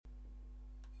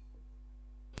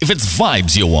If it's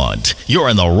vibes you want, you're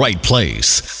in the right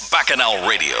place. Bacchanal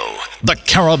Radio, the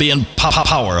Caribbean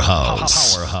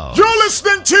powerhouse. You're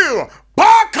listening to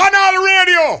Bacchanal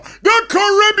Radio, the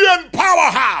Caribbean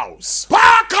powerhouse.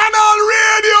 Bacchanal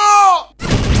Radio!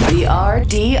 The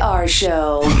RDR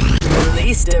Show.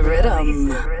 Release the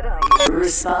rhythm.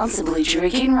 Responsibly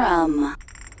drinking rum.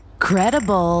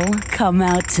 Credible, come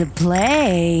out to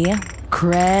play.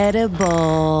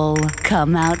 Credible,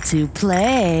 come out to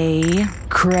play.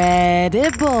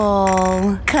 Credible,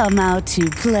 come out to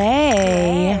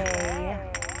play.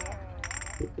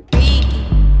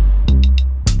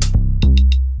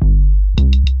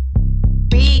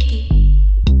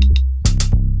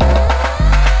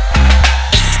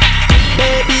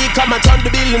 Come and turn the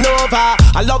building over.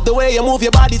 I love the way you move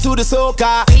your body to the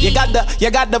soca. You got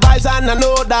the vibes and I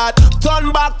know that.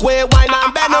 Turn back way, wine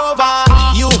and bend over.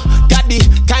 You got the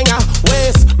kind of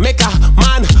ways make a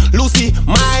man lose his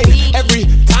mind. Every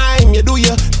time you do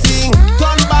your thing,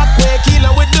 turn back way,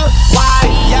 killer with the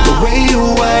wine. Yeah. The way you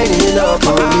winding up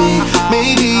on me,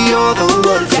 maybe you're the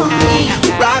one for me.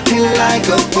 You're rocking like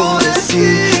a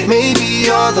policy. Maybe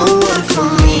you're the one for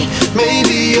me.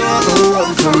 Maybe you're the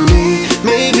one for me.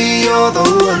 Maybe you're the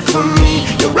one for me.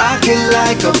 You're rocking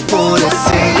like a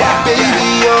policy. Baby,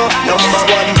 you're number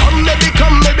one.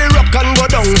 Come baby, rock and go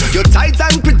down. You're tight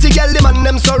and pretty, girl, the man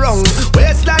them so wrong.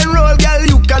 Waistline roll, girl,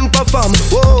 you can perform.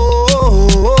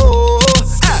 Whoa.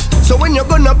 So when you're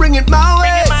gonna bring it my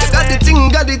way, got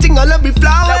the thing, I love me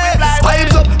flower.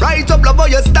 Vibes up, right up, love how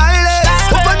you style it.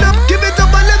 Open up, give it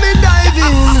up and let me dive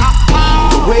in.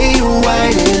 The way you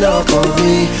winding up on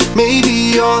me,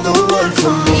 maybe you're the one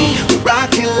for me. We're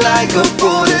rocking like a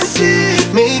policy.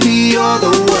 Maybe you're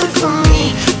the one for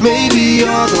me. Maybe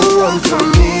you're the one for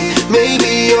me.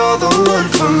 Maybe you're the one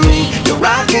for me. You're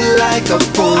rocking like a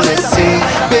policy.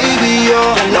 Baby,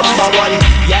 you're number one.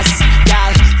 Yes,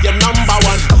 girl, you're number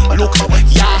one. Look,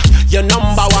 yeah, you're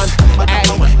number one. Hey,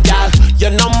 girl,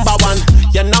 you're number one.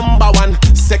 You're number one.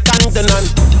 Second to none.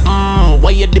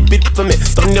 Why you the beat for me?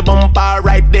 Turn your bumper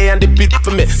right there and the beat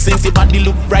for me. Since your body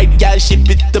look right, girl, she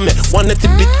bit to me. Wanna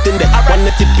tip it in there,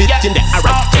 wanna tip it in there.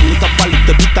 Alright, turn it up a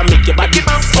little bit and make your body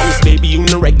bounce. Baby, you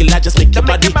no regular, just make your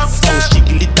body bounce.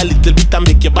 Jiggle it a little bit and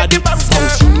make your body bounce.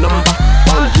 You number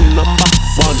one, you number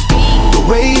one. The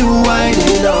way you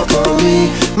winding up on me,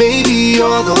 maybe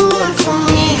you're the one for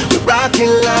me. We're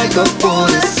rocking like a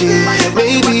policy.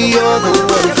 Maybe you're the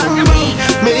one for me.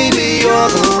 Maybe you're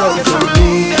the one for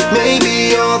me.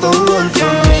 Maybe you're the one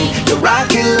for me. You're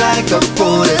rocking like a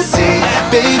policy.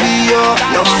 Baby, you're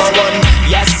number one.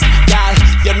 Yes, girl,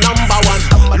 you're number one.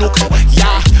 Look,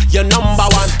 yeah, you're number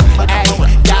one. Hey,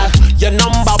 girl, you're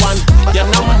number one. You're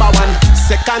number one.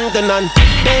 Second to none.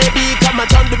 Baby, come and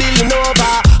turn the building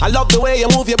over. I love the way you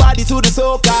move your body to the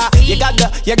soca. You got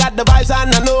the vibes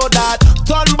and I know that.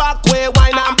 Turn back way,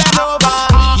 wine and bend over.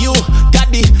 You got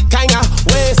the kind of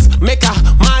ways make a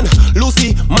man lose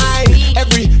his mind.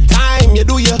 Every time you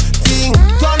do your thing,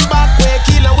 turn back way,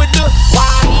 killer with the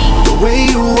wine. The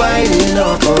way you winding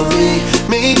up on me,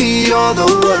 maybe you're the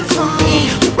one for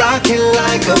me. We're rocking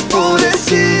like a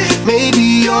policy.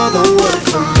 Maybe you're the one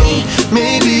for me.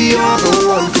 Maybe you're the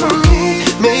one for me.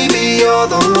 Maybe you're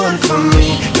the one for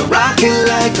me. You're rocking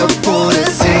like a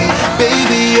policy.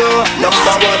 Baby, you're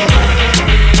number one.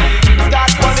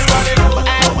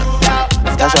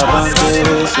 That's your birthday,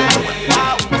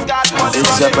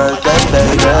 it's your birthday,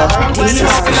 baby.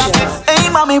 Hey,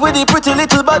 mommy, with the pretty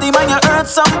little body, man, you hurt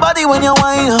somebody when you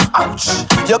whine. Ouch.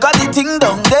 You got the thing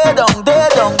down there,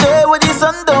 where the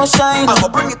sun don't shine. I'ma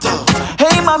bring it up.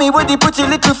 Hey, mommy, with the pretty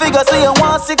little figure, say you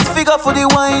want 6 figure for the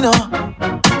wine.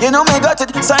 You know me got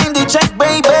it, sign the check,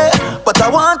 baby, but I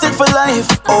want it for life.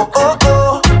 Oh, oh,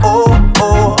 oh, oh,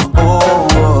 oh, oh,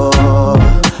 oh.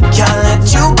 Can't let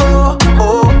you go.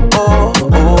 Oh, oh,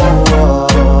 oh,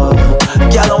 oh.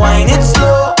 Girl, wine it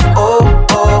slow. Oh,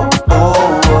 oh,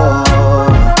 oh, oh.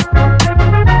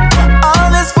 All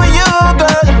this for you,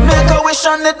 girl. Make a wish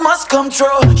and it must come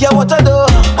true. Yeah, what I do?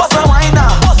 Bust a wine now,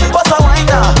 bust a wine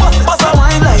now, bust a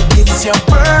wine like it's your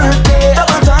birthday.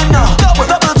 Double time now, double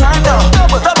time now,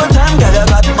 double time, girl, you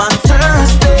got man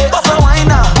Thursday. Bust a wine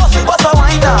now, bust a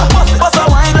wine now, bust a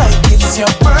wine like it's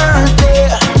your birthday.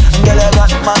 Girl, you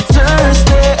got man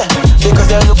Thursday because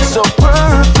you look so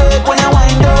perfect when you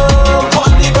wind up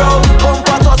on the ground,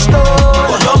 bumper touchdown.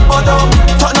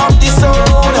 Turn up the sound,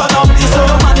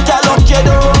 man, girl, up you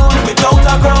down without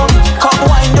a ground. Come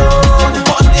wind down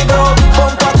on the ground,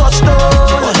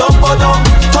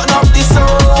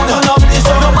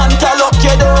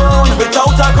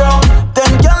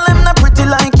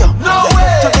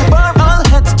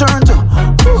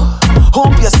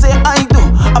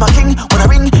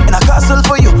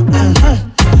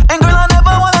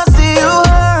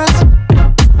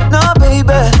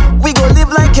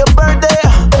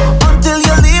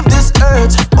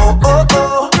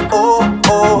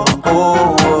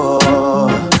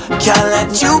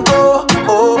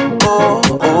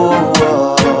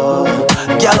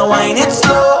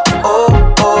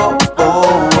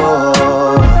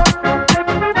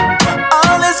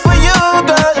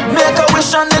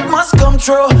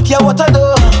 through. Yeah, what I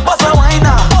do? Bust a wine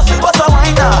now, bust a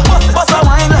wine now, bust a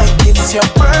wine like it's your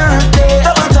birthday.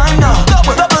 Double time now,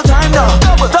 double time now,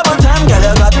 double time, girl,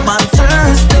 you got man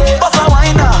Thursday. Bust a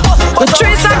wine now, bust a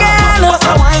wine again, bust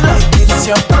a wine like it's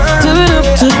your birthday.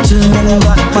 Girl, you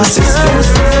got man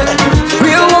Thursday.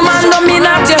 Real woman don't mean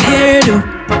that your hairdo,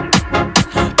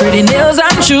 pretty nails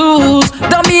and shoes.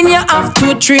 Don't mean you have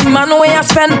to trim man when you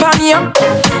spend pan you.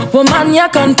 Woman you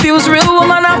confuse, real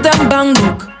woman have them bang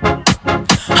book,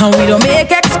 and we don't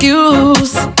make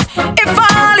excuse. If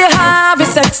all you have is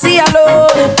sexy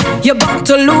alone, you're bound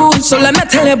to lose. So let me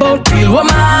tell you about real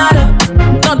woman.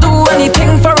 Don't do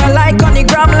anything for a like on the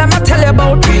gram. Let me tell you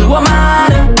about real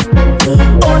woman.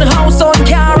 Own house, own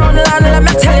car, own land. Let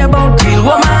me tell you about real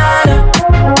woman.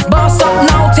 Boss up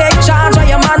now, take charge of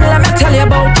your man. Let me tell you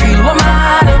about real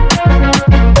woman.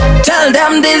 Tell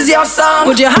them this your song.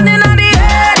 Put your hand in the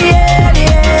air, the air, the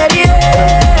air, the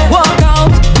air. Walk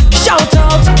out, shout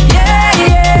out, yeah,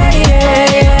 yeah, yeah,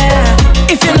 yeah.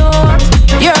 If you know what,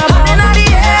 you're a man in the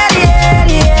air, the air,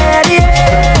 the air, the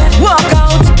air. Walk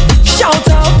out, shout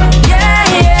out, yeah,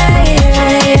 yeah,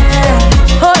 yeah,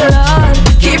 yeah. Oh Lord,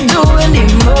 keep doing the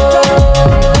most.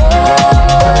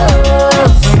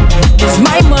 It's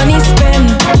my money spent,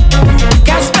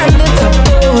 can't spend it to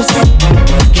post.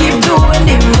 Keep doing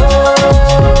the most.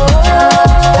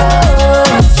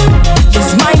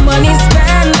 It's my money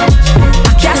spent, I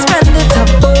can't spend it to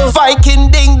post. Viking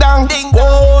ding dong, ding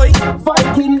boy.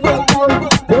 Viking ding dong,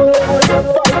 boy.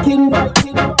 Viking,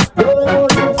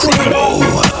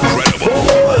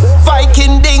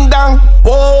 Viking ding dong,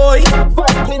 boy.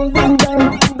 Viking ding dong,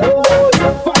 boy.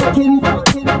 Viking, boy.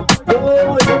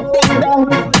 Ding dong,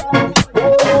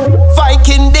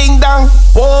 Viking ding dong,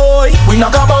 boy. We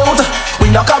knock a boat, we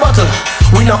knock a bottle,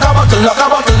 we knock a bottle, knock a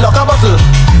bottle, knock a bottle.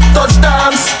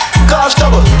 Touchdowns, cause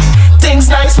trouble. Things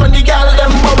nice when the gal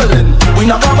them bubbling. We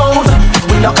knock a boat,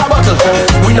 we knock a bottle,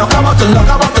 we knock a bottle, knock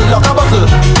a bottle, knock a bottle.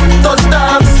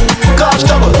 Touchdowns, cause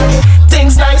trouble.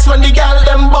 Things nice when the gal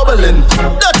them bubbling.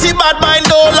 Dirty bad mind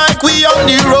don't like we on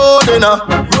the road, you know.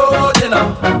 Road, you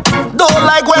know. Don't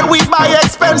like when we buy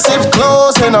expensive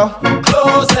clothes, you know.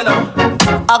 Clothes, you know.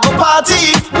 I go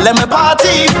party, let me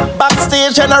party.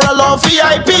 Backstage, general or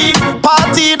VIP.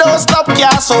 Party, don't stop,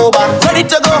 can't sober. Ready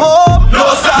to go home?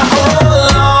 No stop,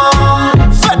 hold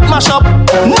on. Fed mash up,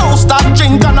 no stop,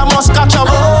 drink and I must catch up.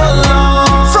 Hold on.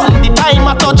 From the time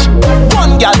I touch,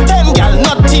 1 gal, 10 gal,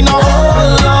 not enough.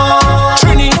 Hold on.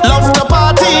 Trini, love the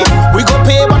party. We go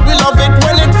pay but we love it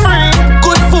when it's free.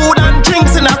 Good food and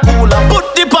drinks in a cooler.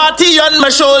 Put the party on my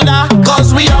shoulder,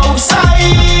 cause we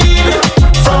outside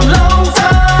from long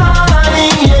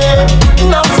time, yeah.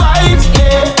 No vibes,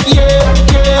 yeah, yeah,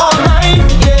 yeah. All night,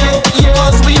 yeah, yeah.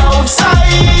 Cause we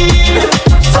outside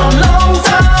from long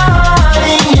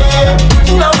time, yeah.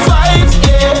 No vibes,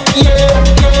 yeah, yeah,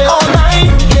 yeah. All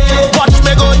night, yeah. Watch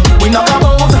me good. We knock a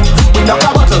boat, we knock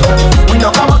a bottle, we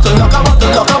knock a bottle, knock a bottle,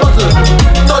 knock a bottle.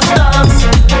 Touchdowns,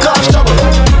 cause trouble.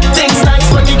 Things nice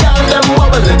when the gal them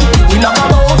bubbling. We knock a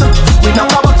boat, we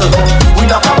knock a bottle, we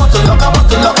knock a bottle, knock a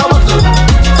bottle, knock a bottle.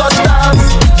 Touchdowns,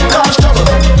 cause trouble.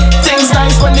 Things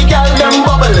nice when the gal them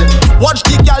bubbling. Watch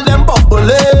the gal them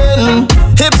bubbling.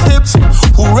 Hips, hips,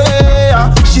 hooray.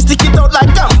 She stick it out like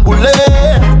gambule.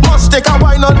 Must take a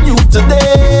wine on you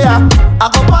today. I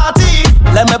go party,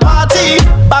 let me party.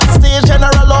 Backstage,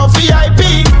 general or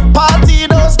VIP. Party,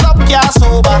 don't stop, can't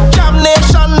sober. Jam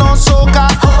nation, no soca.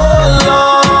 Hold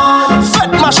on.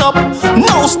 Fed mash up,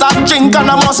 no stop, drink and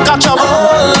I must catch up.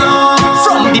 Hold on.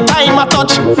 From the time I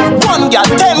touch, 1 gal,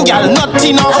 10 gal, not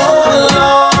enough. Hold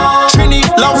on. Trini,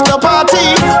 love the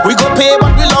party. We go pay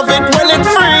but we love it when it's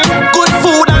free. Good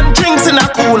food and drinks in a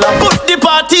cooler. Put the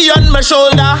party on my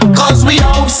shoulder, cause we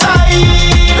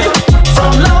outside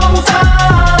from long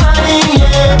time,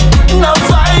 yeah. No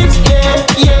vibes, yeah,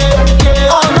 yeah,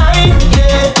 yeah. All night,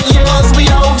 yeah, yeah. Cause we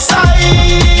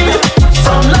outside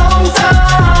from long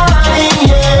time,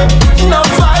 yeah. No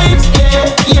vibes, yeah,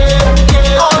 yeah,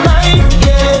 yeah. All night,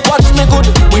 yeah. Watch me good.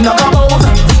 We knock a boat,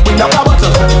 we knock a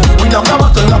bottle, we knock a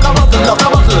bottle, knock a bottle, knock a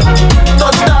bottle.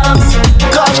 Touchdowns,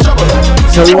 cause trouble.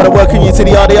 So we want to welcome you to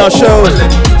the RDR show.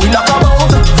 We knock a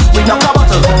boat, we knock a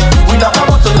bottle, we knock a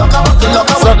bottle, knock a bottle, knock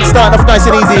a bottle. Starting off nice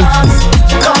and easy.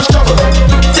 Cause trouble.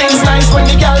 Things nice when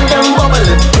the gal them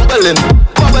bubbling, bubbling,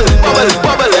 bubbling, bubbling,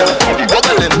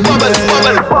 bubbling, bubbling,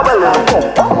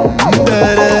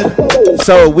 bubbling.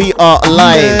 So we are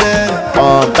live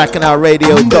on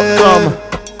bacchanalradio.com.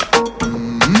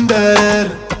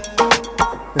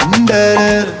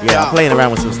 Yeah, I'm playing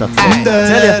around with some stuff.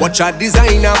 Tell ya. Watch her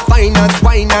designer, finance,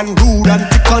 wine and rude and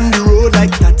tick on the road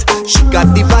like that. She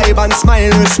got the vibe and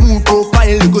smile, her smooth profile.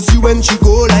 You go see when she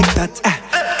go like that.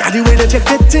 Got the way that you're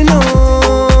getting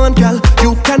on, girl.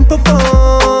 You can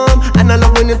perform, and I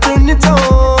love when you turn it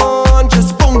on.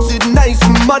 Just bounce it nice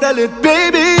and model it,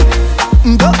 baby.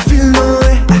 Don't feel no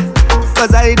way,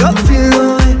 'cause I don't feel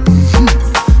no way.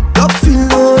 Don't feel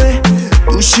no way.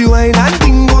 Do she wine and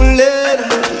dingle it?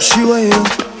 Do she wine up?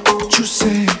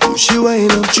 Juicy. Do she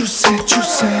wine up? Juicy,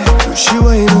 juicy. Do she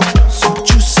wine up? So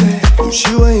juicy. Do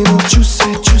she wine up?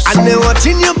 Juicy, juicy. And they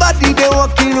watching your body, they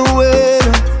walking away.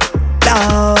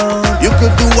 Down. You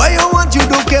could do what you want, you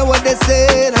don't care what they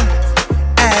say.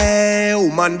 Hey,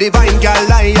 woman divine,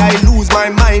 girl, I lose my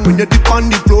mind when you dip on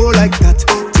the floor like that.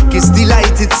 Tick is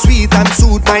delight, it's sweet and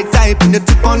suit my type when you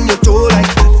tip on your toe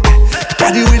like that.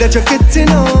 Body way that you're getting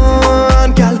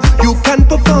on, girl, you can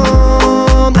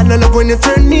perform. And I love when you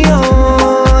turn me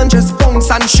on. Just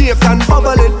bounce and shake and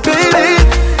bubble it, baby.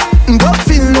 Don't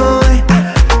feel no way,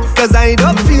 'cause I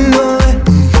don't feel no way.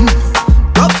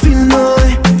 Don't feel no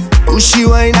way. Do she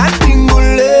wine and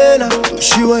dingle it? Do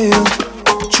she wine up?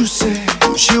 Juicy.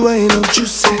 Do she wine up?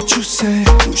 Juicy, juicy.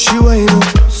 Do she wine up?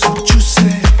 So juicy.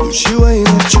 Do she wine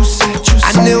up? Juicy,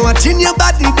 juicy. And they watching your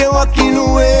body, they walking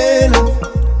away.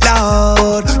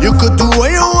 Lord, you could do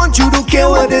what you want, you don't care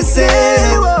what they say.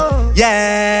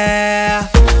 Yeah.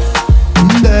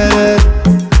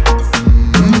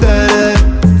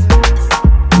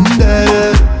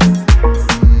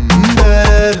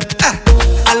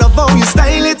 I love how you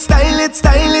style it, style it,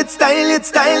 style it, style it,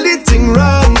 style it, thing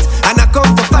right. And I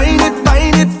come to find it,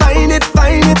 find it, find it,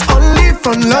 find it only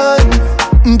from line.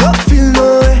 Don't feel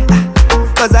no way,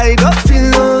 'cause I don't feel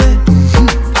no way.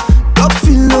 Don't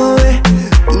feel no way.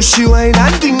 Do she wine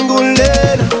and dingle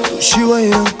it? Do she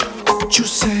wine up?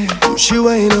 Juicy. Do she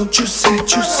wine up? Juicy,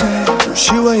 juicy. Do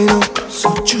she wine up? So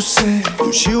juicy.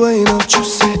 Do she wine up?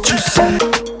 Juicy, juicy.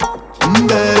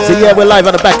 So yeah, we're live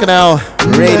on the Bacchanal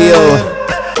Radio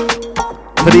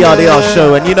for the RDR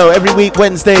show, and you know, every week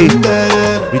Wednesday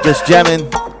we just jamming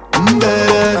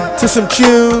to some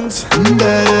tunes.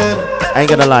 I ain't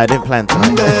gonna lie, I didn't plan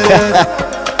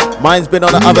tonight. Mine's been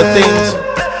on the other things,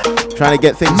 trying to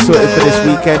get things sorted for this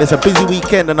weekend. It's a busy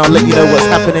weekend, and I'll let you know what's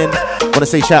happening. Want to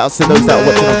say shout outs to those that are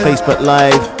watching on Facebook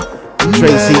Live.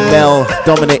 Tracy, Mel,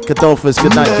 Dominic, Adolphus,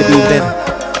 good night, good evening.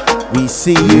 We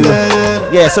see you.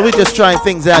 Yeah, so we're just trying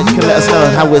things out. You can let us know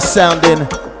how we're sounding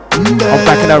on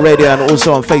Bacchanal Radio and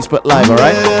also on Facebook Live,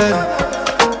 alright?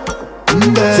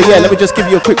 So yeah, let me just give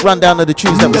you a quick rundown of the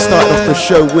tunes that we started off the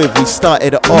show with. We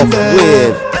started off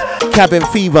with Cabin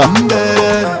Fever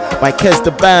by Kez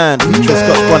the Band, featuring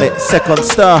Scotch Bonnet, Second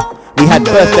Star. We had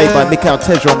Birthday by Mikhail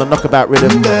Tezra on the Knockabout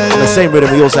rhythm. On the same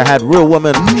rhythm, we also had Real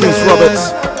Woman, Patrice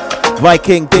Roberts,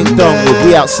 Viking Ding Dong with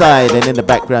We Outside, and in the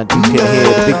background you can hear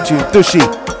the big tune Dushy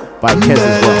by Kez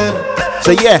as well.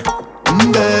 So yeah,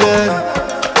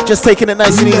 just taking it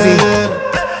nice and easy.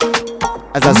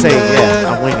 As I say,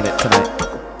 yeah, I'm winging it tonight.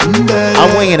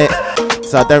 I'm winging it,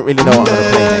 so I don't really know what I'm going to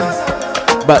play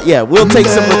next. But yeah, we'll take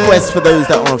some requests for those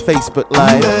that are on Facebook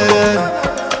Live.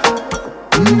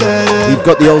 We've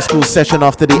got the old school session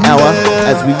after the hour,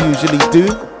 as we usually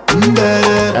do.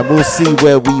 And we'll see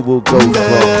where we will go from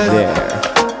there.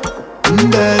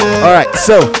 Alright,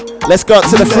 so let's go out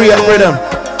to the free up rhythm.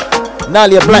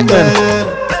 Nalia Blackman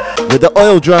with the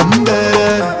oil drum.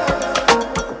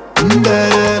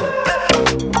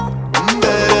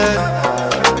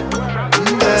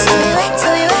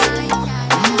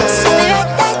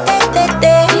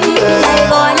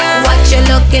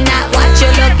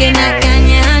 Can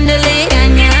you handle it?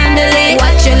 Can you handle it?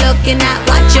 What you looking at?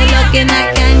 What you looking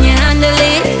at? Can you handle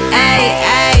it? Ay,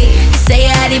 ay. Say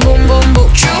I the boom boom boom.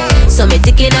 So me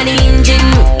ticking on the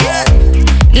engine.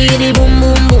 Give me the boom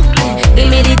boom boom. Give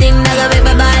me the thing that got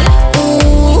paper ball.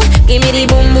 Ooh, give me the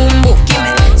boom boom boom.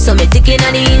 So me ticking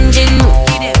on the engine.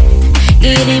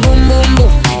 Give me the boom boom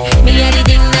boom. Me and the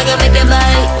thing that got paper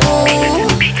ball. Ooh,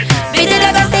 beat it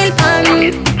like a steel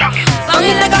pan. Bang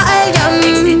it like a oil drum.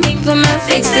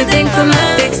 Fix the thing for me,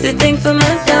 fix the thing for me,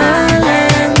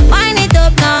 darling. Wind it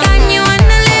up now, can you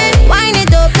handle it? Wind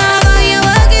it up now, how you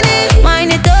working it?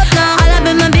 Wind it up now, all up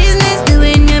in my business,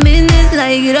 doing your business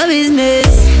like your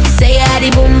business. Say I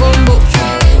the boom boom boom,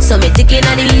 so me ticking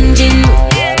on the engine.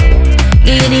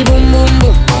 Give me the boom boom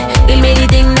boom, give me the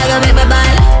thing that got paper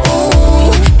ball.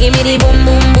 Ooh, give me the boom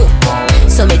boom boom,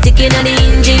 so me ticking on the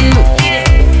engine.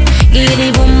 Give me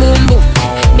the boom boom boom,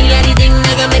 me and the thing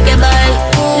that got paper ball.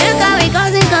 Look how we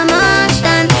causing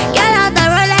commotion. Girl out the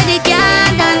roll like the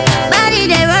cannon. Body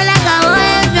they roll like a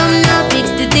wave drum. Now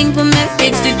fix the thing for me,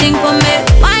 fix the thing for me.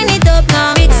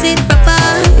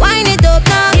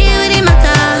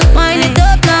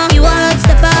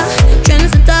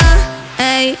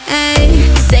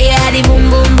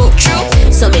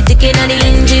 the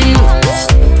engine.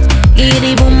 Give me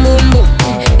the boom boom boom.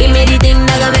 Give me the thing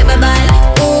like a paper ball.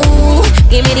 Ooh,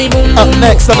 give me the boom boom. Up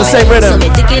next on the same rhythm. So me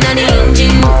ticking on the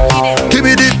engine. Give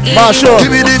me the Marshall,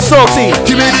 give me the Salty.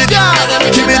 Give me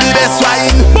the best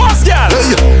wine. Boss girl.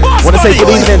 Want to say good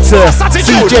evening to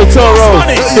CJ Toro.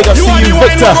 Big up to you,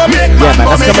 Victor. Yeah, man,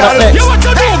 that's coming up next. You want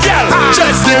to do, girl?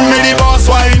 Just give me the boss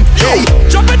wine. Yo,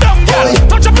 drop it down, girl.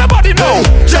 Touch up your body now.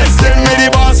 Just give me the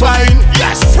boss wine.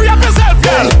 Yes, free up yourself,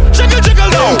 girl. Jiggle, jiggle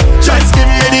now. Just give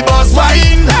me the boss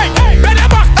wine. Hey, bend your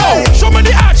back now. Show me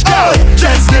the arch, girl.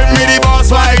 Just give me the boss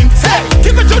wine. Hey,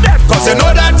 give it to them. Cause you know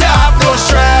that you have no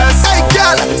stress. Hey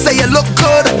girl, say you look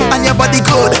good and your body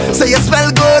good. Say you smell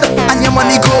good and your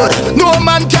money good. No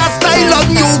man can style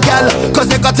on you, girl. Cause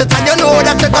you got it and you know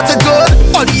that you got it good.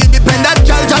 All the independent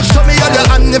girl, just show me all your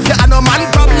hand. If you have no man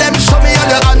problem, show me all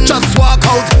your hand. Just walk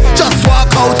out,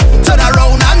 turn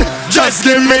around and just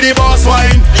give me the boss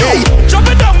wine. Hey, drop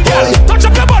it down, girl. Touch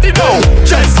up your body now.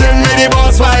 Just give me the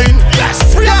boss wine. Yes,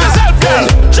 free up yourself, girl.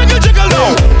 Jiggle, jiggle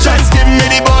now. Just give me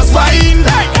the boss wine.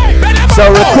 Hey, bend your back So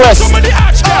now. request. Show me the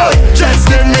arch, girl. Just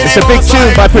give me It's the a big boss tune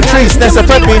wine. by Patrice Nessa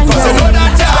Pepe. Cause you know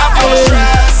that you have no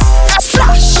stress.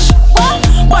 Splash.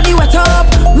 Body wet up,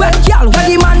 wet girl, where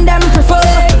the man them prefer.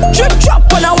 Drip drop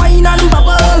when I wine and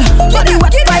bubble. Body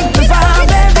wet like the fire,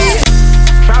 baby.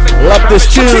 Love this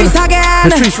tune. Patrice again.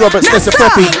 Patrice Roberts Yes, Nessa sir.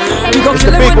 Pepe. We go It's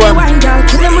kill the him big with the one. wine, girl.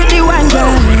 Kill him with the wine,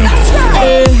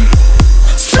 girl.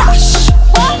 Splash.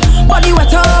 Body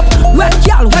wet up, wet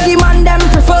girl, where the man them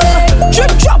prefer.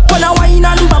 Drip drop when I wine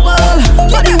and bubble.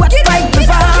 Body wet like the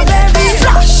fire, baby.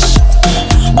 Splash.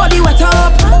 Body wet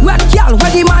up, wet girl,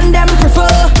 where the man them prefer.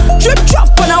 Drip drop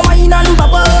when I wine and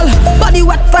bubble. Body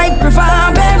wet like the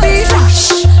fire, baby.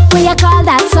 Splash. What you call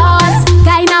that sauce?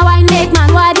 Kinda wine make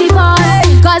man want divorce.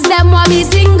 Cause them want be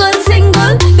single,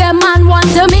 single. Them man want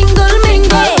to mingle,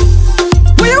 mingle.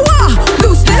 Where you are?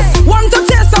 Loose this. Want to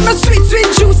taste some sweet, sweet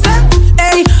juice, eh?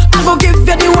 Hey, I go give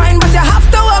you the wine, but you have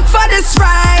to work for this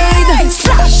ride.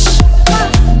 Splash.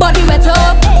 Body wet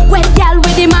up, wet gal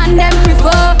with the man them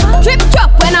prefer. Drip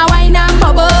drop when I wine and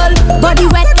bubble. Body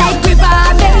wet like river,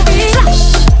 baby.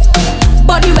 Splash.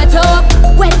 Body wet up,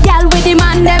 wet gal with the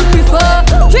man them prefer.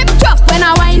 Drip drop when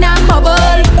I wine and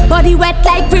bubble. Body wet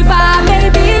like river,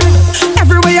 baby.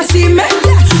 Everywhere you see me,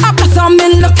 I blossom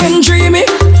in looking dreamy.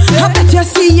 I bet you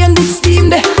see in the steam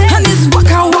there, and it's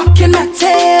walking my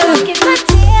tail.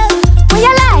 What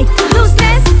you like?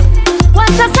 Looseness?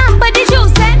 Want to somebody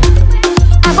juice it?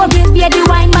 I go give you the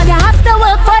wine, but you have to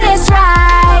work for this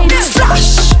ride.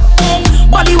 Splash.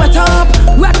 Body wet up,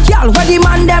 wet girl, where the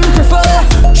man them prefer.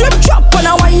 Drip drop when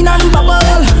I wine and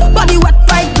bubble. Body wet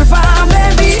like river,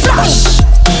 baby. Splash.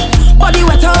 Body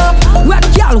wet up, wet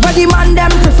girl, where the man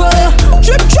them prefer.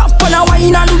 Drip drop when I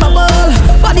wine and bubble.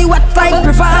 Body wet like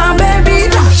river, baby.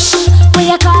 Splash. What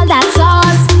you call that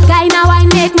sauce? Kinda wine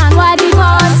make man want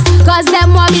divorce. Cause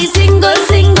them want be single,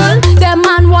 single. Them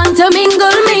man want to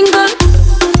mingle, mingle.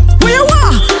 Where you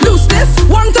are? Loose this.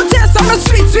 Want to taste some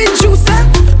sweet, sweet juice, eh?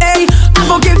 Hey, I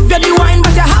go give you the wine,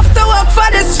 but you have to work for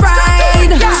this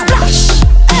ride. Splash.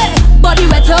 Body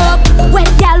wet up, wet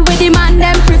gal with the man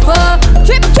them prefer.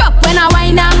 Drip drop when I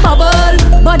wine and bubble.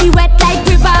 Body wet like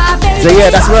river, baby. So yeah,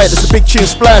 that's right. That's a big tune,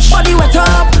 Splash. Body wet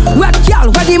up, wet gal,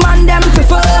 where the man them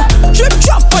prefer. Drip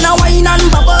drop when I wine and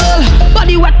bubble.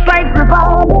 Body wet like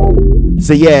river.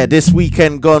 So yeah, this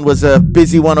weekend gone was a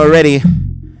busy one already.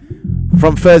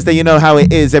 From Thursday, you know how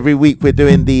it is. Every week we're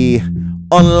doing the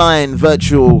online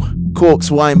virtual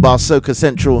Corks Wine Bar Soca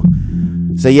Central.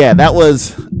 So yeah, that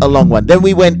was a long one. Then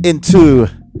we went into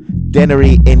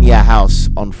Denery in Your House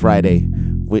on Friday,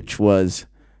 which was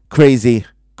crazy.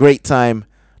 Great time.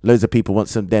 Loads of people want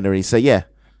some Denery. So yeah,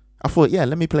 I thought, yeah,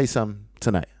 let me play some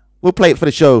tonight. We'll play it for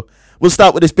the show. We'll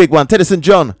start with this big one. Tennyson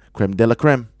John, Creme de la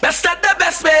Creme. Best at the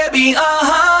best, baby,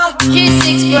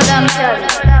 G6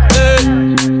 production.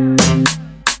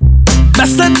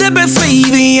 Best at the best,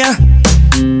 baby.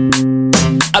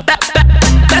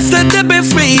 Best at the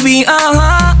best, baby,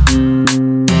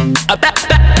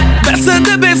 Best at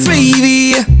the best,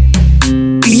 baby.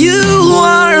 You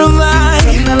are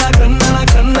mine.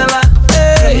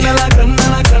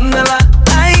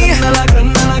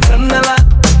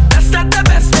 Best at the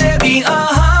best, baby,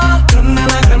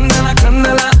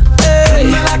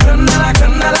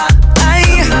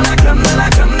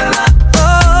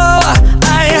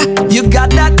 You got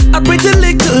that a pretty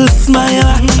little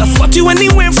smile. That's what you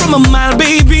anywhere from a mile,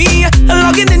 baby.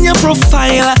 Logging in your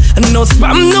profile. No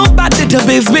spam, no bad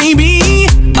database, baby.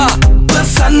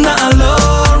 Plus I'm not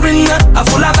alluring. A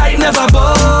full of light, never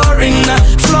boring.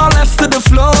 Flawless to the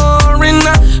flooring.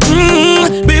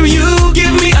 Baby, you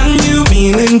give me a new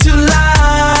meaning to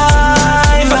life.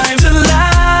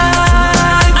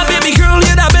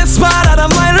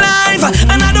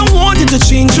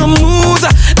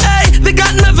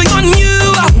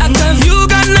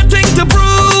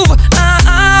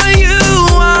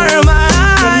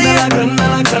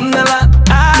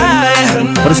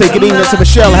 Want to say good evening to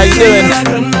Michelle. How you doing?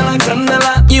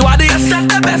 You are the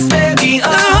best, baby.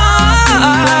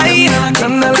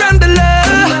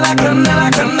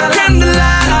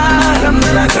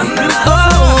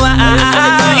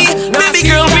 Baby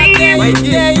girl,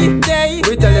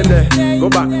 we tell them there. Go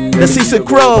back. Let's see some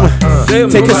chrome.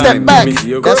 Take a step back.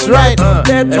 That's right.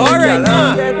 Alright,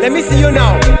 let me see you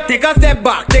now. Take a step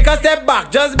back, take a step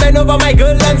back. Just bend over my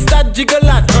girl and start jiggle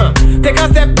that. Take a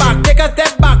step back, take a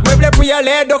step back. Me play pour your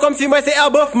leg, don't come see me say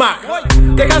above mark.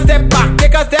 Take a step back,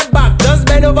 take a step back. Just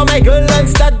bend over my girl and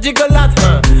start jiggle that.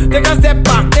 Take a step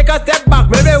back, take a step back.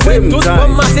 Me play whip tooth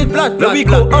from massive blood. Here we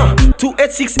go.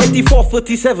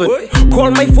 286-84-47.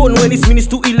 Call my phone when it's minutes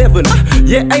to 11.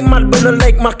 Yeah, I'm mad burner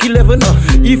like Mark 11.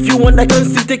 If you want, I can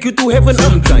still take you to heaven.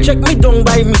 Check me down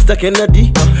by Mr.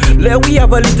 Kennedy. Let we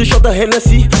have a little shot of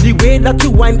Hennessy. The way that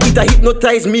you whine, it a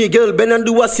hypnotize me, girl. Bend and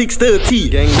do a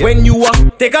 630. When you walk,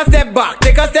 take a step back,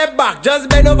 take a step back. Just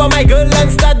bend over my girl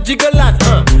and start jiggle that.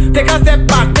 Take a step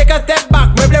back, take a step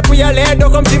back. Me play pour your leg,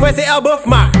 don't come see me say above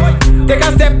mark. Take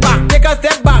a step back, take a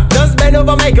step back. Just bend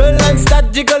over my girl and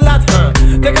start jiggle that.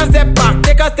 Take a step back,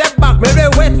 take a step back. Me play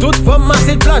wet tooth from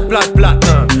massive blood.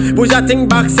 Push that thing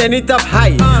back, send it up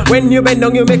high. When you bend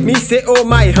down, you make me say oh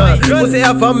my. Pussy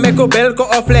a femme, make a belle go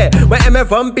off flare. When I'm a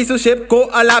femme, piece of shape, go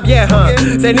a la bière.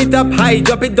 Send it up high,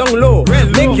 drop it down low.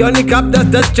 Make your neck up,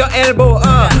 just your elbow.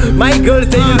 My girl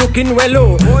say you looking well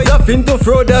low. Nothing to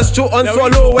throw, just chew on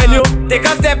swallow. When you take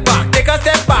a step back, take a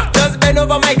step back. Just bend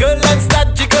over my girl and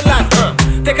start jiggle that.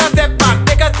 Take a step back,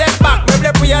 take a step back. Me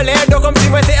play pour your leg, don't come see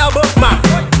me say above mark.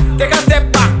 Take a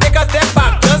step back, take a step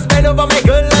back. Just bend over my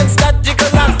girl and start jiggle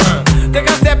that. Take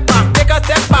a step back, take a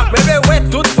step back. Me play wet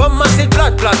tooth from massive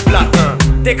blood.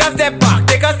 Take a step back,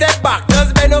 take a step back.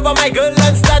 Just bend over my girl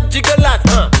and start jiggle that.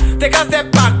 Take a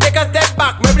step back, take a step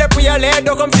back. Me play pour your leg,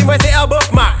 don't come see me say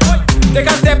above mark. Take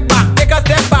a step back, take a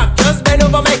step back. Just bend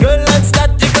over my girl and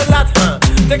start jiggle that.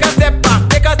 Take a step back,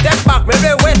 take a step back. Me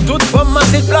play wet tooth from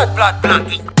massive blood.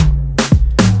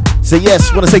 So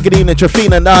yes, want to say good evening,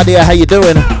 Trafina, Nadia. How you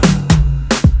doing?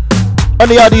 On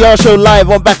the RDR show live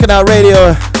on Bacchanal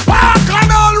Radio.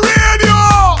 Bacchanal Radio!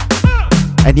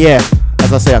 And yeah,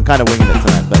 as I say, I'm kind of winging it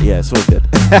tonight, but yeah, it's all good.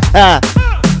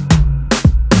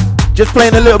 Just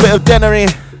playing a little bit of Denery.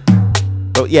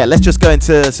 But yeah, let's just go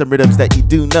into some rhythms that you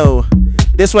do know.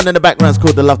 This one in the background is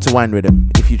called the Love to Wine rhythm,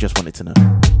 if you just wanted to know.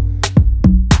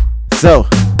 So,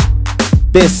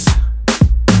 this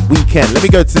weekend, let me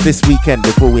go to this weekend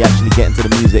before we actually get into the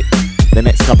music, the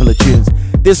next couple of tunes.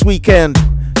 This weekend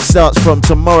starts from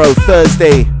tomorrow,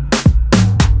 Thursday.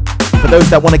 For those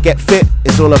that want to get fit,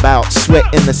 it's all about Sweat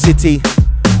in the City.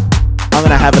 I'm going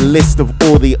to have a list of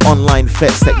all the online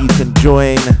fests that you can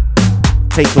join.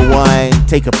 Take a wine,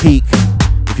 take a peek.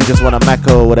 If you just want a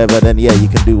macro or whatever, then yeah, you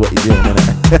can do what you're doing.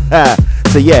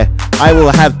 So yeah, I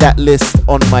will have that list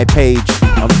on my page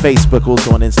on Facebook,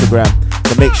 also on Instagram.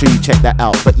 So make sure you check that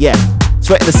out. But yeah,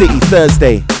 Sweat in the City,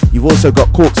 Thursday. You've also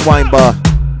got Cork's Wine Bar.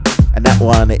 And that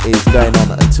one is going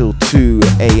on until 2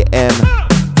 a.m.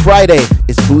 Friday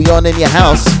is Bouillon in your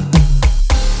house.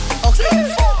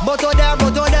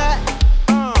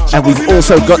 And we've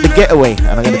also got The Getaway. And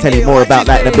I'm going to tell you more about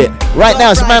that in a bit. Right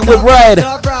now, it's Man with Ride.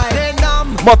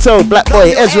 Motto, Black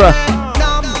Boy, Ezra.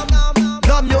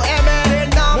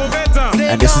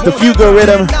 And this is the Fugo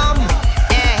rhythm.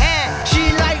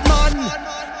 She like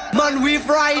man we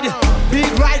ride.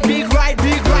 Big ride, big ride,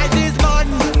 big ride this man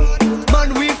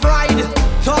we ride.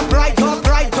 Top right, top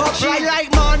right, top she right. She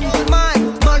like man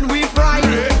we ride.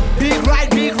 Big ride,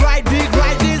 big ride, big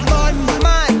ride this man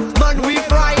we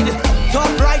ride. Top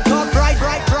right,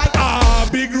 right. Ah,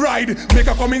 big ride. Make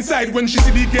her come inside when she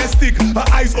see the gas stick. Her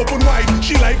eyes open wide.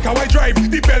 She like how I drive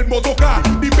the bell motor car.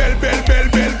 The bell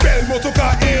motor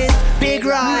car is big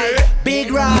ride,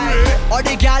 or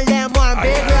the gal them want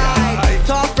big ride,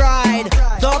 top ride,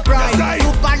 Super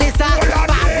Lisa,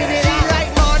 passing it out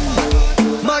like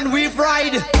man we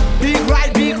ride, big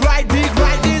ride, this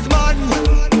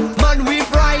man we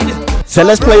ride. So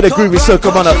let's play the groovy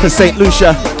Soca Man up for St.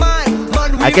 Lucia.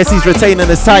 I guess he's retaining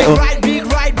his title.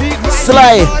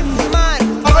 Sly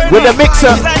with the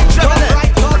mixer.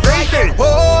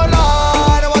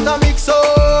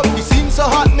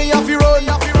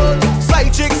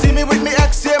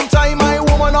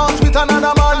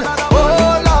 Another man,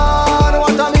 oh Lord,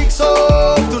 what a mix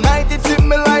up. Tonight it's in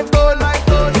me life done.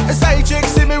 A side chick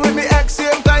see me with me ex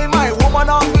same time. My woman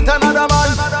off with another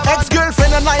man.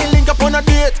 Ex-girlfriend and I link up on a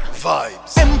date.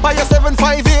 Vibes. Empire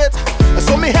 758.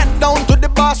 So me head down to the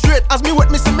bar straight. As me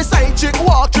with me see me side chick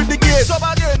walk through the gate.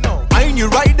 I knew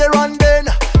right there and then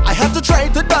I had to try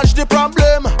to dodge the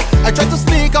problem. I tried to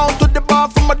sneak out to the bar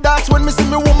from my dance when me see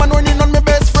me woman running on me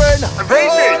best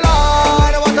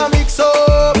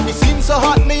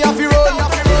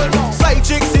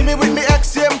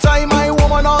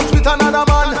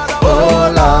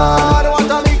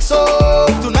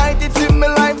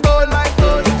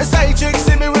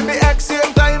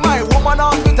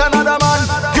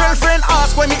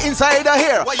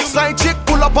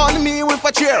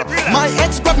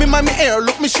Me mind me hair,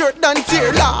 look me shirt done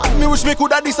tear. Lord, me wish me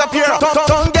coulda disappear.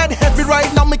 Tongue get heavy right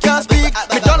now, me can't speak.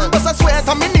 Me done bust a sweat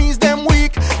and me knees them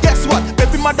weak. Guess what?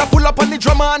 Baby mother pull up on the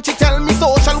drama and she tell me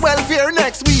social welfare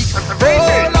next week.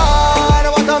 Oh Lord,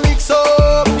 what a mix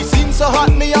up. It seems so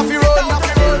hot, me have to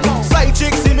run. Side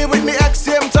chick see me with me ex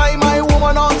same time. My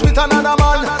woman out with another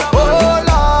man. Oh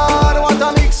Lord, what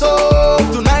a mix up.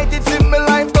 Tonight it's in me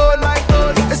life done.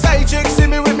 Side chick see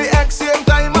me with me ex same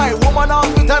time. My woman out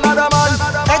with another man.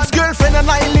 Ex-girlfriend and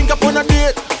I link up on a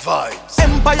date. Vibes.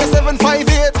 Empire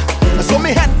 758. So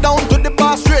me head down to the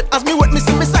bar straight. As me with me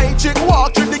see me side chick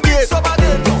walk through the gate.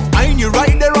 I knew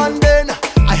right there and then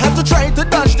I had to try to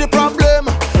dodge the problem.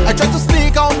 I tried to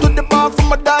sneak out to the bar from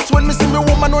my dance when me see me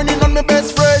woman running on my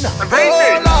best friend.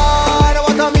 Oh Lord,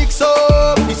 what a mix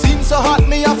up. It seems so hot,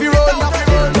 me have to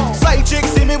run. Side chick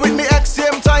see me with me ex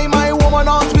same time. My woman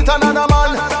out with another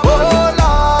man. Oh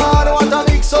Lord, what a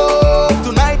mix up.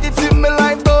 Tonight it's in me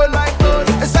life done.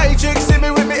 Side chick see me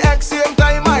with me ex same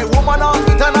time. My woman out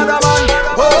with another man.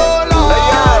 Oh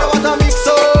Lord, what a mix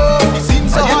up. It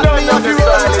seems so hot, me have to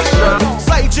run.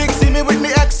 Side chick see me with me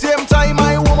ex same time.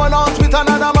 My woman out with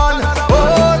another man.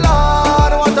 Oh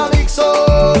Lord, what a mix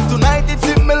up. Tonight it's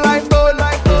in me life done.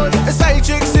 Side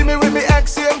chick see me with me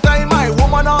ex same time. My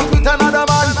woman out with another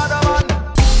man.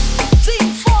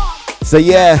 So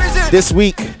yeah, this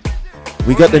week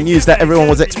we got the news that everyone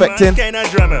was expecting.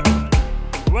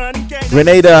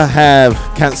 Grenada have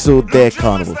cancelled their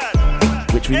carnival,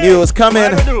 which we knew was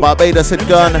coming. Barbados had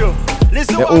gone.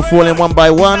 They're all falling one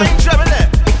by one.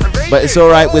 But it's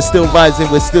alright, we're still vibing,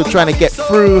 we're still trying to get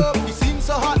through.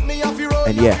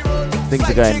 And yeah, things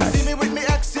are going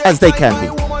nice. As they can be.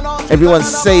 Everyone's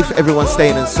safe, everyone's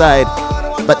staying inside.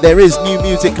 But there is new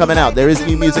music coming out.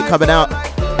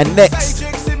 And next,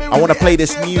 I want to play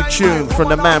this new tune from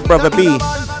the man Brother B,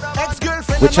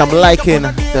 which I'm liking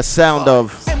the sound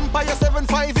of.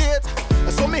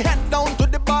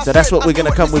 So that's what we're going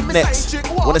to come with next.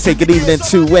 I want to say good evening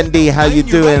to Wendy. How you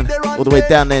doing? All the way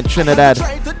down there in Trinidad.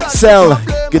 Sel,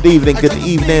 good evening, good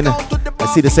evening. I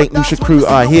see the St. Lucia crew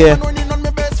are here.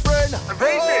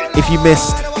 If you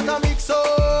missed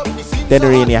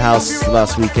Denery in your house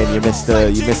last weekend, you missed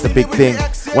a big thing.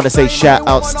 I want to say shout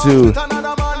outs to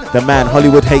the man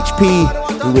Hollywood HP,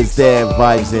 who was there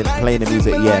vibes playing the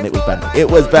music. Yeah, and it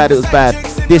was bad.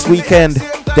 This weekend,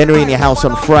 Denery in your house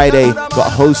on Friday, got a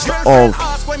host of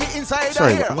what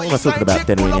am I talking about?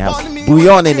 Denery in your house,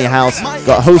 Bouillon in your house,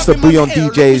 got a host of Bouillon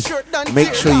DJs.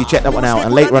 Make sure you check that one out.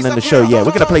 And later on in the show, yeah,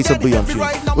 we're gonna play some Bouillon tunes.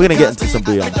 We're gonna get into some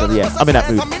Bouillon. So yeah, I'm in that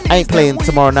mood. I ain't playing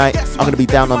tomorrow night. I'm gonna be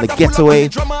down on the Getaway,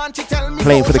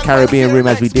 playing for the Caribbean Room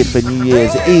as we did for New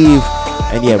Year's Eve.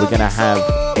 And yeah, we're gonna have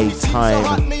a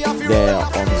time there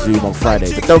on Zoom on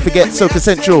Friday. But don't forget Soca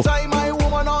Central,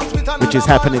 which is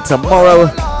happening tomorrow.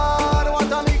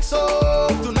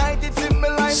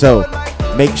 So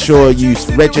make sure you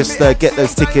register, get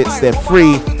those tickets, they're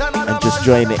free, and just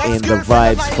join in the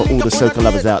vibes for all the soca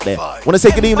lovers out there. Want to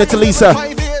say good evening to Lisa.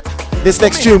 This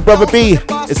next tune, Brother B,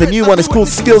 it's a new one, it's called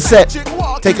Skill Set.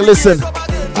 Take a listen.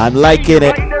 I'm liking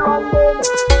it.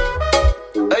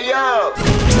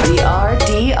 The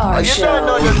RDR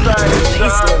Show.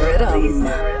 Release the rhythm.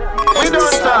 We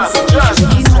don't stop, just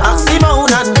ask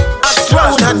Simone and ask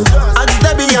Ronan, ask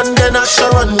Debbie and then ask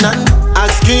Sharon and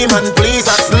ask Kim and please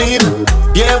ask Lynn.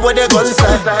 Yeah, what they gon'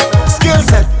 say? Skill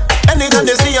set. Anytime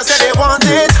they see us, say they want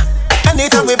it.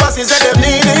 Anytime we pass it, say them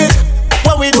need it.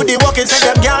 When we do the walking, say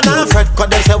them can't fret. Cause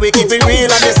them say we keep it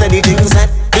real and they say the things set.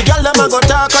 The girl them a go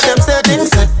talk, cause them say things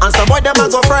set. And some boy them a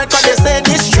go fright, cause they say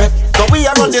this threat. Cause we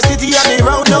are on the city and the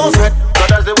road no fret.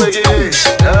 Cause that's the way it is,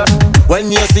 yeah.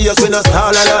 When you see us, we no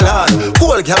star, la la la.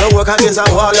 Cool can work against a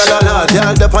wall, la la la.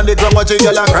 Girl, dep on the drum, watch you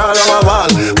girl a crawl on a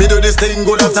wall. Me do this thing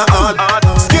good after all.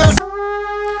 Skills.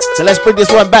 So let's bring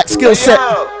this one back. Skill Set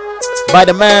by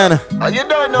the man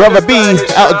Brother B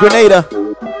out of Grenada.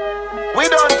 We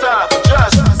don't talk,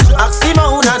 just ask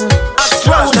Simone and ask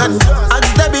Ronan, ask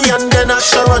Debbie and then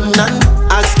ask Sharon and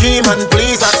ask Kim and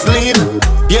please ask Lynn.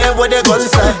 Yeah, what they gon'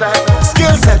 say?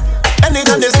 Skill set.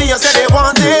 Anytime they see us, say they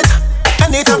want it.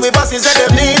 Anytime we pass it, say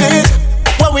them need it.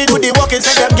 When we do the walking,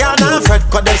 say them can't fret.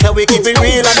 Cause them say we keep it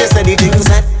real and they say the things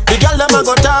set. The girl them a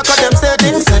go talk, cause them say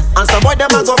things set. And some boy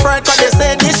them a go fright, cause they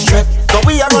say this threat. Cause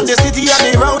we are on the city and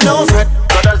the road no fret.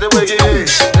 Cause that's the way it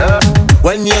is, yeah.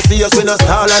 When you see us, we no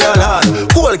star, la la la.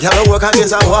 Cool can work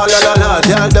against a wall, la la la.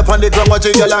 Girl, dep on the drum, watch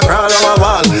you girl a crawl on a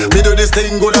wall. Me do this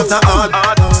thing good after all.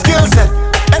 Skill set.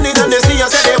 Anytime they see us,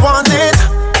 say they want it.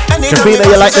 Jafina,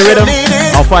 you like the rhythm?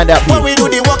 I'll find out for you. When we do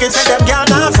the walking, say them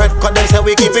can't fret. Cause them say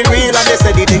we keep it real and they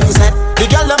say the things set. The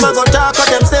girl them a go talk, cause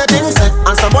them say things set.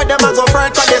 And some boy them a go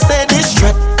fright, cause they say this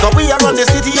threat. Cause we are on the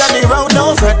city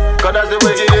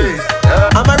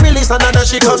another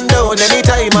she come down.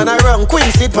 Anytime and I run,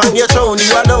 queen sit on your throne.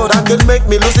 You alone, that can make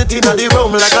me lose it in the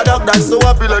room. Like a dog that's so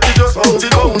happy like it just found the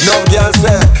bone. No girl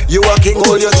say, you a king,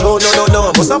 hold your throne.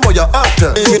 No, but some of your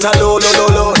actor, leave it alone,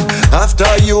 low. After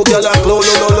you, girl, a glow,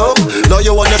 low. Now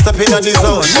you wanna step in on the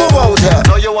zone. Move out, yeah.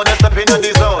 Now you wanna step in on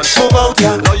the zone. Move out,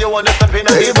 yeah. Now you wanna step in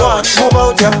on the zone. Move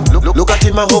out, yeah. Look at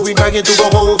him, how we bragging to go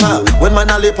over. When man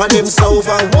a lip on him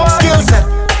sofa. Skill set.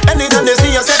 Anytime they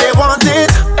see us, say they want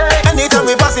it. Anytime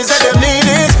we pass it, say them need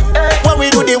it. When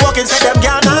we do the walking, say them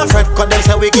can't fret. Cause them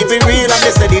say we keep it real and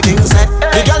they say the things set.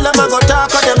 The girl them a go talk,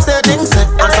 cause them say things set.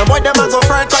 And some boy them a go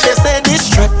fright, cause they say this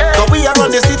threat. Cause we are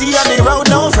on the city and the road,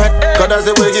 no fret. Cause that's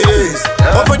the way it is.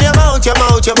 Open your mouth,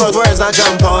 words I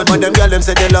jump out. But them girl them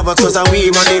say they love us cause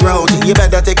we run the road. You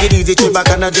better take it easy, chill back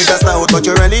and drink a stout. But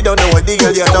you really don't know what the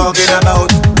girl you're talking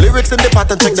about. Lyrics in the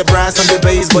pattern, check the brass and the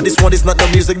bass. But this one is not the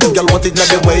music, the girl want it not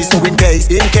the way. So in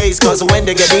case, cause when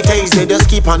they get the taste, they just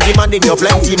keep on demanding your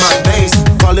plenty man base.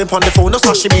 Calling on the phone, no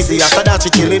such easy. After that, she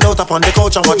chilling out upon the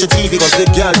couch and watching TV. Cause the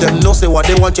girl, them know say what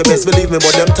they want, you best believe me.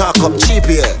 But them talk up cheap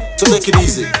here, so take it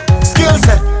easy. Skill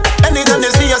set, anytime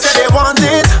they see you, say they want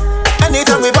it.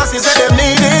 Anytime we pass it, say them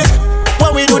need it.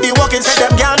 When we do the walking, say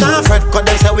them girl not fret. Cause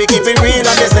them say we keep it real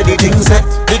and they say the things set.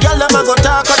 The girl them a go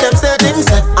talk, cause them say things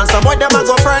set. And some boy them a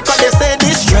go fright, cause they say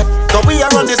this threat. Cause we are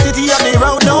on the city and the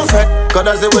road, no fret. Cause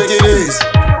that's the way it is.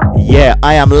 Yeah,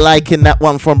 I am liking that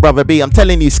one from Brother B. I'm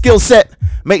telling you, skill set.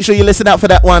 Make sure you listen out for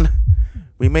that one.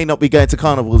 We may not be going to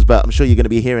carnivals, but I'm sure you're going to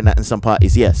be hearing that in some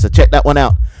parties. Yeah, so check that one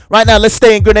out. Right now, let's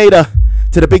stay in Grenada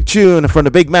to the big tune from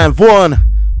the big man Vaughn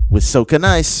with Soca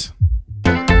Nice.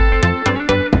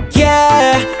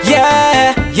 Yeah.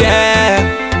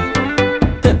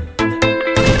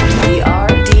 The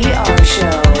RDR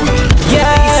Show.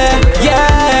 Yeah.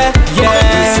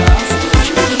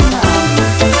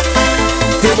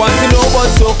 They want to know about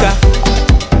soca.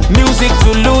 Music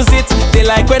to lose it. They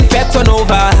like when fed turn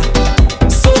over.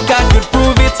 Soca could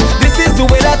prove it. This is the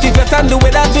way that we vet and the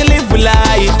way that we live with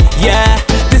life. Yeah,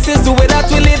 this is the way that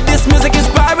we live. This music is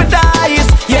paradise.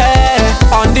 Yeah,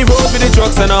 on the road with the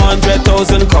drugs and 100,000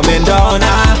 coming down.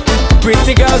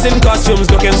 Pretty girls in costumes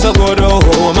looking so good.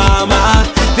 Oh mama,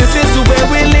 this is the way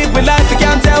we live with life. You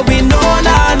can't tell we know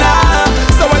nah.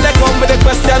 So when they come with a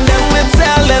question, then we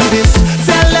tell them this.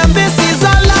 Tell them this is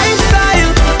our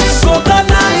lifestyle. Soca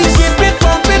nice, keep it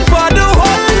pumping for the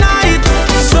whole night.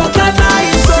 Soca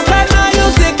nice,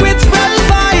 music with real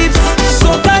vibes.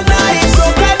 Soca nice,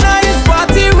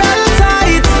 party real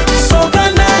tight. Soca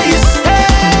nice, hey,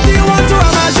 do you want to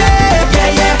ramage?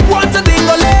 Yeah, want to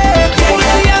dingle?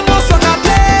 Yeah, no soca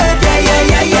play.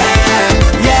 Yeah.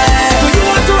 Do you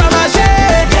want to ramage?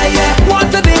 Yeah, want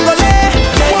to dingle?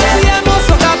 Yeah, no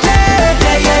soca play.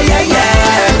 Yeah.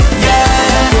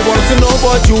 You want to know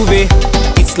about Juve?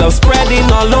 It's love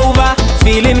spreading all over,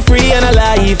 feeling free and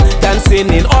alive, dancing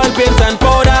in oil paint and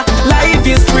powder. Life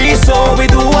is free, so we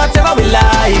do whatever we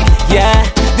like. Yeah,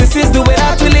 this is the way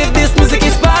that we live. This music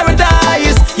is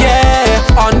paradise. Yeah,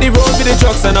 on the road with the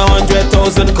trucks and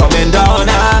 100,000 coming down.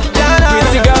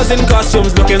 Pretty girls in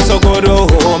costumes looking so good.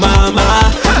 Oh mama,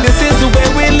 this is the way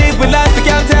we live. We life, we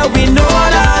can't tell we know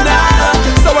nah.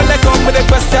 So when they come with a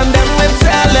question, then we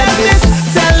tell them this.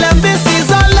 Tell them this is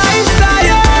our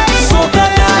lifestyle. Soca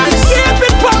nice, keep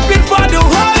it popping for the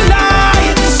whole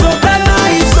night. Soca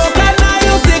nice,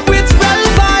 music with real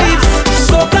vibes.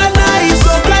 Soca nice,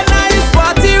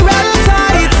 party real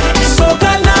tight.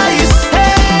 Soca nice,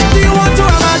 hey, do you want to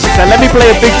ramage? So let me play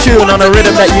a big tune on a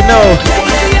rhythm that you know.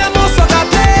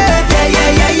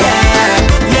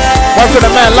 One for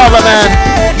the man, Lover Man.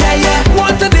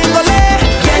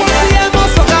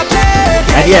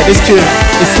 And yeah, this tune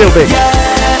is still big.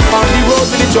 On the road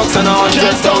with the trucks and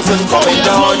 100,000 coming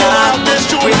down.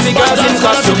 Pretty girls in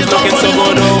costumes looking so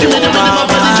good. Oh mama,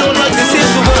 this is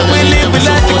the way we live. We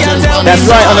like to get down. That's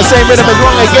right, on the same rhythm as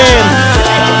Wrong Again.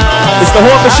 It's the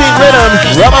Horn Machine rhythm.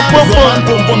 Rum and pum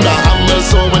pum.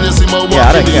 Yeah,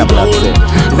 I don't care about that.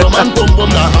 Rum and pum pum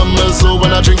the hammer, so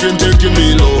when I drink and taking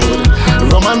me load.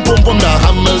 Rum and pum pum the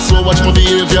hammer, so watch my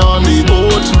behavior on the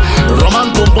boat. Rum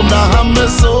and pum pum the hammer,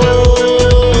 so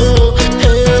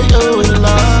hey oh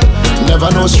Lord. Never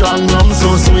know strong rum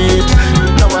so sweet.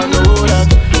 Never know that.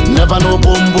 Never know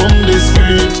boom boom this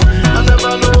sweet. I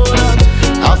never know that.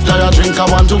 After I drink I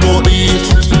want to go eat.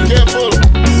 Careful.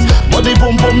 But the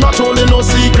boom boom not only no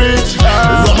secret.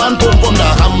 Rum and pum pum the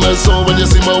hammer, so when you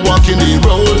see me walking the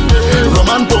road.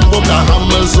 Rum and pum pum the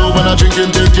hammer, so when I drink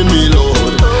and taking me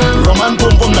load. Rum and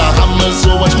pum pum the hammer,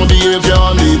 so watch my behavior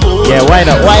on the boat. Yeah, why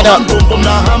not? Why not? Pum pum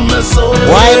the hammer, so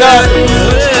why not?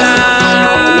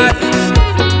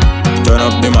 Turn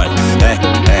up the mic.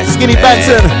 Skinny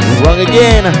Benson, Wrong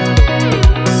Again.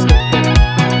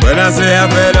 say I'm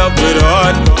fed up with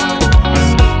heart.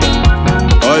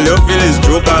 All you feel is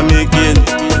joke I'm making.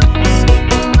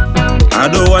 I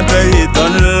don't want to hate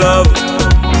on love,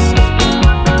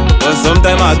 but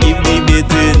sometimes I keep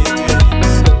debating.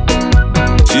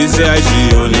 She say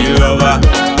she only lover,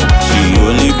 she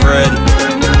only friend.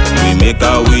 We make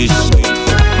a wish,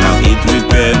 now eat with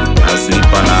pen. I sleep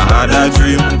and I had a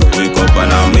dream, wake up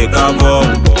and I make a vow.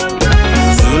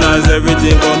 Soon as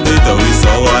everything complete, we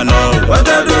saw one out. What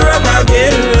I do wrong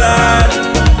again, lad?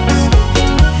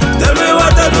 Tell me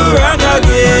what I do wrong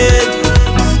again.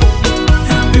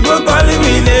 People calling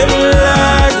me name,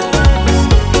 lad.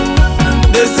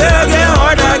 They say I get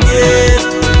hard again.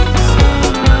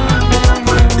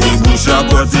 The bush a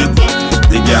cut it,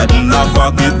 the garden a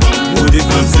fuck it, put the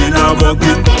fruits in a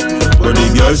bucket. But the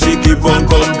girl she keep on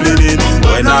complaining.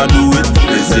 When I do it,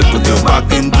 they say put your back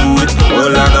into it. All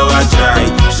I know I try,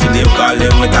 she name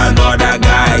calling with another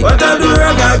guy. What I do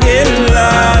wrong again,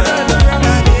 lad?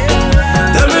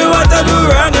 Tell me what I do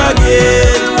wrong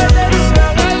again.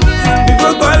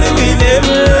 People calling me name,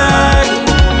 lad.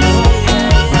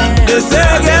 They say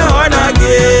I get hard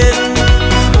again.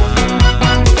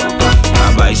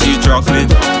 I buy she chocolate,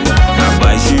 I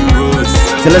buy she rose.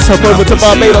 So let's hop over to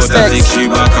Barbados next.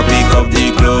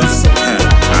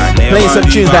 Playing some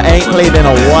tunes that I ain't played in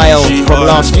a while from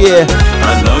last year.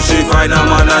 I know she find a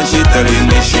man and she telling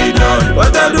me she done.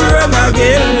 What I do wrong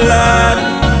again, lad?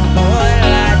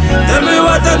 Tell me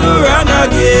what I do wrong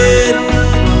again.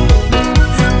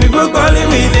 People calling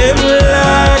me name,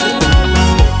 lad.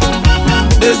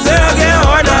 They say I get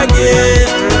hard again.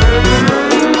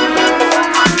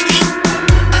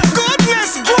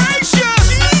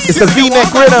 It's the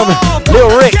V-neck rhythm,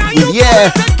 Lil Rick with Yeah.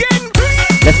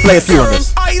 Let's play a few on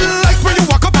this. I like when you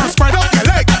walk up and spread out your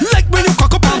leg. Like when you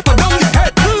cock up and put down your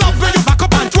head. Love when you back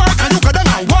up and twerk and you go down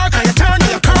and work and you turn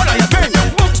and you curl and you bend.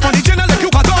 Bumps on the chin like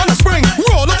you got on a spring.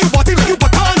 Roll up your body like you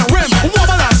put on a rim.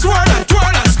 Wobble and swirl and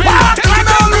twirl and spin. Take it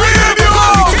on radio.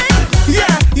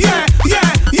 Yeah, yeah,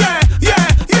 yeah, yeah, yeah,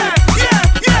 yeah, yeah,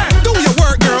 yeah. Do your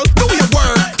work, girl. Do your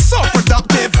work. So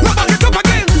productive. Now back it up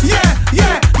again. Yeah,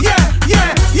 yeah, yeah,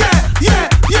 yeah, yeah, yeah,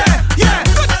 yeah, yeah.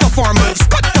 Good performance.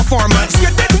 Good performance.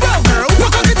 You did well, girl.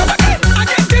 Look on it up again. I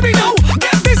get dibby now.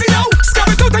 Get busy now. Scab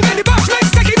it out and get the bash like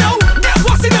sticky now. Get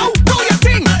wussy now. Do your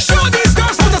thing. Show these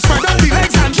girls how to spread out the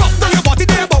legs and drop down your body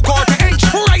there about quarter inch.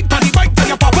 Right on the bike till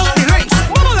you pop out the legs.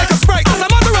 Bubble like a Sprite. As a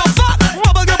matter of fact,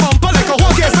 bubble your bumper like a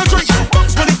whole case of drink.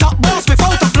 Bounce when the top boss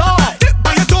without a flaw. Dip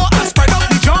by your door and spread out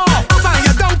the jaw. Up and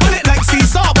you down, put it like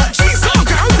seesaw. But seesaw,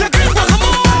 girl, you can't walk 'em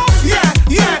off. Yeah,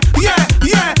 yeah, yeah,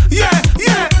 yeah, yeah,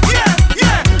 yeah, yeah,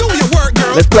 yeah. Do your work,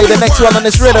 girl. Let's play the next one on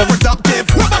this rhythm.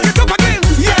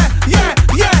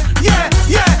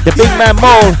 The big man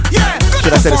Mole.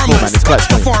 Should I say the small man? It's quite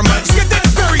small.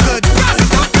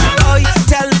 I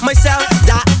tell myself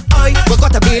that I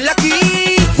got to be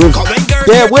lucky.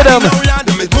 Yeah, with him.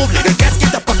 Move like a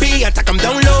gasket up a bee and take 'em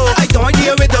down low. I don't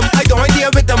deal with them. I don't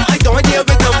deal with them. I don't deal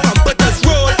with them. But that's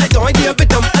roll. I don't deal with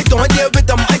them. I don't deal with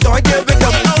them. I don't deal with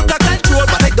them. Out of control,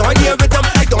 but I don't deal with them.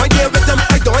 I don't deal with them.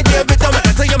 I don't deal with them. I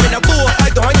can tell you I'm in a boat. I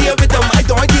don't deal with them. I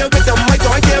don't deal with them. I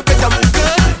don't deal with them.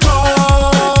 Good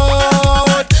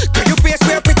God, girl, you face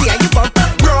real pretty and you bump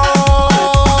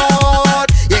broad.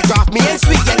 You drop me in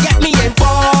sweet and get me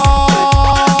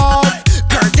involved.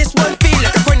 Girl, this one feel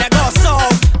like a friend I got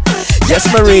solved. Yes,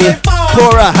 Marie.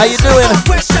 Cora, how you doing?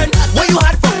 Question, what you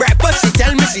had for breakfast? She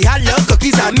tell me she had love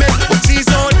cookies and milk with cheese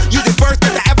on. You the first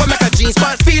that I ever make a jeans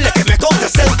pants feel like it make out the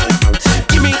silk.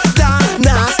 Give me that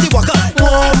nasty walk up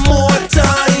one more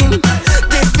time.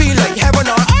 They feel like heaven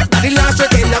on earth. Now the last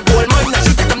trick in the gold mine. Now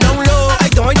she take 'em down low. I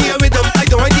don't deal with them. I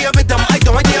don't deal with them. I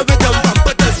don't deal with them.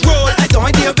 But this roll. I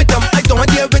don't deal with them. I don't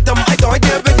deal with them. I don't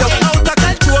deal with them. Out of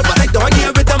control, but I don't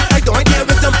deal with them. I don't deal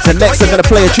with them. So next I'm gonna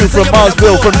play a tune from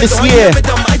Marsville from this year,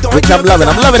 which I'm loving.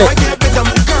 I'm loving it.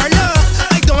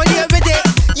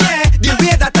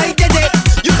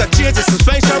 The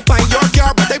suspension by your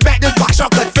car, but they back this box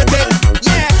chocolate fit it.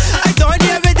 Yeah, I don't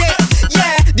deal with it.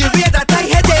 Yeah, the way that I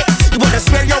hit it. You wanna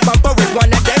swear your bumper is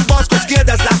one of them balls, cause scared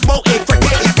as last boat ain't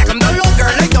cricket. You take 'em down low,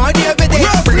 girl, I don't deal with it.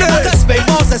 Bring it out the spin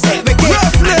balls and say we get.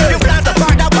 You plan to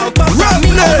part that bumper from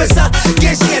me, officer.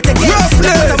 Get shit to get. Look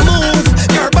at the move,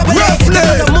 girl, bubble it. Look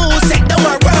at the move, set the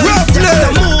world right. Look at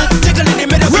the move, jiggle in the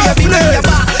middle, baby, make your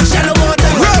back. Shallow water,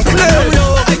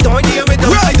 I don't deal with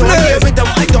them. I don't deal with them.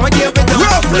 I don't deal with them.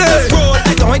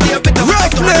 I don't deal with them. I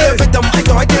don't deal with them. I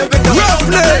don't deal with them.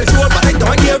 But I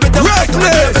don't deal with them. I don't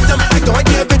deal with them. I don't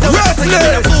deal with them.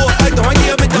 I don't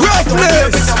deal with them. I don't deal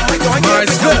with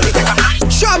them.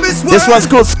 This one's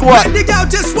called Squat,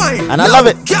 and I love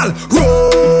it.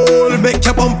 Roll, make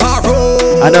your bumper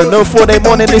I know no 4-day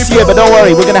morning this year, but don't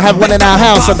worry, we're gonna have one in our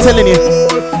house, I'm telling you.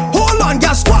 Hold on,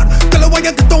 girl, squat. Tell her why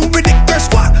you get down with it, girl,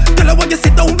 squat. Tell her why you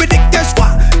sit down with it, girl,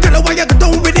 squat. Tell her why you get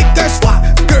down with it, girl, squat.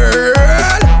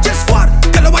 Girl, just squat.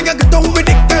 Tell her why you get down with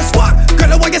it, girl, squat. Tell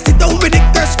her why you sit down with it,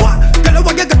 girl, squat. Tell her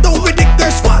why you get down with it,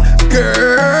 girl, squat.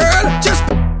 Girl, just.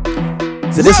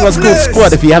 So this one's called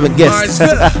Squad, if you haven't guessed.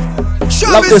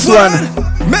 Love this one.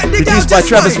 Produced by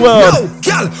Travis World.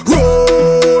 Girl,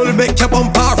 roll, make your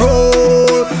bumper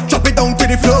roll. Drop it down to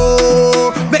the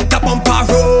floor. Make your bumper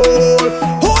roll.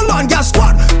 Hold on, girl,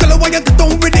 squat. Tell her why you get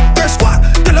down with it, girl, squat.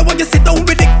 Tell her why you sit down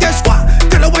with it, girl, squat.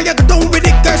 Tell her why you get down with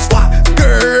it, girl, squat.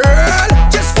 Girl,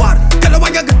 just squat. Tell her why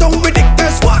you get down with it,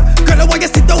 girl, squat. Tell her why you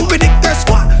sit down with it, girl,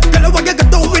 squat. Tell her why you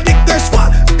get down with it, girl, squat.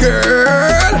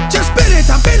 Girl, just spin it,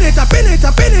 spin it, spin it,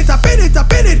 spin it, spin it,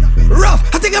 spin it. Rough,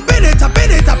 I think I spin it,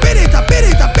 spin it, spin it, spin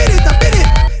it, spin it, spin it.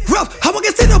 Rough, how I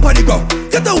get sit up on the ground.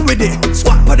 Get down with it,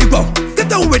 squat on the ground. Get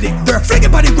down with it, girl, fling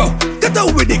it on the ground. Get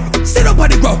down with it, sit up on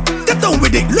the ground. Get down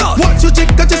with it, Lord. Once you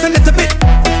jiggle just a little bit.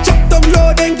 Drop down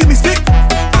low, then give me stick.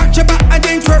 Arch your back and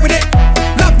then twerk with it.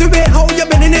 Love the way how you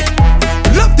bending it.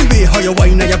 Love the way how you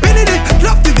whine and you bending it.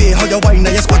 Love the way how you whine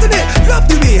and you squatting it. Love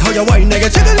the way how you whine and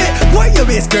you jiggle it. Why you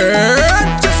waist, girl?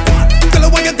 Just squat. Tell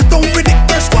her why you get down with it,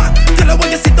 girl, squat. Tell her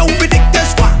why you sit down with it, girl,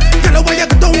 squat. Tell her why you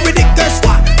get down with it, girl,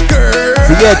 squat. Girl.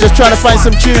 So yeah, just trying to find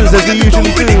some tunes as we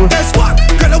usually do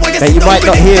that you might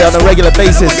not hear on a regular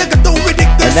basis.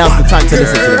 And now's the time to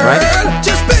listen to them, right?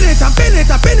 Just spin it, spin it,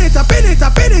 spin it, spin it,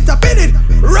 spin it, spin it.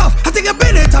 Rough, I think I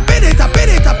spin it, spin it, spin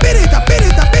it, spin it, spin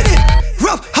it, spin it.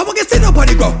 Rough, how I get sit up on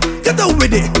the ground. Get down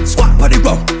with it, squat on the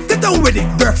ground. Get down with it,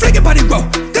 girl, fling it on the ground.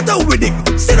 Get down with it,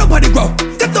 sit up on the ground.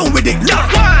 Get down with it, love.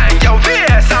 Why your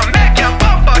waist and make your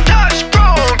bumper touch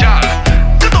ground, girl.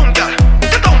 Get down, girl.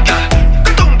 Get down, girl.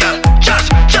 Get down, girl.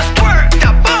 Just twerk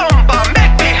the bumper,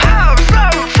 make me have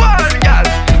some fun, girl.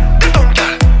 Get down,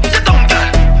 girl. Get down, girl.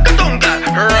 Get down, girl.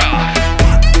 Rough.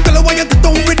 Tell her why you get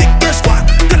down with it, girl, squat.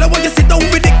 Tell her why you sit down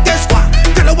with it, girl, squat.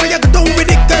 Tell her why you get down with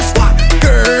it, girl, squat.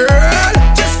 Girl,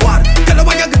 just squat. Tell her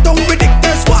why you get down with it,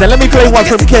 girl, squat. So let me play one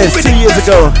from Kez 2 years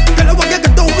ago. Tell her why you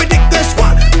get down with it, girl,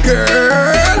 squat.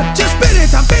 Girl, just spin it,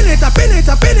 spin it, spin it,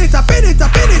 spin it, spin it,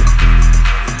 spin it.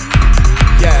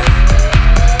 Yeah.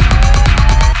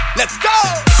 Let's go.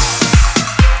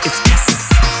 It's yes.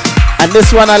 And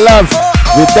this one I love.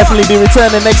 We'll definitely be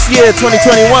returning next year,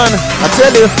 2021. I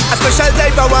tell you. A special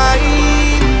type of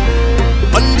wine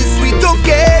on this sweet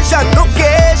occasion,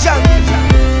 occasion.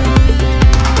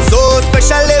 So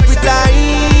special every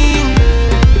time.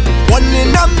 1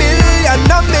 in a million,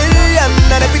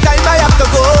 and every time I have to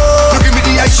go. You give me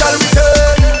the I shall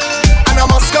return, and I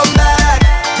must come back.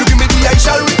 You give me the I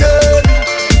shall return,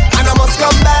 and I must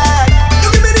come back. You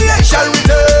give me the I shall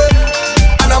return,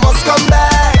 and I must come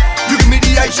back. You give me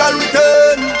the I shall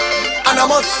return, and I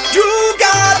must. You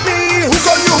got me. Hook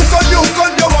on you, hook on you, hook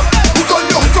on you up. Hook on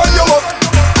you, hook on you up.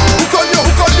 Hook on you,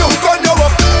 hook on you, hook on you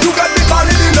up. You got me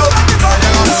falling in love.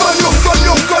 Hook on you, hook on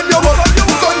you, hook on you up.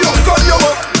 Hook on you, hook on you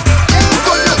up. Hook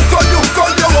on you, hook on you, hook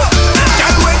on you up.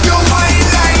 And when you whine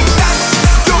like that,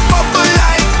 you bubble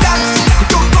like that,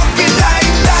 you rock it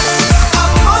like that, I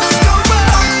must come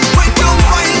back. When you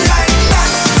whine like that,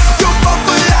 you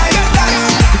bubble like that,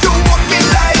 you rock it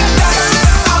like that,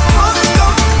 I must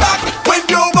come back. When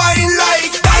you whine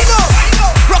like that, I know,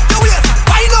 rock the waist,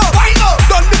 I know,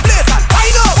 done the place, I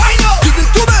know, give it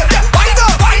to me, I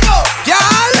know, yeah,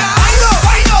 I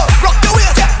know, rock the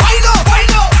waist, I know,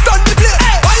 done the place,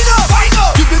 I know,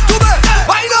 give it to me,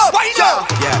 I know,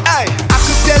 yeah. Hey, I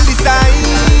could tell the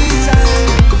signs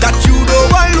that you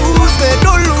don't want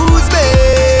don't lose me,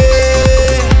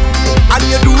 and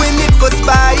you're doing it for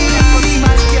spite.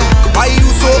 Why you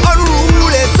so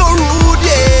unruly, so rude,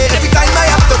 yeah? Every time I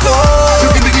have to go, you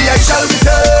give me the I shall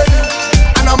return,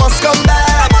 and I must come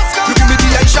back. You give me the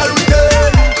I shall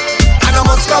return, and I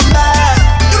must come back.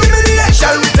 You give me the I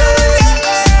shall return,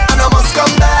 and I must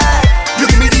come back. You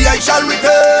give me the I shall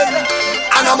return,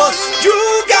 and I must. You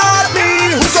got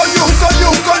me. Hook on you, hook on you,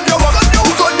 hook on you up.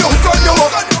 Hook on you, hook on you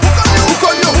up. Hook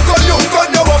on you, hook on you, hook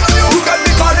on you up. You got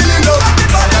me falling in love.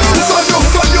 Hook on you,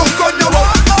 hook on you, hook on you up.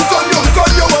 Hook on you, hook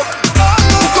on you up.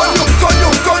 Hook on you, hook on you,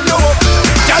 hook on you up.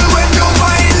 Girl, when you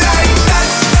whine like that,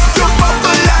 you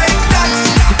bubble like that,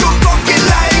 you rock it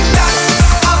like that,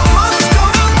 I must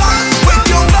come back. When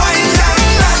you whine like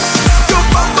that, you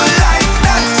bubble like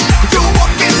that, you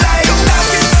walk it like that,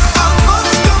 I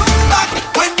must come back.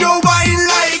 When you whine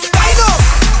like that, I know,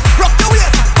 rock the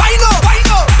waist, I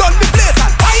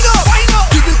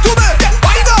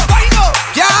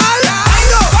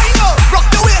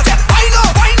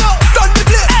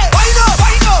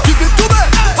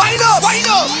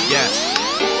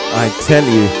I tell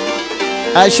you.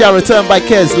 I Shall Return by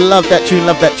Kez. Love that tune,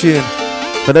 love that tune.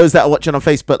 For those that are watching on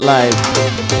Facebook Live,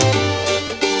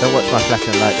 don't watch my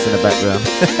flashing lights in the background.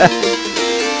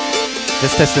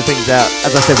 Just testing things out.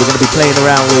 As I said, we're going to be playing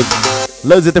around with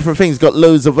loads of different things. Got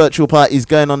loads of virtual parties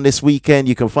going on this weekend.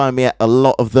 You can find me at a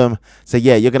lot of them. So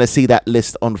yeah, you're going to see that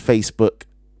list on Facebook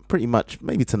pretty much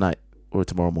maybe tonight or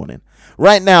tomorrow morning.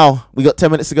 Right now, we got 10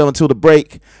 minutes to go until the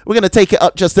break. We're going to take it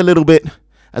up just a little bit.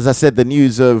 As I said, the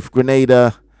news of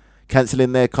Grenada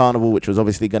cancelling their carnival, which was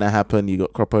obviously going to happen. You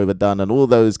got Crop Over done and all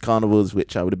those carnivals,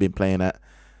 which I would have been playing at.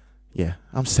 Yeah,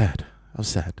 I'm sad.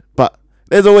 But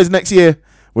there's always next year.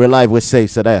 We're alive, we're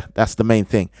safe, so that's the main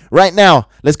thing. Right now,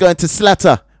 let's go into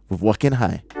Slatter with Walking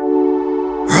High.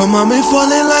 Roma me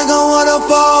falling like a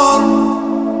waterfall.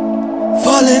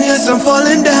 Falling, yes, I'm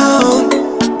falling down.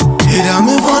 It got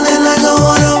me falling like a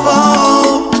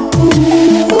waterfall.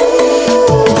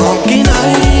 Honking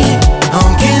high,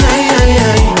 honking high,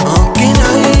 honking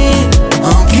high,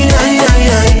 honking high.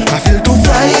 I feel too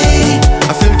fly,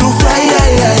 I feel too fly,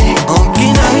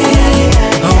 honking high,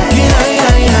 honking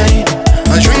high.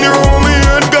 I drink the rum, me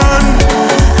head gone.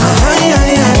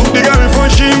 Fuck the girl before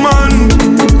she man.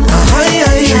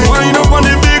 She wind up on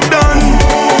the big done.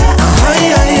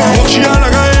 Fuck she all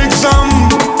like a exam.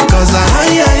 Cause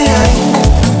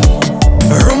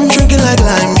rum drinking like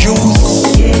lime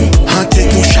juice. I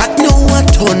take no shot, no I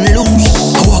turn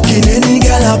loose. I walk in any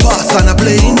girl I pass and I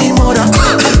play in the mother.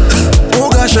 Oh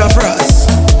gosh, I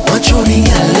frost. Watch on the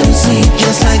girl, them sweet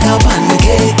just like a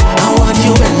pancake. I want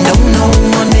you bend down now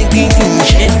and make me think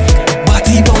shit.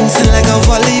 Body bouncing like a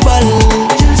volleyball.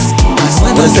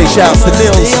 I want to say shouts to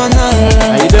Nils.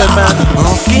 How you doing, man?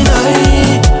 Honking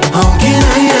high, honking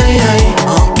high,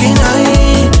 honking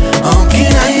high,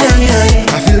 honking high.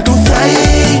 I feel too fly,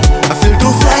 I feel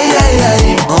too fly,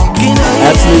 honking high.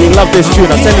 Absolutely love this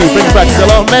tune. I'm telling you, brings back a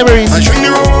lot of memories. I drink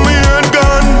the rum, me head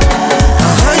gone.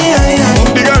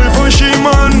 Fuck the girl before she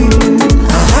man.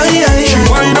 She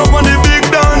wind up on the big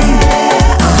done.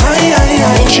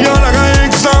 Fuck she all like a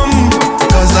exam.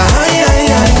 Cause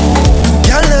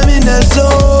girl, them in the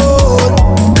zone.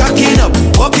 Cocking up,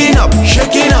 walking up,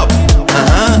 shaking up.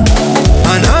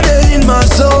 And now they in my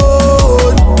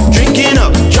zone. Drinking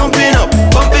up, jumping up,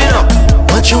 bumping up.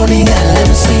 Watch on the girl,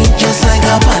 them sweet just like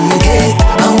a pancake.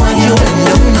 I want you bend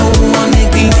down now and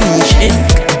make me think shit.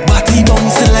 Body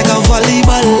bouncing like a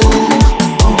volleyball.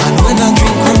 And when I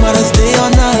drink, I'm gonna stay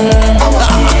on her.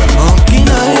 Honking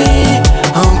high,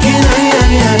 honking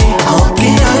high,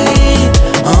 honking high.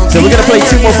 So we're going to play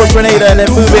two more from Grenada and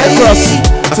then move it across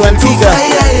to Antigua.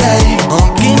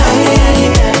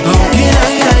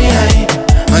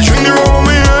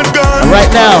 And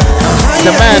right now,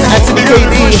 the man, Anthony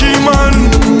KD,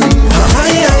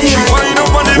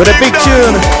 with a big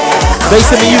tune,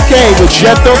 based in the UK with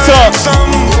Jab Don't Talk.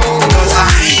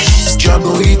 Jab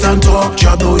don't eat and talk,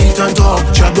 Jab don't eat and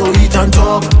talk, Jab don't eat and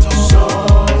talk.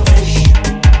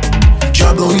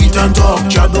 Jab don't eat and talk,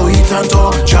 Jab don't eat and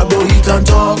talk, Jab don't eat and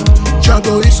talk. Jab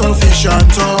don't eat some fish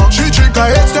and talk. She drink a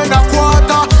head, then a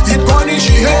quarter, it bunny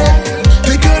she head.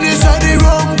 The girl inside the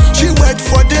room, she wet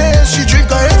for days. She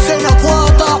drink a head, then a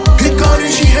quarter, it bunny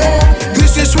she head.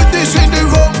 This is sweetness in the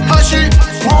room, and she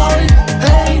wine,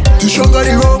 hey. The stronger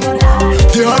the rum,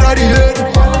 the harder the head.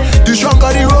 The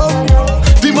stronger the rum,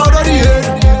 the mother the head.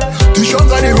 The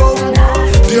stronger the rum,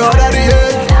 the harder the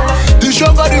head. The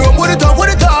stronger the rum, what it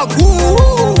talk,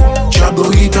 woo. Jab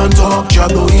don't eat and talk, Jab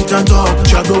don't eat and talk,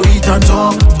 Jab don't eat and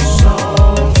talk.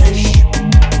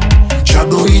 Jab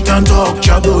don't eat and talk,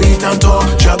 Jab don't eat and talk,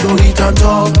 Jab don't eat and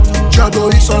talk. Jab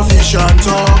don't eat some fish and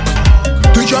talk.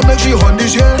 The job make she on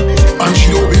this year, and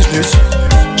she no business.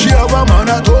 She have a man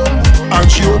at home,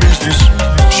 and she no business.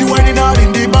 She whining out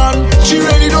in the band, she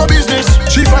really no business.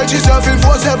 She fights herself in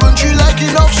 4-7, she like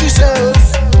enough she self.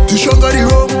 The stronger the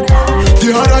rum,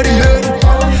 the harder the head.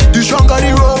 The stronger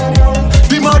the rum,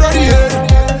 the madder the head.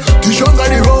 The stronger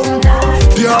the rum,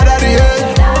 the harder the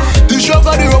head. The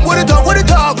stronger the rum, what it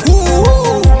talk,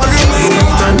 woo.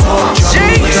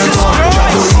 Jesus Christ,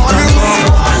 Jesus Christ,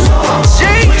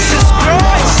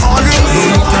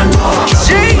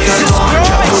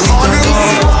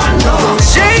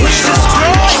 Jesus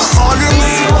Christ.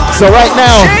 So right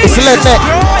now, it's Letneck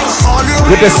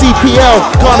with the CPL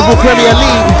Carnival Premier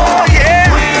League.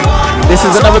 This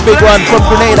is another big one from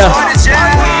Grenada.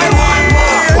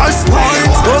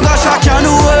 Oh gosh, I can't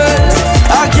wait,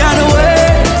 I can't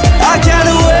wait, I can't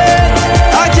wait,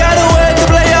 I can't wait to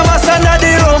play a mass under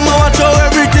the room. I watch how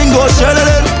everything goes.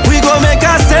 We go make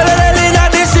a sell in a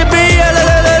DCPL.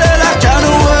 I can't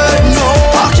wait, no,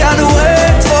 I can't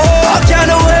wait, I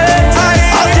can't wait,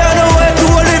 I can't wait to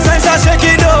hold the fence and shake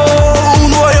it down.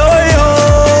 Oh yo,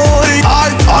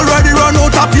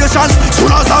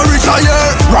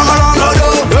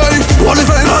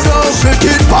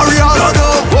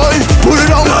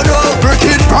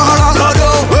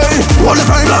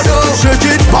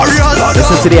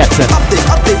 to the accent.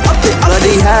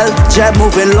 Bloody hell, Jab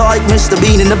moving like Mr.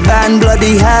 Bean in the band.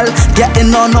 Bloody hell,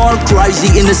 getting on all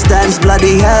crazy in the stands.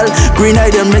 Bloody hell, green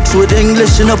item mixed with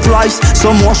English in the price.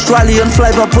 Some Australian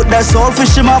flavor, put that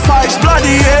saltfish in my face.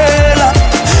 Bloody hell,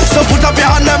 so put up your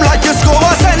hand them like you score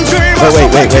a century.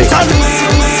 Wait.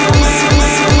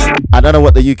 I don't know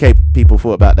what the UK people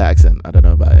thought about that accent. I don't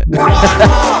know about it.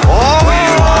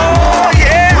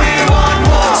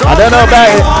 I don't know about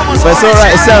it, but it's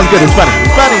alright, it sounds good, it's funny.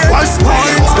 It's funny.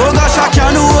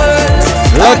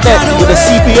 Like that with the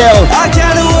CPL. I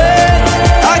can't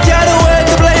wait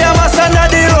to play a mass under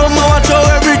the room. I watch how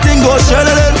everything goes.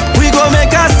 We go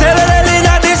make a sell in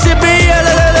a DCPL.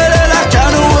 I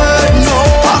can't wait, no,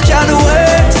 I can't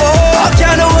wait. I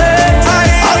can't wait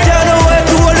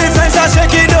to hold the fence and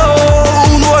shake it down.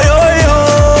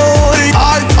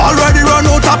 I already run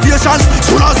out of patience.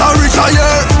 Soon as I reach a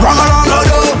year, run around the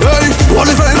door. Hey, hold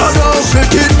the fence,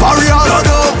 shake it, barrier,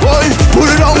 hey, pull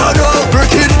it down,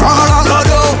 break it, run around the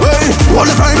door. Hey, hold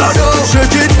the fence,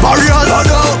 shake it, barrier,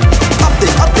 up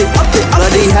it.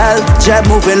 Bloody hell, Jab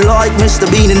moving like Mr.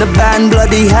 Bean in the band.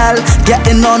 Bloody hell,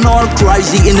 getting on all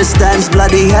crazy in the stands.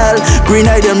 Bloody hell, green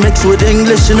item mixed with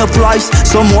English in the price.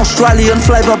 Some Australian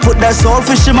flavor, put that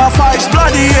saltfish in my face.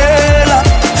 Bloody hell,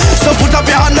 so put up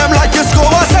your hand them like you score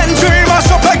a century. Mash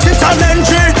up exit and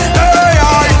entry.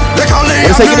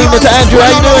 Let's say good evening to Andrew, how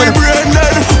you doing?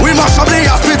 We mash up the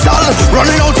hospital,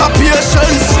 running out of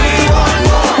patience.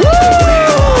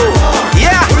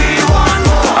 Yeah,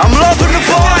 I'm loving the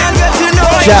boy.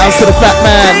 Shout out to the fat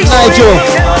man, Nigel.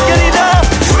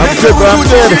 I'm good, bro, I'm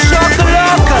good.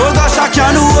 Oh gosh, I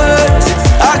can't wait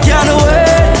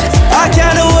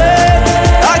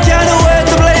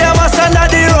to play a mass under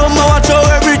the room. I watch how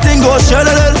everything goes.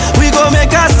 We go make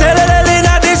a sell in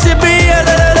a DCPL.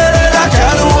 I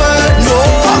can't wait, no,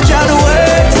 I can't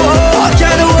wait to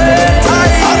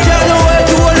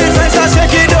hold the fence and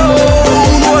shake it down.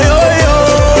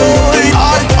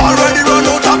 I already run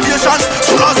out of patience.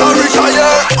 Soon as I reach a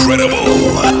year. Incredible.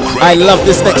 I love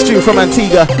this next tune from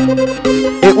Antigua.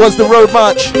 It was the Road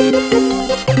March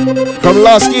from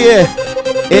last year.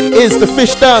 It is the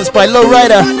Fish Dance by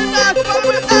Lowrider.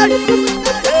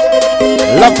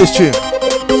 Love this tune.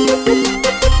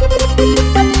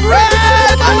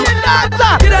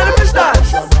 Get on the fish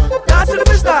dance. Dance to the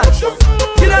fish dance.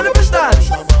 Get on the fish dance.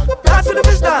 Dance to the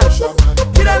fish dance.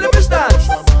 Get on the fish dance.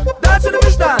 Dance to the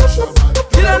fish dance.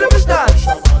 Get on the fish dance.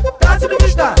 Dance to the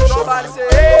fish dance. Somebody say,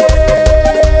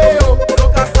 hey, yo,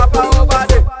 look at stop over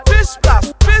there. Fish splash,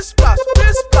 fish splash,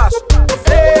 fish splash.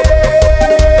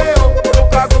 Hey, yo,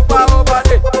 look at group over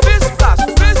there. Fish splash,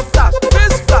 fish splash,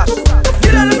 fish splash.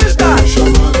 Get on the fish dance.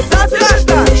 Dance to the fish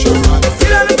dance.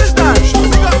 Get on the fish dance.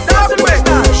 Dance to the fish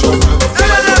dance.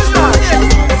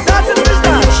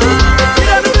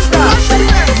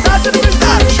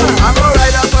 I'm a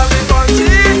rider from the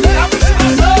country,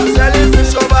 selling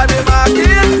fish over the market.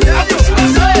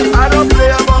 I don't play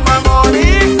about my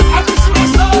money.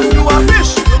 You a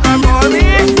fish, you can call me.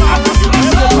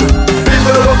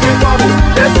 People looking for me,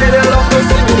 they say they love to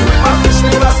see me. My fish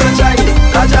livers are shiny,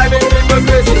 that driving people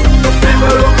crazy.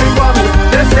 People looking for me,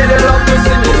 they say they love to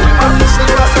see me. My fish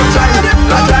livers are shiny,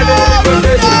 that driving people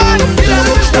crazy. Get on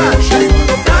the fish dance,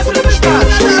 dance to the fish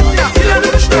dance. Get on the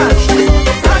fish dance,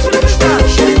 dance to the fish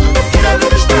dance. Get on the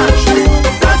fish dance,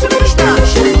 dance to the fish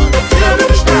dance. Get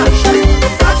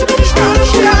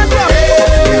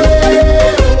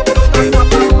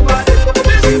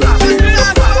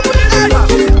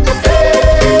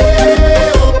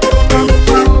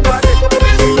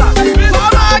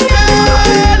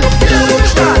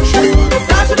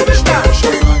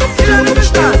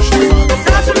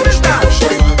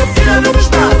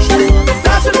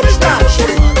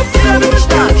on the fish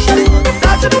dance,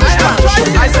 dance to the fish dance.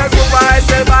 I said goodbye, I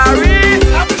said Barry.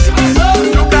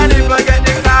 You can even get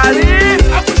the Cali.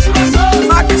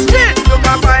 Market Street, you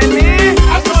can find me.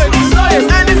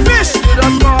 Any fish, you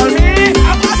just call me.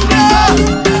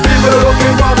 People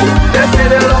looking for me, they say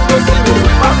they love to see me.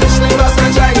 My fish livers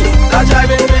are shiny, that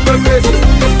driving people crazy.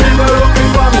 People looking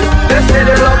for me, they say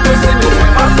they love to see me.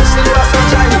 My fish livers are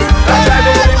shiny, that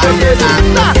driving people crazy.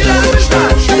 Get on the fish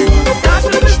dance, dance to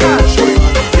the fish dance.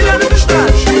 Get on the fish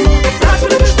dance, dance to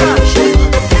the fish dance.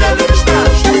 Get on the fish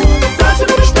dance, dance to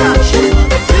the fish dance.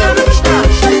 Get on the fish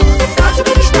dance, dance to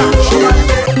the fish dance.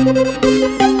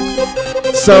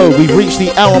 So we've reached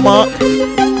the hour mark.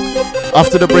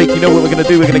 After the break, you know what we're going to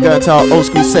do. We're going to go into our old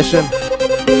school session.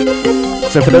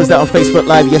 So for those that are on Facebook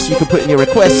Live, yes, you can put in your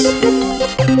requests.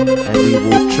 And we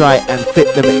will try and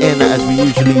fit them in as we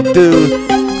usually do.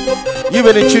 You've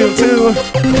been in tune to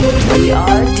The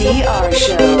RDR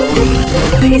Show.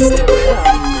 Face to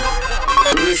rhythm.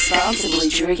 Responsibly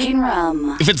drinking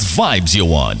rum. If it's vibes you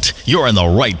want, you're in the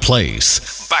right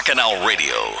place. Bacchanal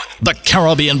Radio, the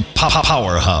Caribbean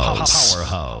powerhouse.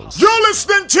 You're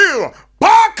listening to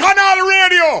Bacchanal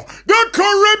Radio, the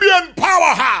Caribbean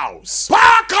powerhouse.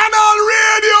 Bacchanal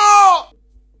Radio.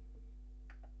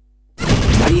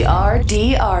 The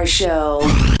RDR Show.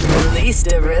 Release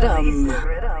the rhythm.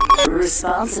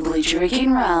 Responsibly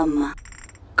drinking rum.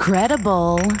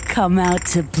 Credible, come out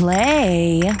to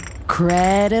play.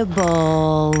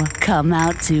 Credible, come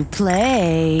out to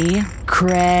play.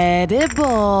 Credible,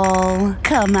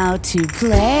 come out to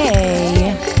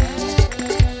play.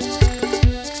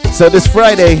 So this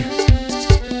Friday,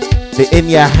 the In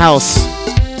Your House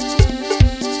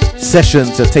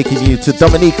sessions are taking you to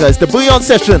Dominica. It's the Bouillon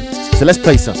session. So let's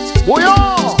play some. Bouillon!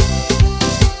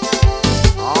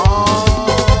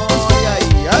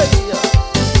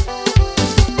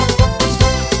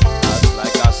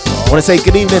 I want to say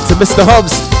good evening to Mr.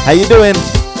 Hobbs. How you doing?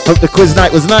 Hope the quiz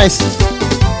night was nice.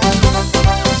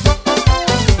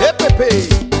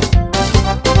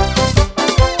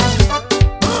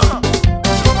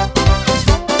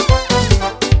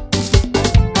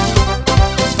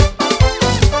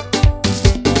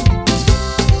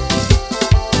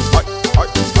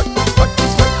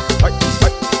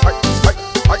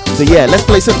 So yeah, let's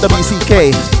play some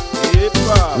WCK.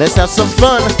 Let's have some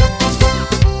fun.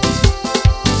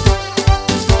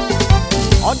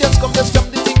 Audience come, just jump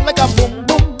the thing like a boom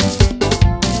boom.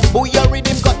 Booyah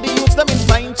rhythm got the youths them in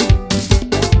fine tune.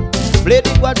 Play the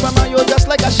quad from you just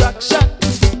like a shock shot.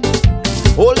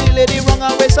 Hold the lady wrong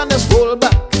her waist and just roll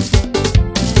back.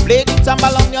 Play the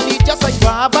tambal on your knee just like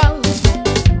Farval.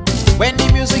 When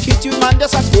the music hit you, man,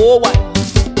 just a go wild.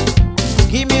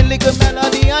 Give me a little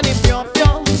melody and it pure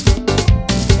pure.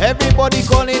 Everybody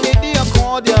calling it the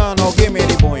accordion. Now give me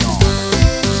the bouillon.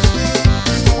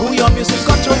 Bouillon music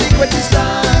control the greatest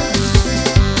dance.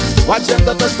 Watch them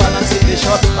daughters balance in the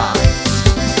short line.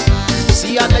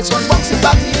 See our next one bouncing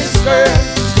back in his skirt.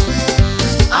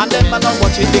 And them man are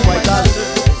watching the white alert.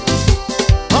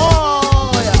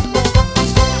 Oh yeah.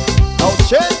 Now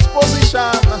change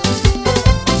position.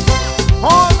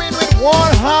 Home in with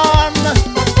one hand.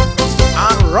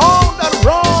 And round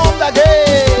again.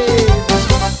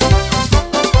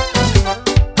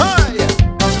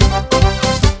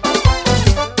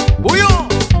 Bouillon.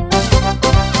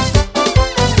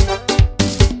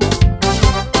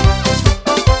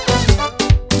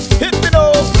 Hit me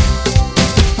now.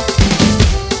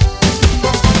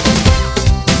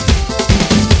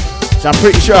 So I'm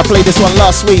pretty sure I played this one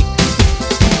last week.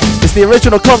 It's the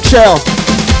original conch shell.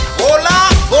 Hola,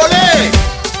 volé.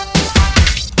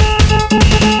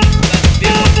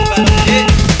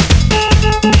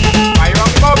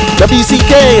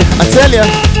 WCK, I tell ya.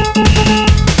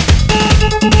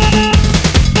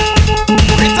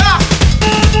 Rita,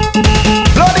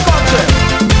 blow the country.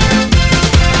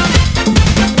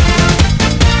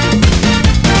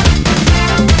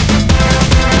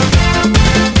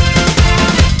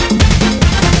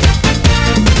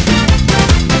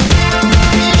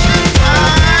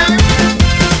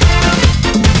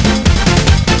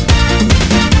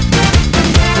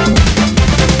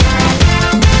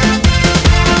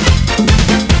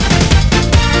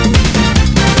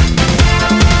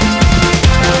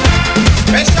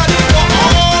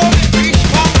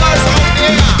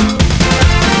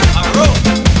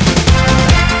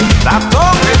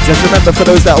 Just remember, for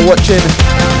those that are watching,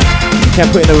 you can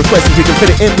put in a request. If we can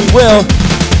fit it in, we will.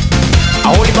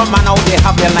 A holy man out there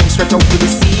have their line stretched out to the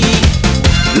sea,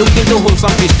 looking to hold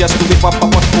some fish just to whip up a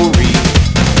potpourri.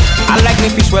 I like me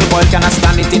fish well boiled, cannot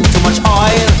stand it in too much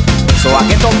oil, so I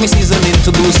get out me seasoning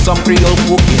to do some Creole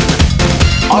cooking.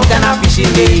 All kind of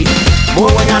fishing day,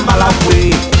 Bowen and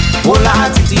Malakwe, Bola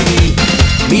and TV,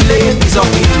 me lay a piece of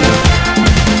meat.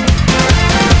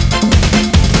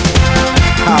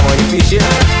 How are you fishing?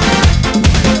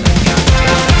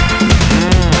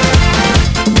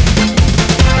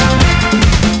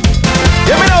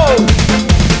 Hear me now.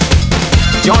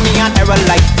 Johnny and Errol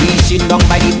like fishing down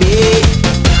by the bay,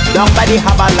 down by the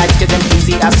harbor lights, get them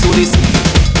easy as soon as see.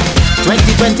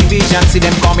 2020 vision, see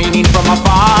them coming in from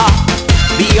afar.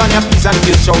 Be on your P's and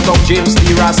Q's, shout out James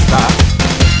the Rasta.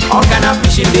 All kind of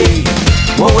fishing day,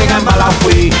 Mowing and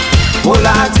Balafwe,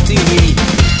 Bola and TV,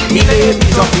 me lay a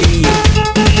piece of meat.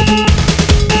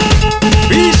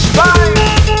 Fish time.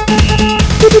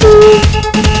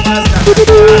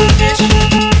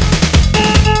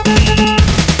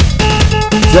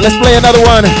 So let's play another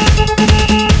one.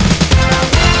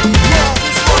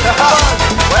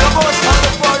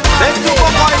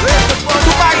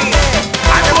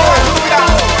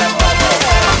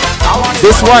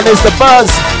 This one is the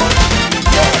buzz.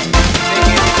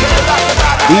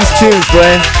 These tunes,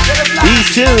 boy. These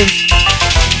tunes.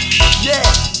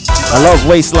 I love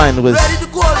Waistline with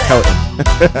Kelton.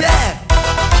 Yeah.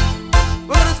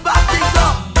 We're gonna spark things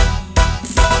up.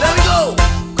 There we go.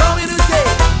 Come in and say.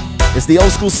 It's the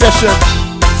old school session.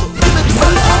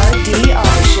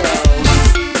 RDR show.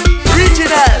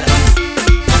 Regional.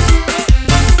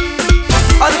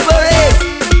 On the parade.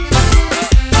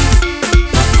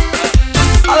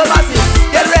 All of us,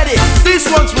 get ready. This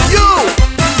one's for you.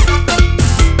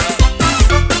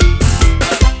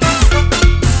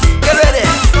 Get ready.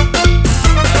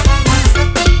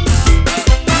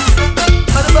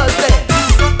 On the birthday.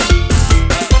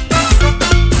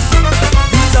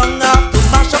 The song have to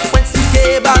mash up when CK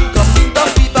band come in the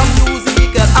FIFA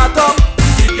music and atom.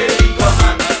 CK in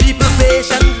command. People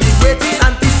patiently waiting,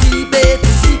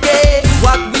 anticipating CK.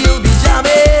 What will be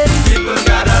jamming? People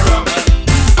gather around.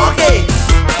 Okay,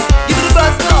 give me the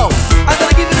buzz now. I'm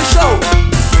gonna give you the show.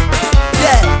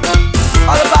 Yeah,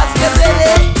 all of us get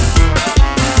ready.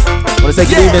 Want to say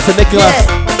good evening to Nicola.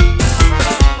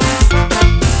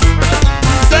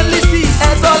 Stanley C.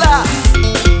 Ezola.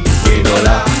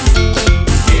 Enola.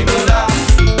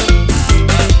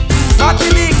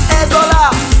 Martinique Ezola.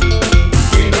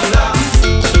 Enola.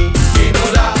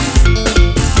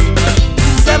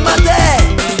 Saint-Martin.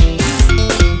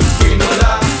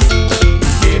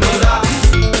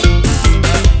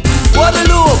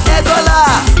 Waterloo Ezola.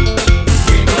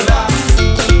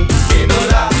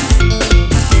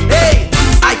 Hey,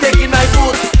 I taking my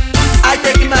foot. I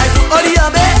taking my foot.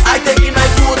 Oriame, I taking my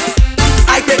foot.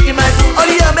 I taking my foot.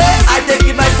 Oriame, I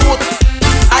taking my foot.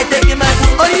 I taking my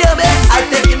foot. Oriame, I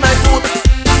taking my foot.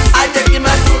 I taking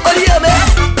my foot. Oriame.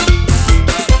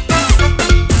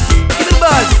 Give me the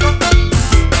buzz.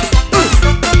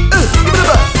 Give me the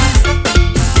buzz.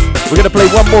 We're gonna play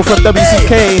one more from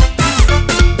WCK.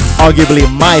 Arguably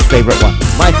my favorite one.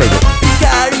 My favorite one. The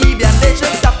Caribbean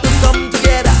nations have to come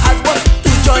together as one to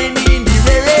join in the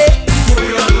rally.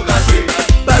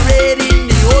 Parading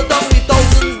the whole town with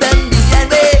thousands them behind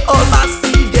me. All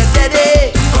massive, get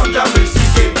ready. Come down with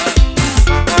CK.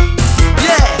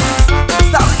 Yeah,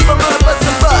 start to give them all a buzz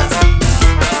and buzz.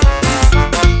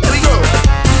 There we go.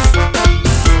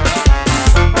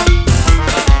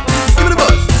 Give me the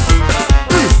buzz.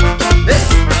 Hey,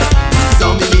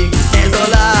 Dominique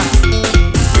Ezola.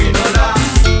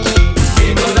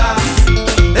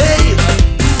 Hey,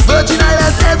 Virgin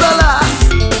Islands Ezola.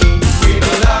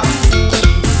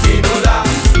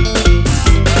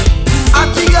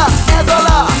 Antigua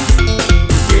Ezola.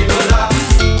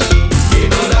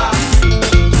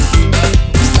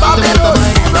 Barbados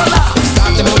Ezola.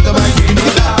 Start the motorbike.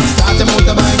 Start the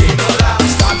motorbike.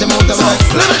 Start the motorbike.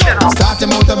 Start the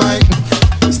motorbike.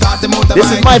 Start the motorbike. This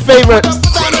is my favorite.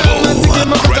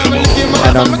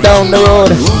 And I'm down the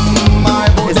road.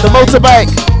 It's the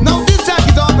motorbike. Now this track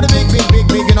is all for the big,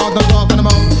 you know what I'm talking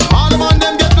about. All the man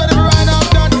them get ready for ride off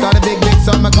that. Got a big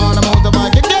son, I call a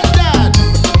motorbike. You get that?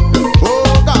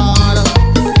 Oh God.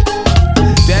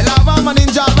 Tell her I'm a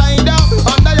ninja rider.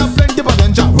 Under your plenty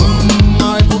potential.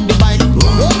 I put the bike.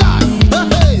 Oh God.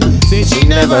 Hey. Say she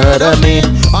never heard of me.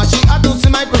 And she had to see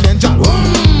my credential.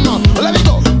 Let me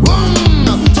go.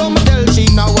 So me tell she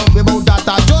now what we about that.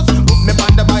 I just put me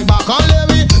on the bike back on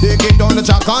Larry. They get down the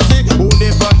track and see who the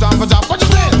first time for job. What you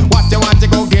say? What you want to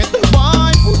go get?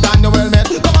 Boy, put on your helmet.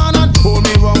 Come on and hold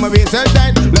me wrong, my waist held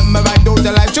tight. Let me ride out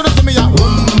the life. Should have seen me out.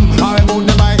 I about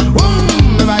the bike.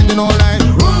 Me riding all night.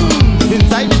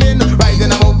 Inside the bin,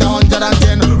 riding about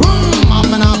 110.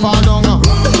 I'm in a fall down.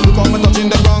 Look how me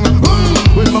touching the ground.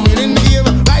 With my wheel in the ear,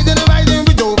 riding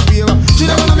without fear. She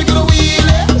never let me get a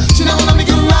wheelie. She never let me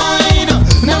get a ride.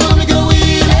 Never let me get a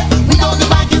wheelie without the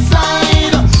bike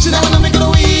inside. She never let me get a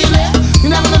wheelie.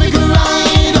 Never let me get a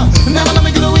ride. Never let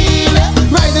me get a wheelie.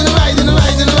 Riding.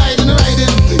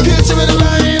 Can't you with the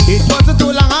ride? It wasn't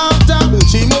too long after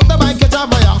she moved the bike catch a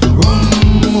fire.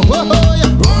 Oh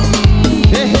yeah.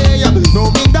 Hey yeah.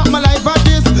 No big that my life at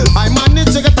this. I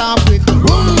managed to get off quick.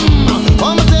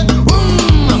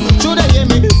 Should I hear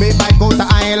me? Me bike out the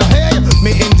aisle. Hey,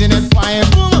 me engine is fire.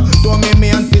 Don't make me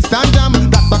and piston jam.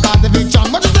 That's because the fiction.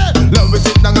 What you say? Love we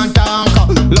sit down and talk.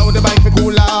 Love the bike for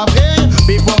cool off. Hey,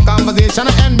 before conversation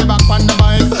I end me back on the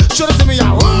bike. Should have seen me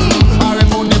out. I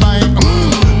removed the bike.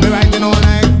 Me riding all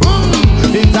night.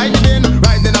 Inside the bin,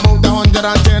 riding about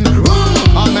 110.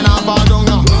 I'm in a far down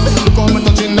now. Look how me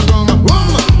touching the ground.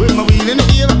 With my wheel in the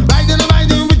ear, riding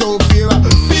without fear.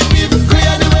 Beep beep,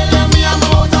 clear the way, and me I'm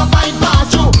about to fight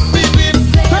past you. Beep beep,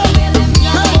 clear the way, and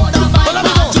me I'm about to fight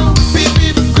past you. Beep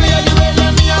beep, clear the way,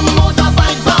 and me I'm about to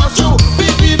fight past you.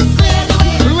 Beep beep, clear the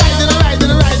way.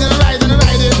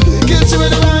 Riding, kill you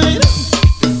with the ride.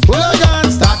 Oh God,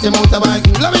 start your motorbike.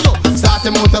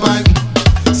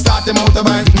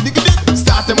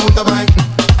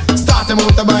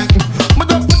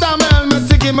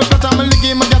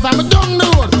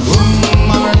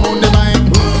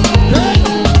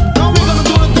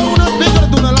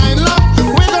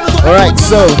 Alright,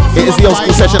 so it is the old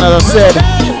school session, as I said.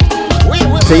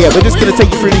 So yeah, we're just gonna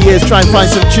take you through the years, try and find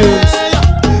some tunes.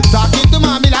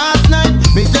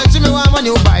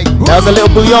 That was a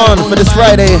little bouillon for this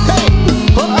Friday.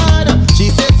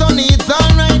 She said so needs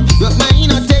alright. Just may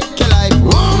not take your life.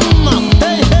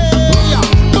 Hey, hey,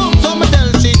 boom, so me tell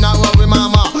she not worry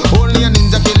mama. Only a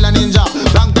ninja kill a ninja.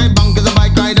 Blank time bank is a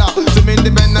bike rider. Swim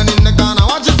independent in the corner.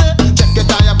 What you say? Check your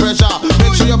tire pressure.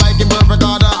 Make sure your bike in perfect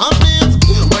order. And please,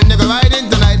 when you go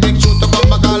riding tonight, make sure to come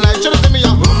back all night. Should have seen me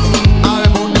up. All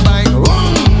about the bike.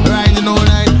 Riding all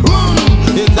night.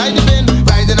 Inside the bin,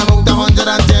 riding about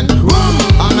 110.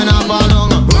 I'm in a fall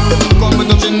down. Come and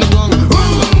touch in the ground.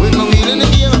 With my wheel in the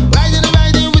gear. Riding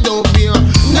without fear.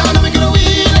 Never know me get a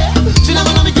wheelie. She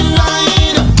never know me get a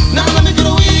ride. Never know me get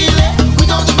a wheelie.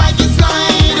 Without the bike it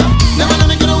slide. Never know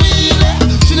me get a wheelie.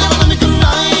 She never know me get a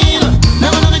ride.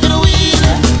 Never know me get a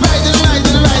wheelie. Riding.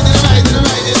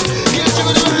 Get you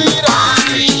with a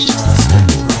ride.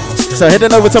 So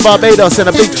heading over to Barbados in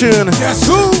a big tune.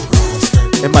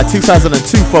 In my 2002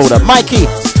 folder. Mikey,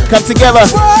 come together.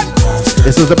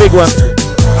 This was the big one.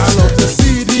 I love to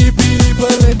see the people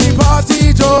in the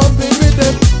party jumping with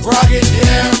them. Rock in the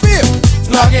air,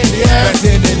 flag in the air.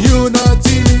 Dancing in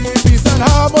unity, peace and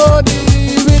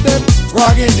harmony with them.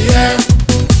 Rock in the air,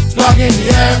 flag in the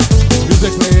air.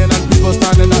 Music playing and people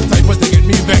standing on tight, but they get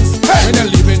me vexed. Hey. When you're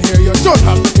leaving here, you don't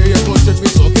have to hear your clothes should be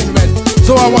soaking wet.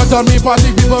 So I want on me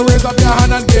party people raise up your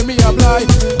hand and give me a blind.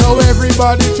 Now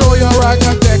everybody throw your rag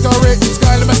and decorate the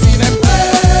sky. Let me see them.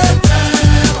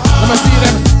 Let me see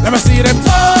them. Let me see them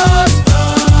touch.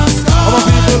 All my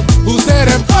people who say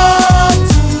them touch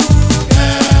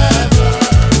together.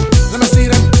 Let me see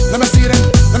them. Let me see them.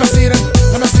 Let me see them.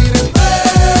 Let me see them.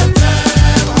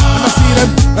 Let me see them.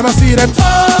 Let me see them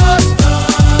touch.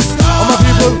 All my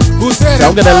people who say them. So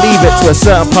I'm gonna leave it to a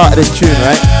certain part of this tune,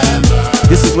 right?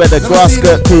 This is where the Grass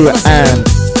Skirt Crew and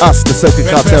us, the Soca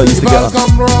Cartel, used to get on.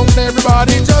 Come round,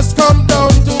 everybody just come down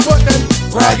to put them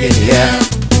flag in the air,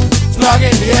 flag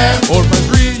in the air. All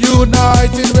friends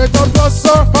reunited, we don't fuss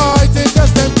or fighting,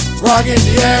 just them flag in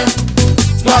the air,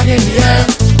 flag in the air.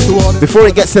 Before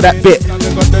it gets to that bit,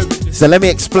 so let me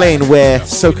explain where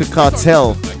Soca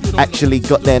Cartel actually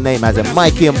got their name as a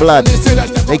Mikey and Blood.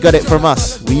 They got it from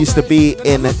us. We used to be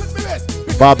in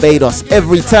Barbados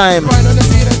every time,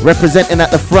 representing at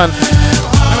the front.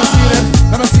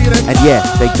 And yeah,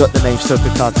 they got the name Soca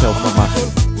Cartel from us.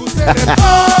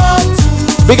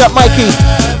 Big up Mikey,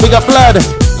 big up Blood.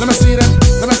 Let me see them,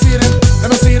 let me see them, let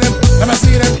me see them, let me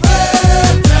see them.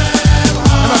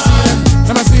 Let me see them,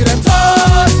 let me see them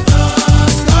touch.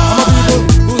 All my people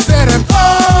who say them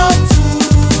touch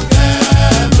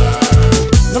together.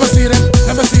 Let me see them,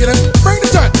 let me see them. Bring the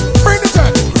joint, bring the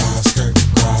joint.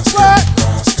 What?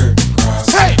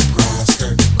 Hey.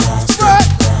 What?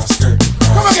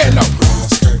 Come again now.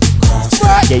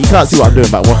 What? Yeah, you can't see what I'm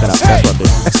doing, but I'm walking up. That's what I'm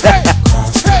doing. Hey.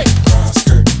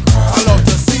 I love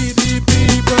to see the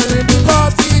people in the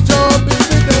party jumping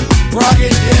with them. Rock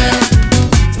in the air,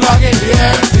 flag in the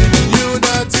air, in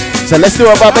unity. So let's do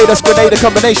a Barbados Grenada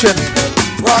combination.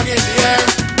 Rock in the air,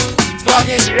 flag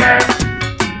in the air.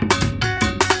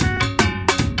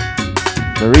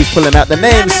 Marie's pulling out the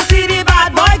names. Let me see the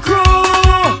bad boy crew.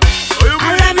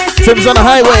 Let me see Tim's the on the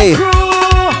highway.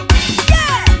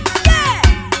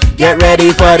 Get ready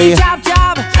for the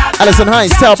Alison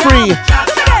Hines, Tell Free.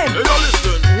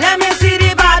 Let me see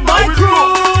the bad boy crew.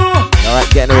 Alright,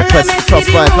 getting a request for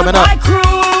Crossfire coming up.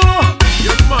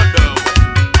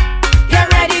 Get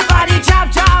ready for the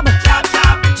chop chop. Chop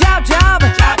chop.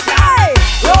 Hey,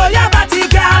 roll your body,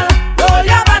 girl. Roll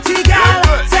your body, girl.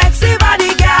 Sexy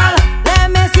body, girl.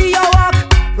 Let me see you walk.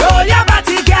 Roll your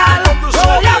body, girl.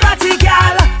 Roll your body,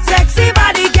 girl. Sexy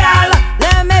body, girl.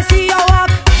 Let me see you walk.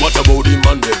 What about the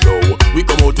man they know? We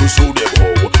come out to show them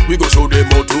how. We go show them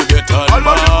how to get on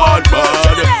bad.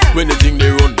 When they think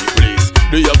they run the place,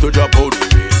 they have to drop out the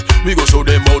race. We go show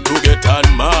them how to get on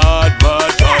mad.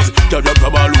 Cause Jaja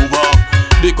Kabaluba,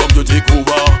 they come to take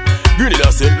over.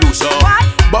 Grenada, St. Lucia,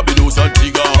 Barbados,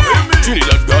 Antigua,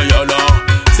 Trinidad, Guyana,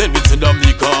 St. Vincent,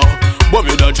 Dominica,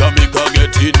 Bermuda, Jamaica,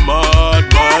 getting mad.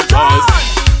 Cause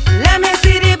let me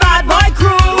see the bad boy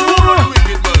crew.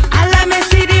 And let me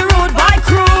see the rude boy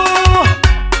crew.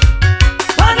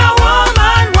 When a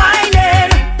woman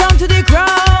whining down to the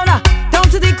ground, down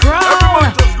to the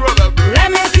ground.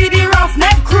 Let me see the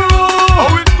roughneck crew.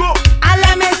 And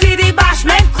let me see the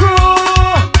bashment crew.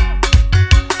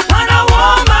 When a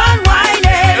woman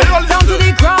whining down to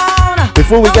the ground.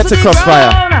 Before we get to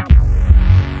Crossfire,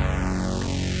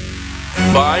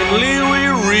 finally we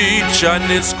reach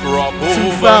and it's crop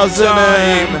over 2009.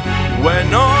 time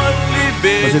when only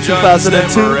Was it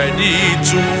 2002?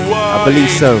 I believe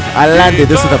so. I landed.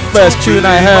 This is the first tune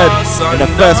I heard in the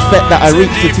first fet that I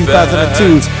reached in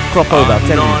 2002. Crop over, I'm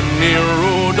telling you.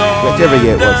 Whichever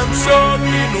year it was.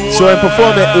 Saw him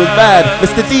perform it. It was bad.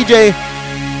 Mr. DJ.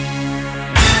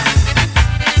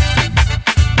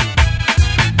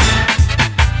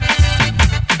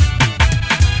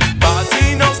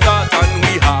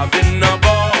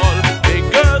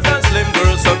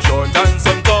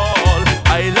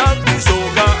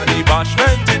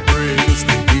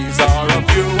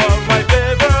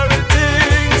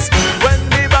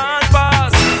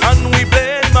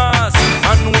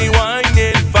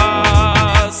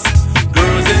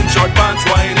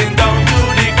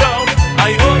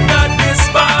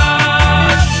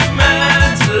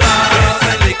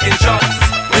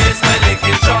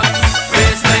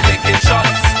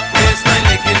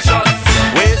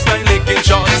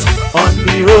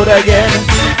 Again.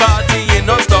 We partying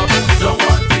non-stop. Don't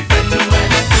want to fit to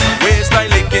win. Waistline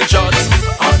licking shots.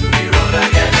 On the road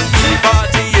again. We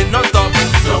partying non-stop.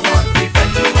 Don't want to fit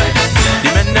to win. The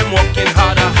men them walking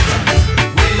harder.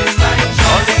 Waistline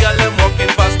shots. All the girls them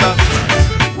walking faster.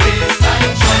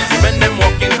 Waistline shots. The men them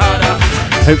walking harder.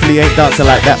 Hopefully you ain't dancing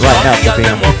like that right now,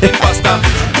 Sophia. Walking faster.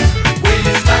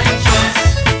 Waistline shots.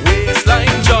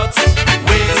 Waistline shots.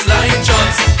 Waistline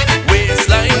shots.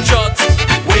 Waistline shots.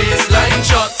 Waistline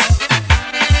shots.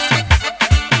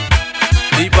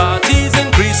 The party's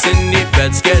increasing, the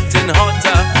fed's getting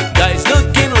hotter. Guys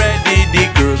looking ready, the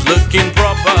girls looking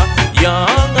proper.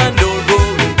 Young and old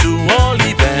going to all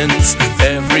events.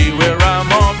 Everywhere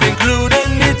I'm off,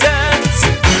 including the tents.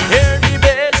 Hear the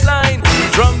bass line,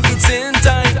 drum beats in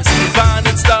time. Sleep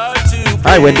and start to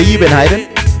play. Hi, Wendy, you been hiding?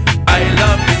 I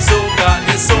love the soca,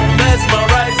 it's so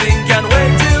mesmerizing. Can't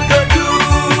wait till the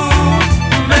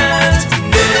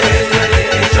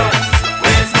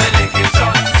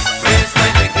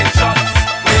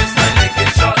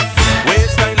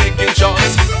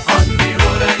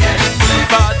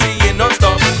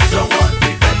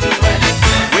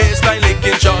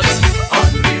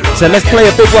So let's play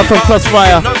a big one from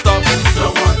Crossfire,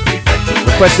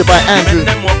 requested by Andrew.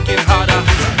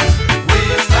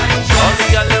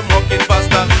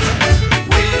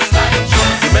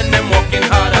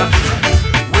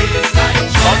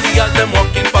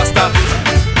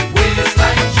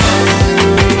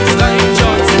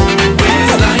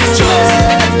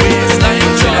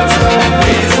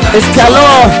 It's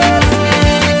calor.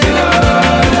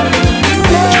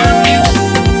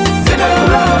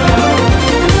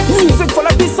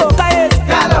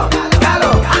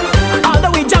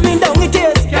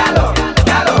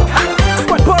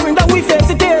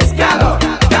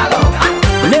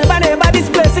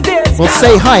 Well,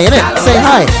 say hi, innit? Say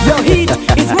hi. Your heat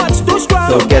is much too strong.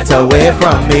 So get away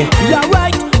from me. You're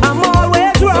right, I'm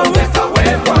always wrong. So get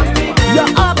away from me.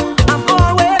 You're up, I'm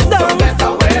always down. So get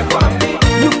away from me.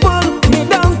 You pull me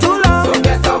down too long. So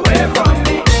get away from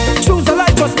me. Choose a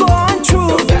light, just go on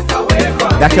through. So get away from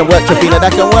me. That can work, Trafina,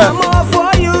 that can work. I'm all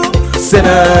for you.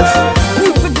 Sinners.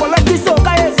 Music for like this, so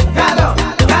guys. Gallo,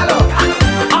 gallo.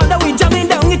 All that we jamming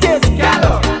down it is.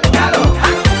 Gallo, gallo.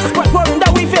 Squad pouring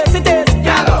that we face it is.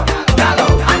 Gallo.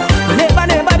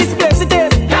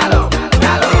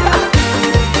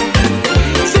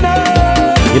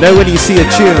 You know when you see a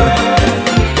tune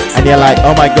and you're like,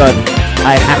 oh my god,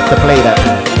 I have to play that.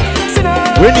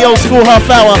 We're in the old school half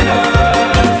hour.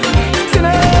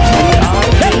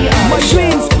 My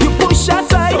dreams, you push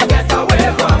aside.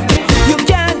 You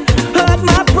can't hurt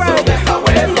my pride.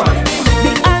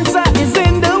 The answer is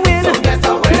in the wind.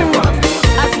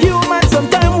 As humans,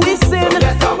 sometimes we sin.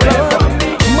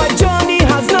 My journey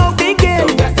has no begin.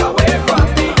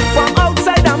 From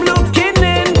outside, I'm looking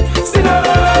in.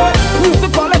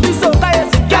 Music quality, so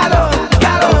guys, gallo,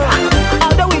 gallo.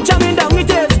 All that we jamming down it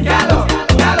is. Gallo,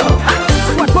 gallo.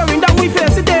 Squad pouring down we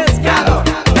face it is. Gallo,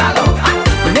 gallo.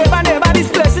 Never, never this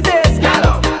place it is.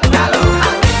 Gallo, gallo.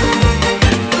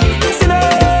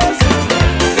 Sinners,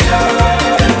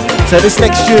 sinners. So this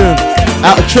next tune,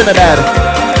 out of Trinidad,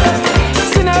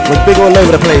 was big all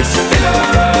over the place.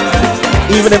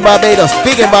 Even in Barbados,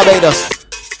 big in Barbados.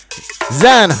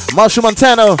 Zan, Marshall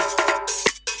Montano,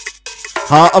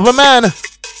 Heart of a Man.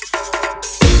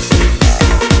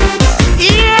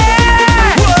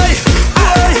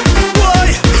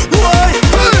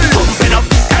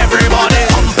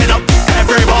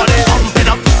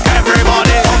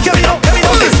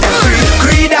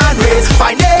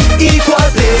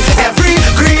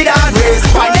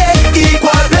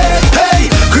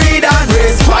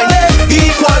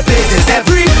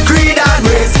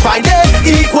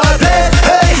 Equal place,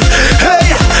 hey, hey,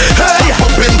 hey. Stop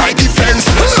bumping my defense,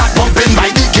 stop bumping my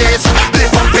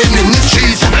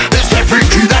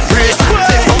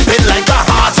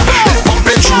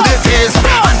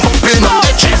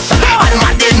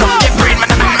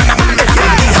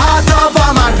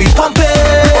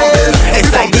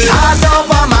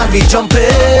man, we jumping.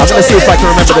 I'm gonna see if I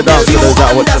can remember the dance for those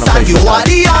that are watching on Facebook.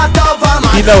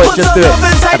 If you know it, just do it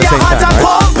at the same time,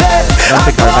 right? I don't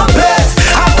think I remember that.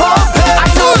 I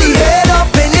know the head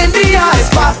up in India is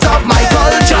part of my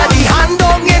culture. The hand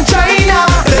down in China,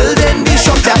 building the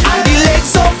structure, and the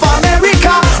legs of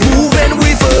America, moving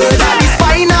with further. The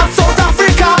spine of South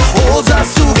Africa holds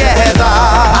us together,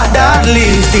 and that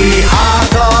leaves the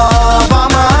heart of a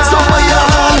man. So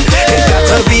it got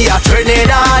to be a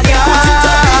Trinidadian,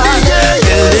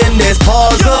 building this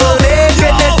puzzle,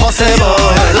 making it possible.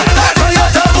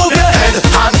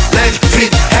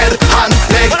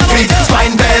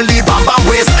 Spine, belly, bam, bam,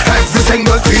 waist. Every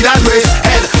single creed and race.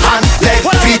 Head, hand, leg,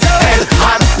 feet. Head,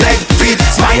 hand, leg, feet.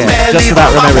 Spine, belly,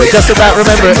 bam, bam, waist. Just about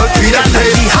remember it. It's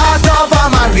like the heart of a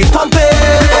man we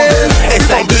pumping. It's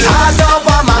like the heart of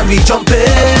a man we jumping.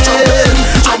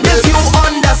 And if you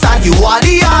understand, you are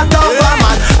the heart of a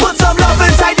man. Put some love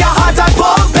inside your heart and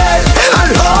pump it.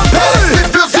 And pump it.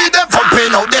 If you see them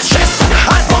pumping out their chest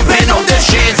and pumping out their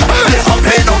shades, they're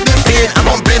pumping out the pain and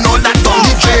pumping out that tongue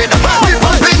drain.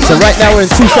 So right now we're in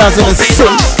 2006.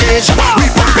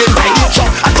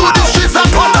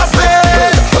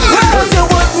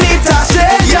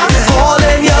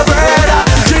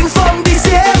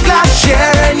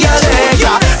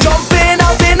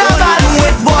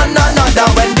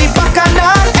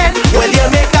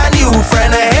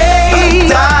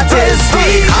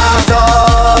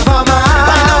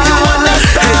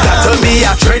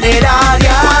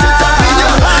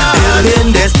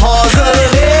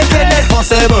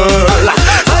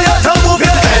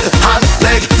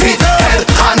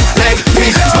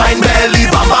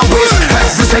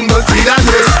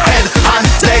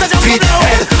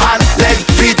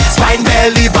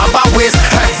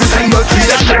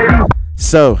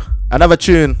 So, another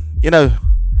tune, you know,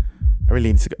 I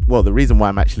really need to go. Well, the reason why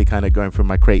I'm actually kind of going through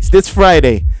my crates. This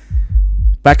Friday,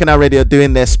 Back in Our Radio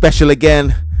doing their special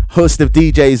again, host of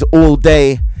DJs all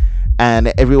day, and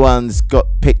everyone's got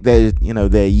picked their, you know,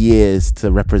 their years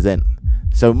to represent.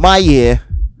 So my year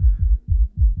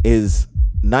is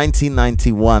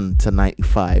 1991 to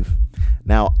 95.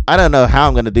 Now, I don't know how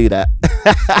I'm going to do that,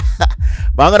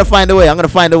 but I'm going to find a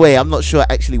way. I'm not sure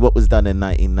actually what was done in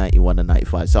 1991 and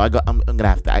 95. So I'm going to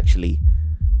have to actually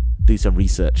do some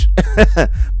research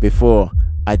before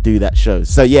I do that show.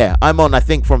 So yeah, I'm on, I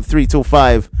think, from 3 till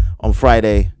 5 on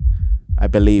Friday. I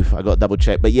believe I got double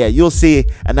check, but yeah, you'll see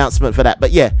announcement for that. But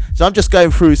yeah, so I'm just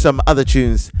going through some other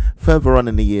tunes further on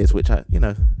in the years, which I, you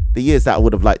know, the years that I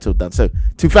would have liked to have done. So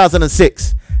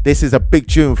 2006, this is a big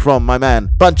tune from my man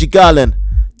Bunji Garlin,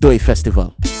 Doi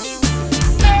Festival.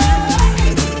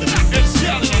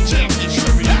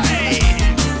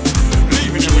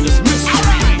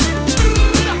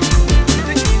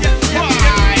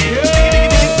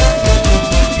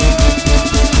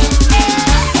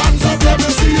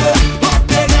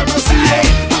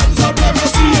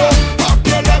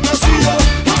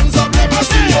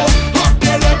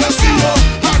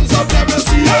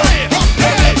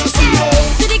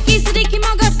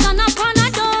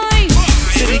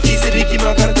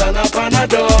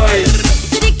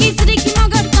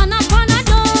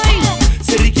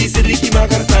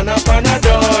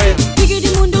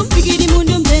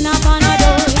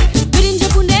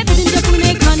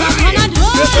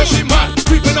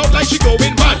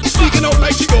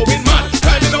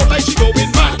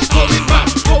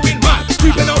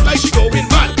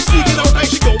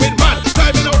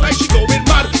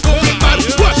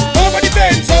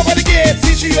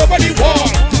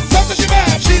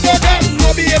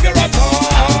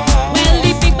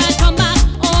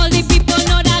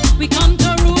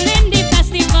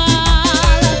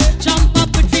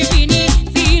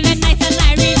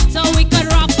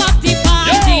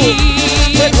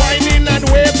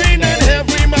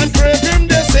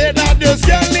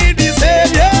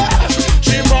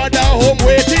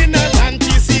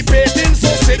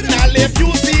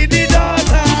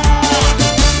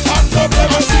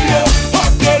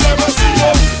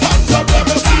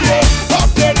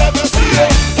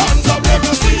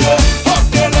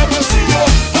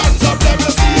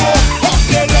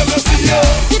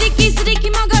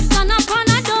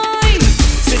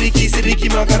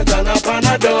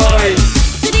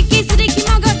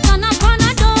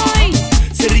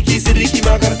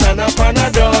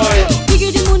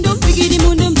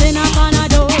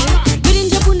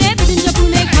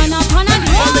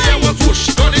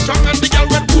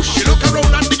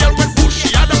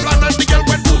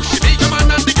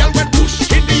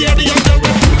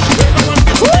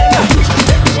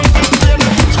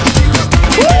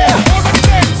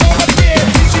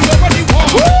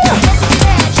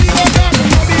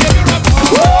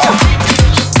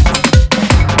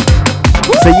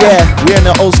 So yeah, we're in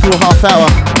the old school half hour.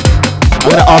 I'm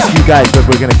gonna ask you guys whether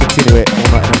we're gonna continue it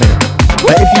or not in a minute.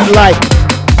 But if you like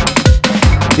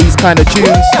these kind of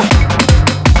tunes,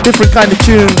 different kind of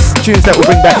tunes that will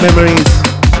bring back memories,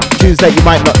 tunes that you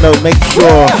might not know, make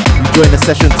sure you join the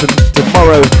session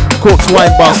tomorrow. Cork's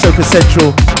Wine Bar, Soca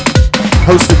Central,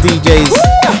 host of DJs.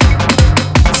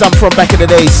 Some from back in the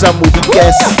day, some will be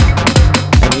guests.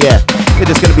 And yeah, we're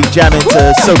just gonna be jamming to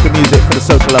soca music for the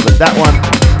soca lovers. That one,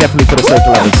 definitely for the soca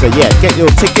lovers. So yeah, get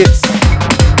your tickets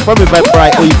from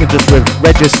Eventbrite, or you can just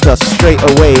register straight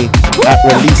away at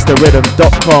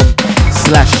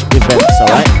releasetherhythm.com/events,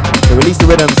 alright? So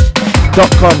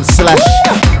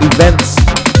releasetherhythms.com/events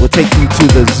will take you to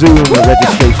the Zoom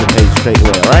registration page straight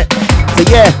away, alright? So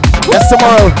yeah, that's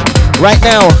tomorrow. Right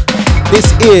now, this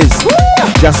is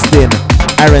Justin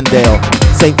Arundel,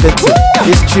 St. Vincent.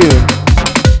 This tune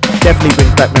definitely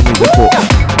brings back memories of Cork.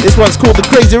 This one's called The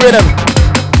Crazy Rhythm.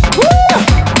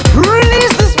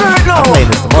 Release the spirit now. I'm playing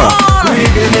this tomorrow.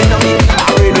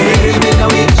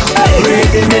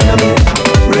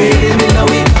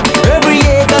 Every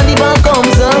year carnival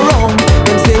comes around,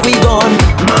 them say we gone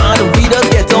mad, we just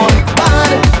get on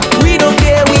bad. We don't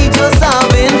care, we just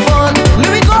having fun.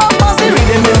 Let me go, pass the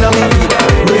rhythm in the feet,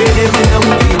 rhythm in the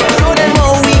feet. Show them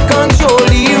how we control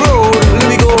the road. Let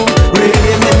me go,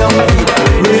 rhythm in the feet,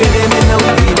 rhythm in the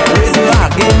feet. Raise your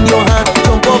hand in your hand,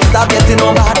 jump up, stop getting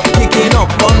on bad. Kicking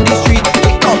up on the street,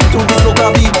 kick up to the soca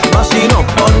beat, mashing up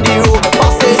on the road.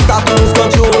 Pass it, start to lose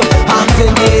control. Hands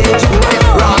in the air, jump up,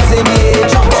 rocks in the air,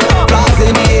 jump up, flags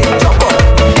in the air, jump up.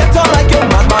 Get on like you're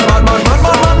mad,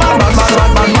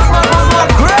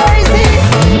 crazy.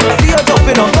 See you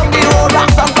jumping up down the road,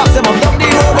 rocks and flags them up down the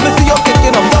road. Let me see you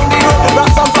kicking up down the road,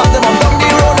 rocks and flags them up down the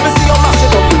road. Let me see you mash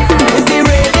it up. It's the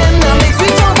rhythm that makes me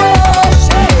jump rush.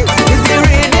 It's the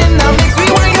rhythm that makes me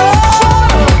wind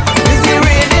up. It's the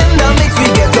rhythm that makes me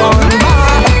get on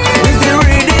mad. It's the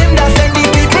rhythm that send the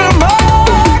people mad.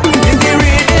 It's the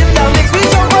rhythm that makes me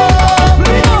jump up.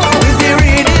 It's the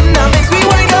rhythm that makes me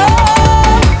wind up.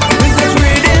 It's this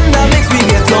rhythm that makes me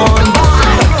get on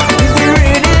mad. It's the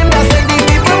rhythm that send the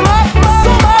people mad.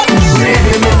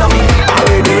 Rhythm in the week,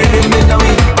 rhythm in the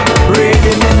week,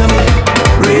 rhythm in the week,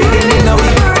 rhythm in the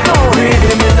week,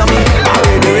 rhythm in the week,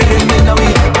 rhythm in the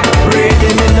week,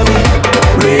 rhythm in the week,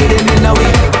 rhythm in the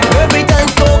week. Every time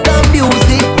soca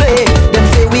music play, them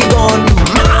say we gone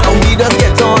mad, we just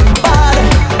get on bad.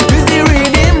 It's the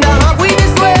rhythm that have we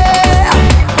this way.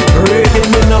 Rhythm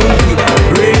in the week,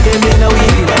 rhythm in the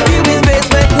week. Give me space,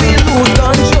 make we lose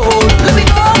control. Let me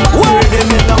go. Rhythm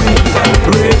in the week,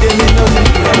 rhythm in the week.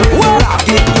 Rock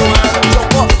it, you man,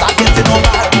 jump up, start getting on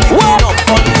bad. Kicking up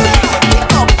on the street,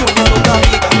 kick up to the soca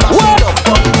beat, mash it up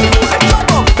on the road.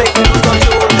 Jump up, make we lose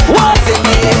control. Rocks in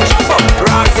the air, jump up,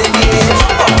 rocks in the air,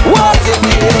 jump up, rocks in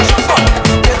the air, jump up.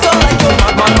 Get on like you're mad.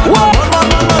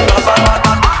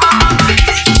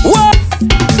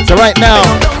 So right now,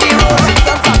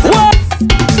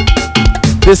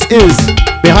 this is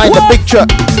Behind the Big Truck.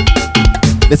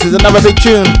 This is another big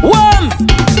tune.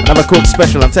 Another Cork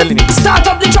special, I'm telling you. Start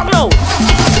up the truck now.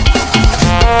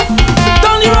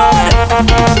 Down the road.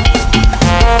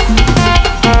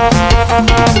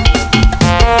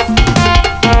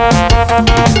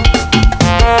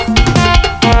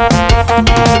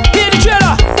 Hear the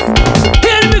trailer.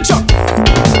 Hear the big truck.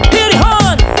 Hear the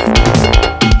horn.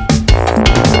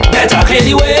 Better clear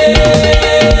the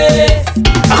way.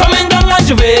 I'm coming down like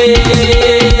Juve.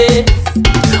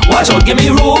 Watch out, give me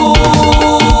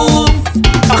room.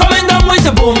 I'm coming down with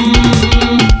the boom.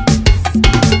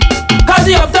 Cause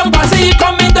the up down posse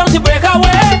coming down to break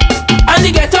away. And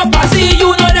the get up posse,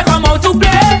 you know they come out to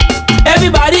play.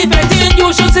 Everybody betting,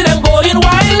 you should see them going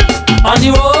wild on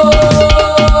the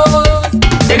road.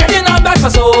 They getting on back for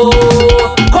so.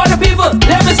 Call the people,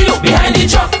 let me see you behind the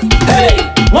truck. Hey,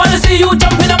 wanna see you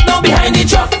jumping up now behind the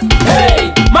truck.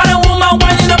 Hey, man and woman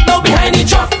winding up now behind the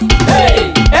truck.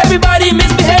 Hey, everybody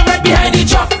misbehave right behind the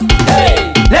truck.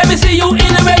 Hey, let me see you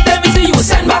in the red, let me see you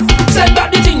send back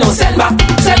the thing now, send back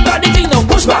the thing now,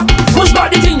 push back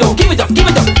the thing now, give it up.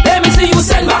 Let me see you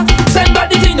send back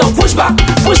the thing now, push back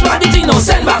the thing now,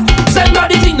 send back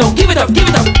the thing now, give it up.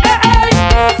 Hey,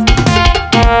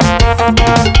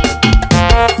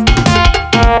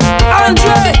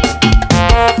 Andre,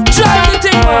 drive the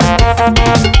thing man.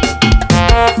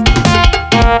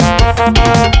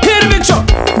 Hear the big truck.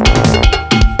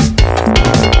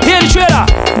 Hear the trailer.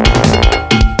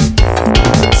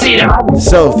 See them.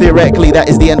 So theoretically, that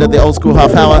is the end of the old school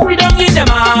half hour. We don't need them.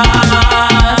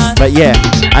 But yeah,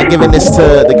 I'm giving this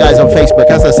to the guys on Facebook.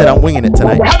 As I said, I'm winging it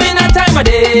tonight. Having a time of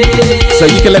day. So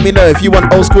you can let me know if you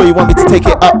want old school, you want me to take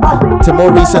it up to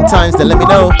more recent times, then let me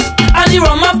know. And the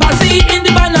rum and passy in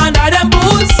the banana them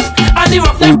boots. And the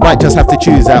rough We might just have to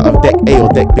choose out of deck A or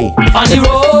deck B. on the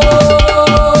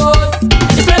road.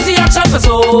 It's plenty action for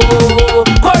so.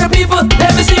 Quarter people,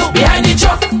 let me see you behind the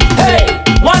truck. Hey,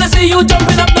 wanna see you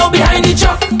jumping up now behind the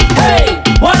truck. Hey,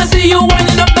 wanna see you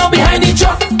winding up now behind the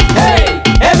truck. Hey,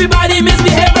 everybody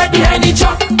misbehave right behind the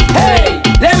truck. Hey,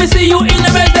 let me see you in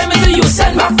the red, let me see you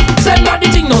send back the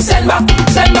thing, no send back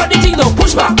the thing, no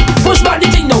push back the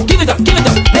thing, no give it up.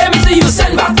 Let me see you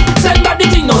send back the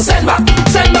thing, no send back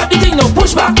the thing, no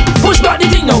push back the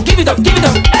thing, no give it up.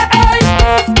 Hey,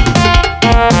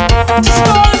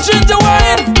 Stone ginger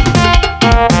wine,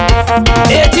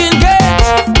 18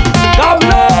 gauge,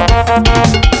 Gablo.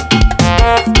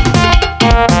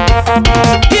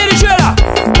 Hear the trailer,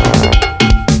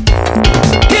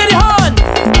 hear the horn.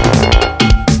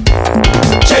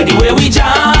 Check the way we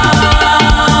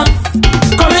jam,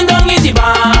 coming down in the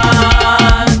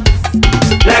van,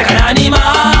 like an animal,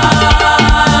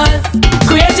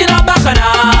 creating a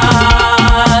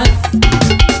bacchanal.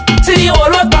 See the old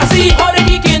road passy, how they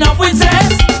kicking up with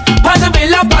zest.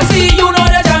 Pantavilla passy, you know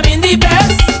they jamming the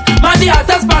best. Man the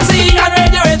actors passy, and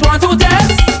radio rate want to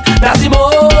test. That's the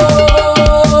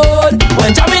mode,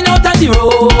 when jamming out on the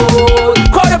road.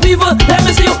 Crowd of people, let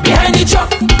me see you behind the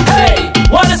truck. Hey,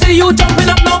 wanna see you jumping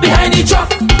up now behind the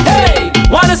truck. Hey,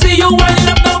 wanna see you winding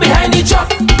up now behind the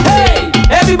truck. Hey,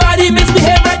 everybody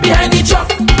misbehave right behind the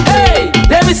truck. Hey,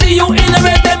 let me see you in the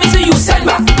red, let me see you send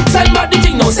back the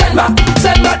thing, no send back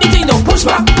the thing, no push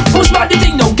back the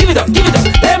thing, no give it up.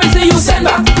 Let me see you send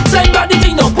back the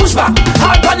thing, no push back.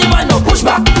 Hard on your man, no push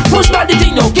back the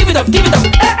thing, no give it up.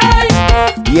 Hey.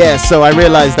 Yeah, so I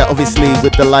realized that obviously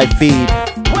with the live feed,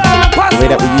 the way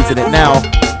that we're using it now,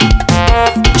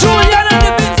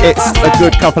 it's a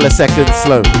good couple of seconds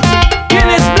slow.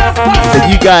 So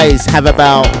you guys have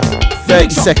about 30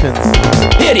 seconds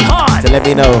to let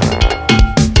me know.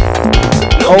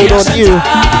 Old on you.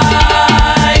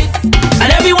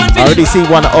 I already see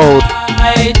one old.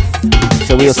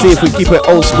 So we'll see if we keep it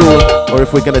old school or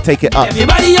if we're going to take it up.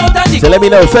 So let me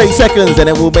know, 30 seconds, and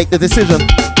then we'll make the decision.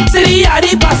 See the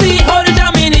yardie passy, how they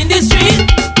jamming in the street.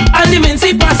 And the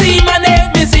Vincy passy, man, they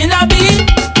missing a beat.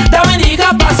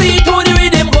 Dominica passy, to the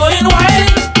rhythm going wild.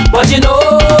 But you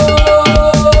know,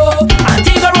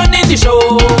 Antigua running the show.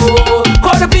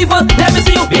 Call the people, let me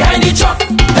see you behind the truck.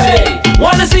 Hey,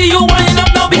 wanna see you winding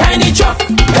up now behind the truck.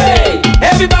 Hey,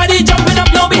 everybody jumping up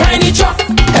now behind the truck.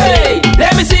 Hey,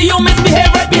 let me see you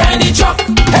misbehave right behind the truck.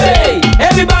 Hey,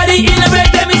 everybody in the red,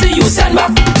 let me see you send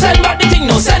back the thing,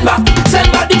 no send back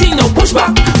the thing, no push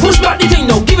back the thing,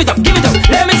 no give it up.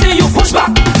 Let me see you push back,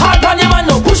 hard on your man,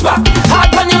 no push back, the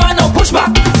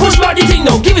thing,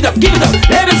 no give it up.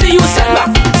 Let me see you send back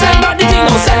the thing,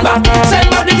 no send back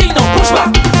the thing, no push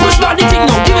back the thing,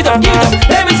 no give it up.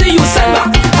 Let me see you send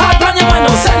back, hard on your man,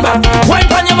 no send back,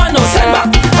 wine on your man, no send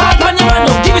back, hard on your man,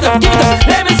 no give it up.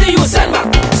 Let me see you send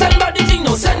back the thing,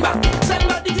 no send back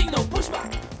the thing, no push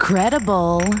back.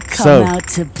 Credible, come So, out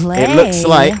to play. it looks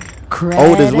like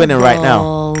Old is winning right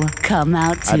now. Come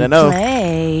out to I don't know.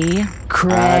 play.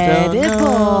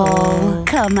 Credible,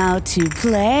 come out to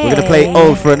play. We're going to play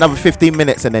Old for another 15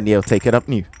 minutes and then you'll take it up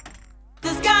new.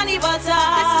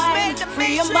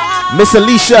 Miss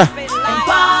Alicia,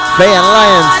 Faye and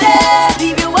Lions.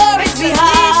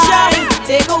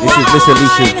 This is Miss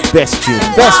Alicia's best tune.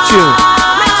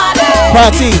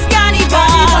 Party.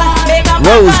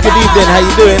 Rose, good evening. How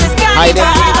you doing? Hi there.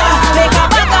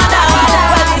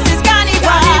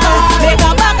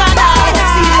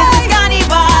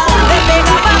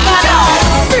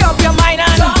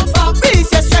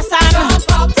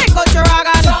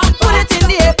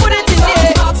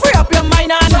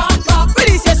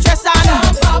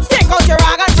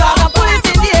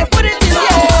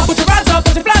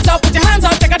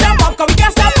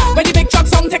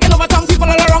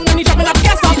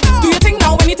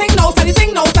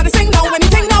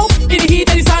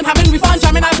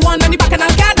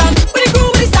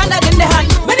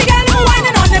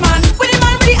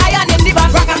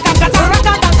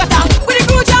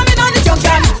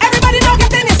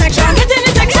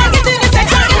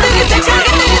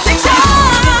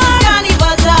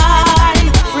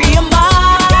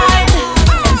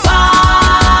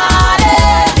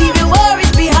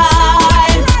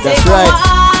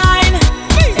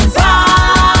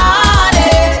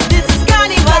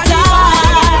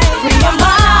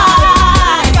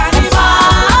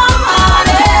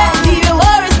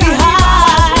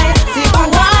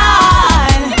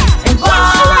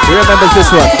 Remembers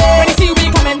this one.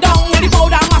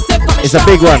 It's a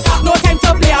big one. No time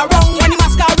to play around when the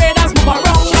masqueraders move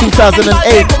around.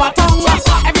 2008.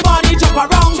 Everybody jump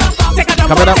around. Take a jump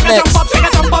Coming up next. take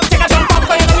a jump up, take a jump up.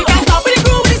 So you know we can't stop with the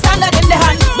groove, with the standard in the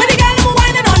hand. With the girl who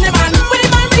whining on the man. With the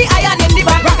man with the iron in the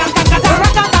back. Rock and tankata,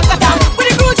 rock and tankata. With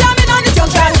the crew jamming on the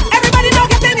junction. Everybody now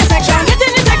get in the section. Get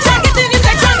in the section, get in the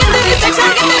section, get in the section,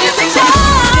 get in the section.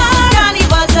 This is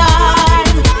carnival time.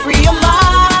 Free your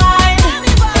mind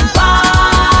and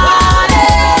party.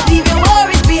 Leave your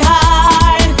worries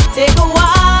behind. Take a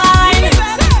wine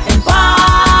and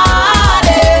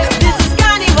party. This is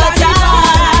carnival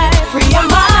time. Free your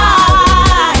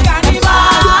mind and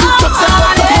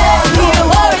party. Leave your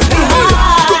worries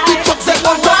behind. Take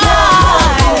a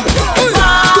wine and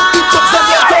party.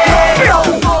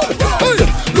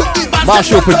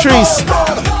 Marshall Patrice.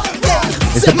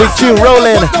 It's a big tune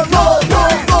rolling.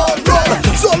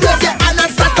 So raise your hand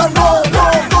and start to roll,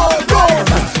 roll, roll, roll.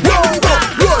 Roll,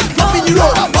 up in the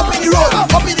road, up in the road,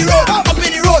 up in the road, up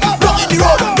in the road, rock in the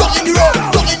road, rock in the road,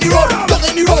 rock in the road, rock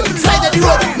in the road, side of the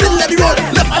road, middle of the road,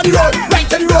 left of the road,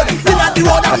 right of the road, in of the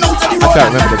road, and out of the road. I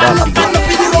can't remember the dance. Up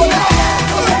in the road.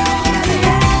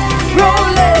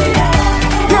 Rolling,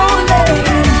 rolling,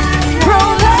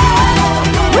 rolling,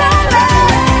 rolling,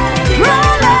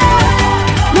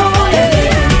 rolling.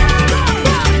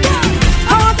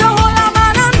 I want to hold a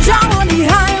man and jam on the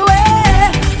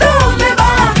highway. Don't be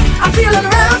back, I'm feeling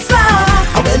real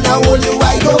slack. And when I hold you,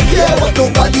 I don't care what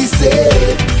nobody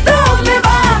say. Don't be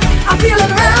back, I'm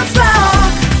feeling real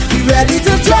slack. Be ready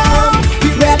to jump, be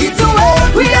ready to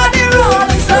wait. We are the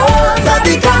Rolling Stones at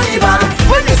the carnival.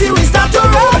 When you see we start to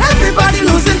roll, everybody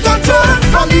losing control.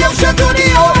 From the ocean to the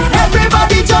old,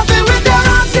 everybody jumping with their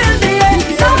arms in the air.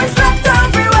 No respect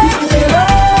everywhere.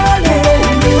 Rolling,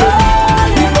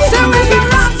 rolling. So we be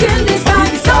locked in the sky.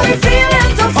 So we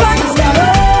feeling to fly.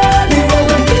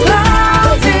 Rolling,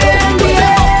 clouds in the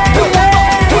air.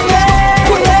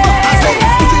 I say,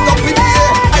 put it up in the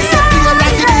air. I say, feel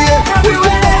like in the air. Put it up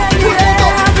in the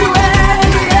air.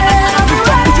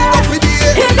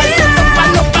 I say, up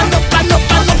and up and up and up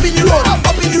and up in the road,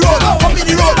 up in the road, up in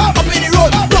the road, up in the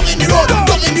road, down in the road,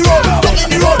 down in the road, down in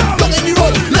the road, down in the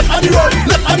road, left on the road,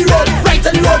 left on the road, right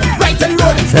on the road, right on the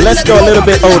road. So let's go a little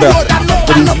bit older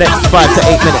for these next 5 to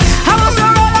 8 minutes.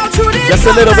 Just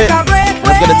a little bit. And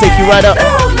I'm gonna take you right up.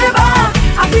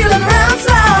 I'm feeling real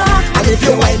slack. And if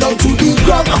you wind down to the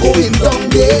ground, I'm going down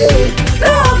there.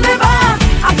 Hold me back,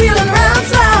 I'm feeling real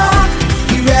slack.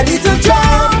 Be ready to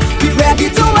jump, be ready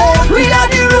to wait. We are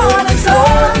the Rolling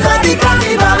Stones at the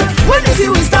carnival. When you see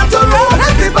we start to roll,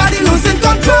 everybody losing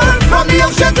control. From the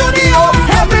ocean to the old,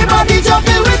 everybody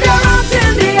jumping with their arms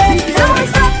in the air. No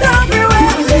respect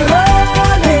everywhere.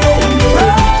 Rolling,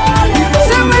 rolling.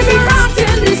 So we be locked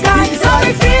in the sky. So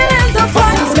we feeling to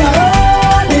fly.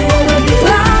 Rolling,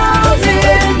 clouds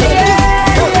in the air.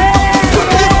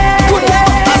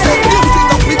 I say lift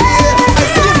it up in the air, I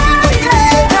say lift it up in the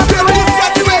air. Spread the way,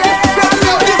 spread the way, spread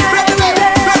the way, spread the way.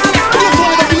 This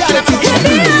one is the reality.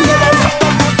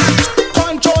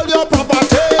 Control your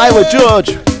property. Iowa George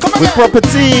with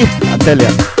Property. I tell ya,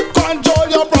 Control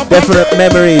your property. definite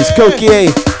memories.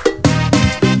 Kokie.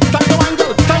 Time to wine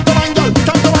girl, time to wine girl,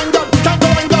 time to wine girl, time to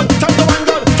wine girl, time to wine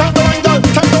girl, time to wine girl,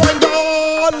 time to wine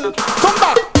girl. Come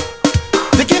back.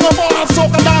 The king of all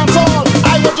soca dancehall.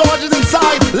 Iowa George is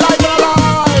inside, live and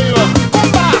alive.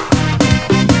 Come back.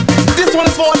 This one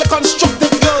is for all the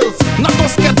constructive girls, not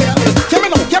those scatter. Hear me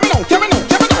now, hear me now, hear me now,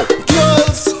 hear me now.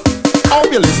 Girls, I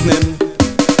hope you're listening.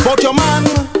 But your man,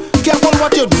 careful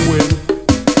what you're doing.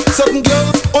 Certain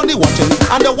girls only watching,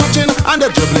 and they're watching, and they're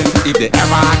dribbling. If they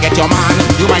ever get your man,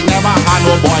 you might never have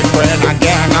no boyfriend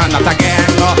again, and not again.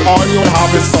 All you'll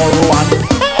have is sorrow and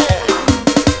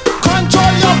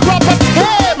control your property,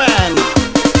 man.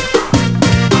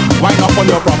 Wind up on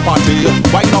your property,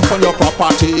 wind up on your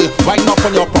property, wind up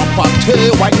on your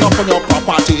property, wind up on your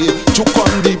property. Choke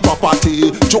on the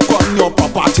property, choke on your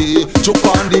property, choke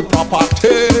on the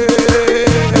property.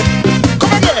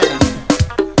 Come again.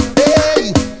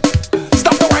 Hey,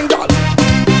 stop the wine, girl.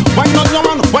 Wine on your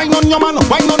man, wine on your man,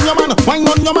 wine on your man, wine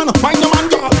on your man, wine your man,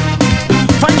 girl.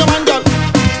 Find your man, girl.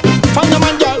 Find your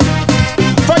man, girl.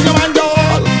 Find your man,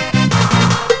 girl.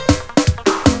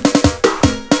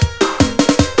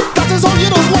 That is how you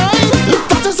do wine.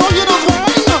 That is how you do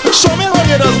wine. Show me how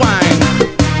you do wine.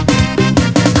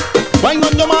 Wine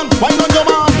on your man, wine on your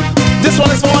man. This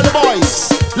one is for all the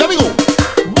boys. Let me go.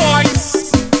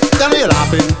 Boys, then you're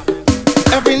laughing.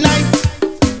 Every night,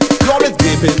 you're always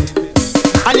gaping.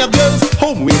 And your girl's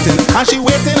home waiting. And she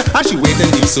waiting, and she waiting.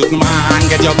 You certain man,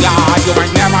 get your girl. You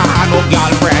might never have no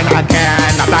girlfriend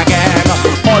again, not again.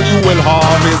 All you will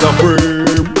have is a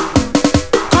frame.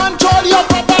 Control your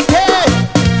property.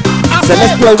 So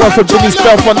let's play one for Jimmy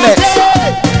Spell for next.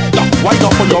 Wind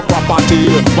up on your property,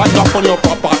 wind up on your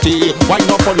property, wind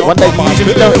up on your one that you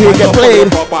usually don't hear get played.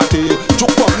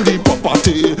 Juke on the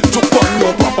property, juke on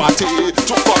your property,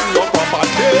 juke on your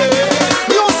property.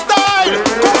 New style,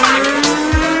 come back.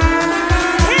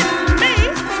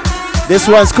 This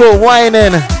one's called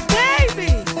Whining.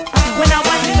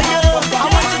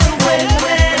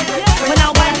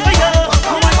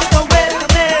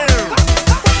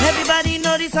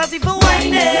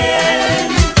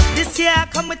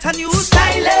 Come with a new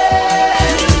style.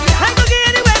 I go get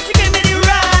anywhere to give me the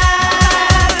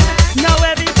ride. Now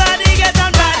everybody get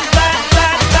on bad.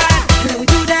 How do we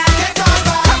do that? Get on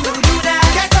bad. How do we do that?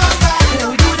 Get on bad. How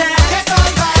do we do that? Get on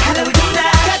bad. How do we do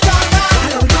that? Get on bad. How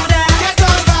do we do that? Get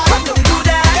on bad. How do we do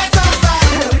that? Get on bad.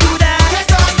 How do we do that?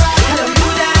 Get on bad. How do we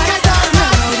do that? Get on bad.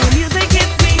 Now the music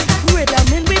hits me, rhythm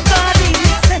in we body,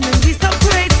 sending we so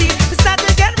crazy. We start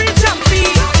to get real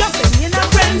jumpy, jumping in a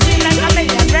frenzy like a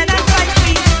million red and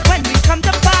white. When we come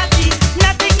to party,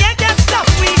 nothing yet can stop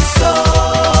we. So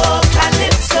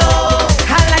calypso,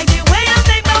 I like the way you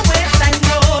make my waistline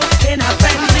roll in a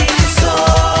frenzy. So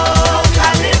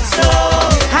calypso,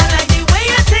 I like the way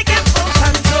you take it full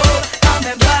control on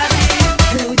my body.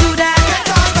 How do we do that?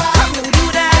 How do we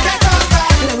do that?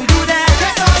 How do we do that?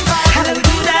 How do we do that? How do we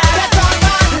do that? How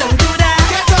do we do that?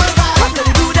 How do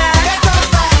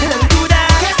we do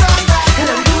that? How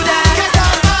do we do that?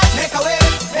 Make a way,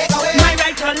 make a way. My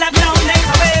right to left now, make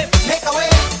a way. Make a way,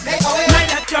 make a way. My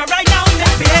left to right now,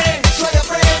 misbehave. Show your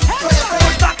friend, show your friend.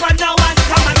 Push backward now and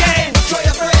come again. Show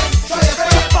your friend, show your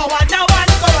friend. Step forward now and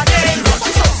go again. This is what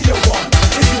you see you want.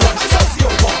 This is what you see you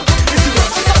want. This is what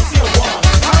you see you want.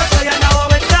 I'll show you now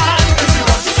how it's done. This is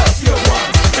what you see you want.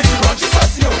 This is what you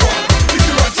see you want. This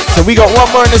is what you. So we got one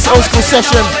more in this old school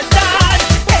session.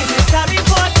 Hey, Mr.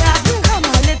 Reporter, come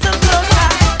a little closer.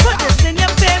 Put this in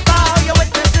your paper, you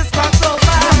witness this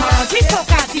crossover. He's so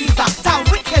diva, that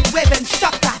wicked wave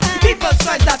instructor. People's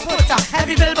choice that putter,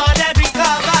 every billboard, every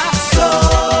cover. So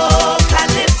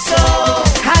calypso,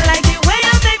 I like the way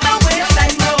you make my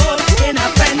waistline roll in a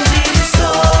frenzy. So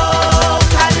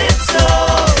calypso,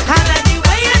 I like the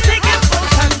way you take it full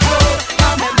control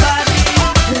on my body.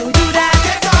 How do we do that?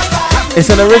 It's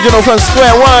an original from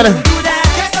Square One.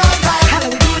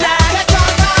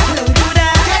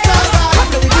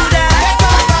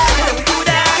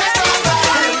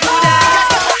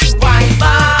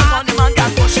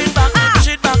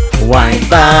 Wind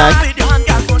back.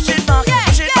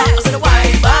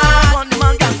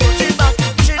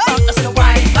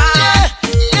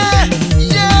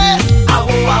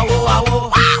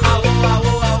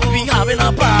 We having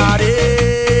a party.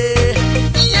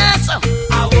 Yes.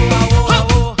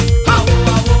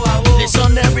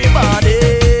 Listen, everybody.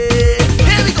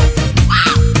 Here we go.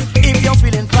 If you're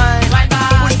feeling fine,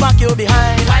 push back your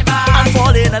behind and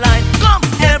fall in a line. Come,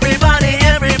 everybody,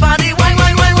 everybody, wine,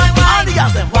 wine, wine, wine, wine. All the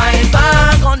girls them wine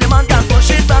back on the man, girl, push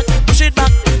it back,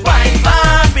 wine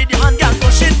back with your hand, girl,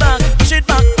 push it back,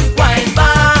 wine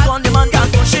back on the man, girl,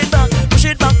 push it back.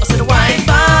 I said wine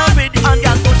back with your hand,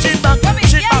 girl, push it back,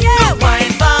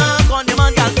 wine back on the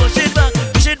man, girl, push it back,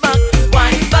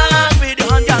 wine back with your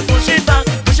hand, girl, push it back.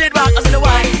 I said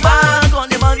wine back on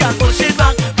the man, girl, push it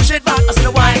back. I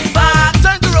said wine back.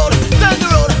 Turn the road, turn the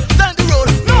road, turn the road.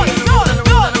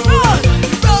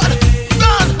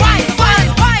 Run, wine.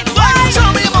 Show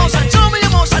me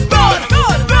emotion, run.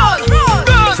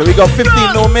 So we got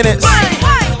 15 more minutes.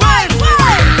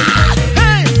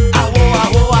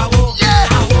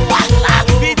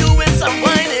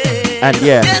 And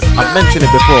yeah, I've mentioned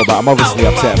it before, but I'm obviously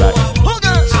upset about it.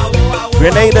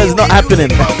 Grenada's not happening.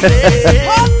 So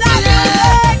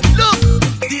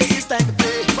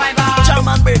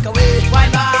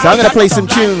I'm going to play some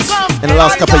tunes in the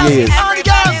last couple of years.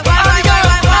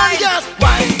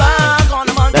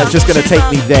 That's just going to take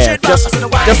me there. Just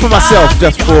for myself,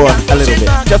 just for a little bit.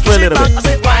 Just for a little bit.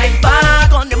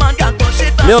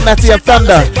 Lil Natty and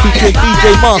Thunder featuring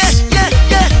DJ Moss.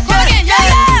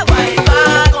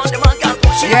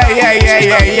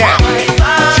 Yeah.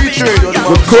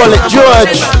 We call it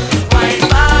George.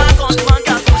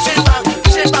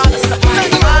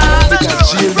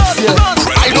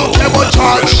 I don't care about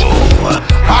George.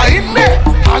 I in there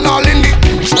and all in the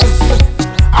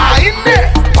I in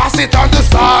there. Pass it on the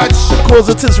Sarge.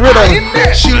 Quasitus Rhythm. I in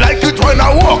there. She like it when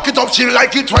I walk it up. She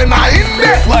like it when I in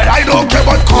there. But I don't care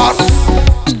about cost.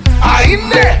 I in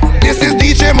there. This is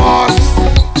DJ Moss.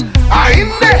 I in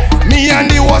there. Me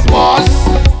and he was boss.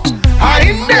 I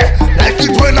in there. Like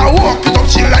it when I walk it up.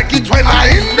 She like it when I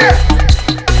in there.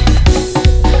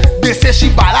 They say she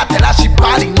bad, I tell her she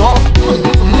bad enough.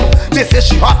 They say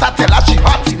she hot, I tell her she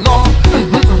hot enough.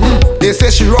 They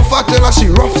she rough, I tell her she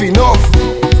rough enough.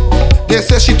 They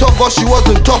say she tough, but she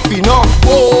wasn't tough enough.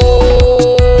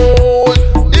 Oh,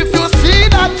 if you see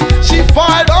that, she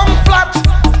fall down flat.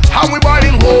 And we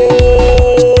balling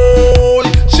hole.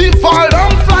 She fall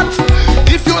down flat.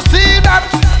 If you see that,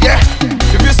 yeah.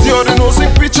 If you see her, the nose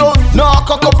in pitch out. Knock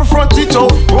a couple front teeth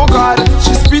out. Oh God,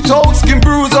 she spit out. Skin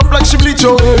bruise up like she bleach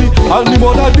out. Hey, and the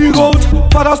mother dig out.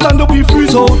 Father stand up, he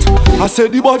freeze out. I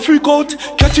said the boy freak out.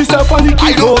 Catch yourself and he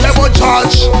kick out. I don't ever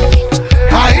judge.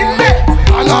 I in me.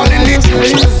 And all in it.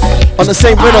 On the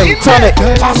same rhythm, tonic.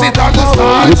 Pass it on the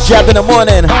side. With Jab in the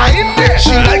morning. I in me.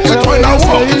 She like it when I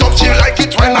walk it up. She like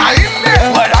it when I in me.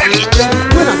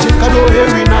 When I check, I don't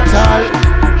hear it at all.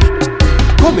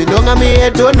 Coming down on me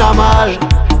head, do normal.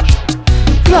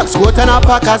 Clocks go and a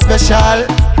pack a special.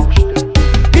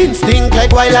 Instinct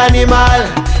like wild animal.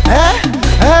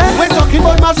 When talking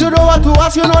about mass, you know what to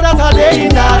ask, you know that I day in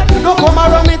that. Don't come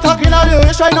around me talking all the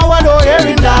wish, I know I don't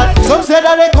hearing that. Some say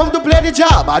that they come to play the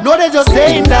job, I know they just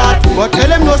saying that. But tell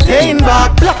them no staying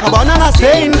back, black a banana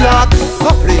staying black.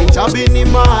 A playing job in the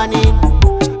morning.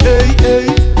 Hey, hey,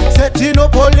 setting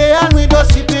up all day and we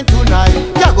just sipping tonight.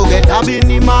 Yeah, go get up in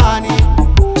the morning.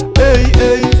 Hey,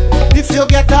 hey, if you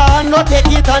get a no take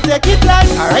it and take it like.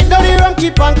 Alright, down the rum,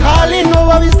 keep on calling. No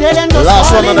one is dead and just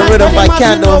last calling. one on the rhythm by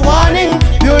Candle.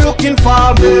 You're looking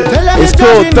for me. Tell them it's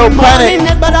called Don't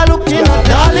Panic. But I look in,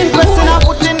 darling, question I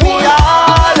put in the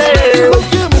alley.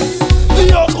 The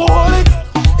alcoholic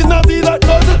is not the that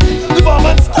does it. The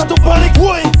barman start to panic.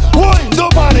 Why,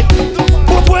 don't panic.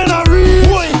 But when I read,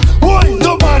 why,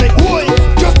 don't panic. Why,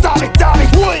 just damn it.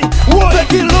 Why,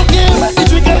 make it look in. The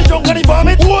drink and the junk and the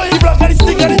vomit. Why, the black and the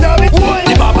stick and the damn it. Why,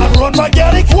 the barman run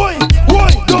organic. Why,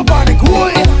 don't panic.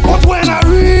 Why, but when I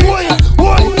read,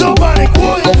 why, don't panic.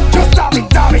 Why, just damn it.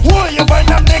 Why, you find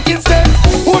that making sense?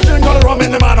 Who drink all the rum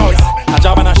in the man house? A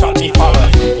job and a shot me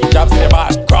forward. Jobs in the bar,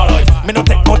 crawl out. Me no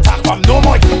take no talk from no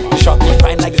more. Shot me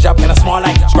fine like the job in a small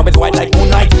light. Scrub it white like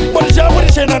moonlight. But the job with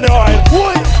the chain on the oil.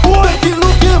 Why, you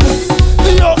look him?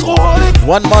 The alcoholic.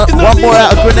 One more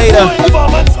out of Grenada. The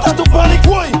barman start to panic.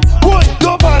 Why,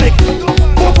 don't panic.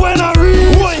 But when I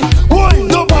read, why,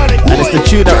 don't panic. And it's the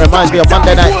tune that reminds me of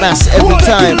Monday Night Mass every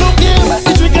time.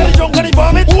 The drink and the junk and the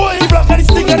vomit. The black and the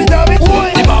stick and the damn it.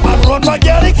 The barman run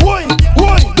organic. Why,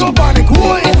 don't panic.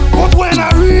 Why, but when I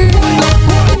read,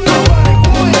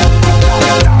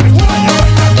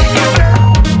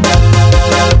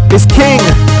 it's King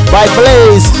by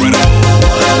Blaze.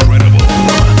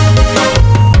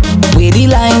 Where the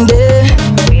line there?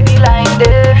 Where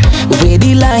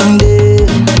the line there?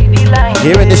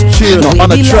 Hearing this tune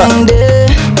on a truck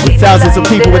with thousands of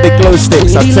people with their glow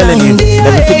sticks, I'm telling you,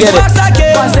 never forget it.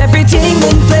 Once everything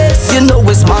in place, you know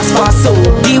it's mass for so.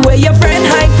 The way your friend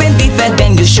hyping the fed,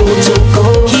 then you show to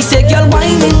go. He said, girl,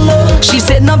 whining low. She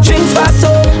said, no drinks for so.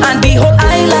 And the whole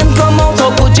island come out, how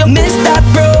could you miss that,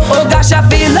 bro? Oh gosh, I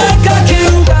feel like a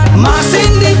king. Mass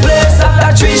in the place,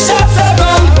 after 3 shots of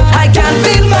rum. I can't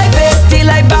feel my face till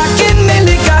I back in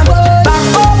Millica. Back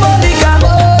for Monica,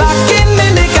 back in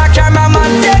Millica.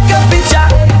 Cameraman, take a picture.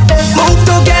 Move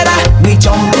together, we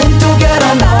jump in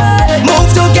together now. Move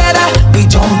together, we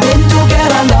jump in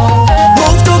together now.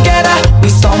 Move together, we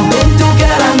stomp in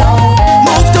together now.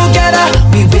 Move together,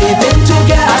 we wave in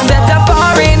together. I said the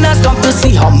foreigners come to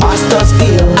see how masters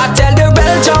feel. I tell the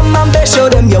Belgium man, they show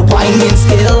them your whining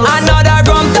skills. Another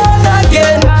drum down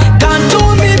again, gone to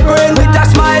me brain with a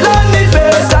smile on me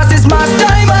face. Cause it's mass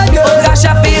time again. Oh gosh,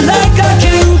 I feel like a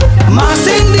king. Mass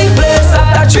in the place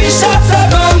after 3 shots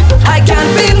of rum. I can't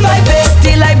feel my face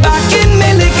till I back in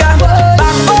Millica.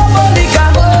 Back for Monica,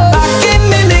 back in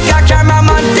Millica.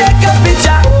 Cameraman, take a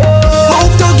picture.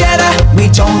 Move together,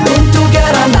 we jump in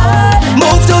together now.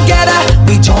 Move together,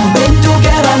 we jump in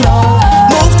together now.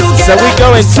 Move together. So we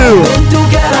going to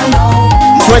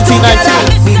 2019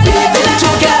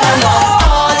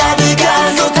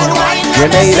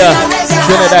 Grenada,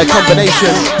 Trinidad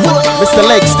combination. Mr.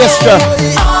 Lakes, Destra.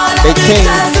 They came,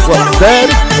 what, third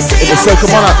in the Soca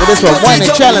Monarch with this one,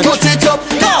 Whining Challenge.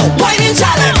 Whining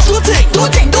Challenge. Do thing.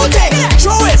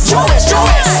 Show it.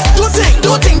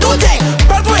 Do thing.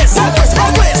 Bad ways.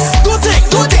 Do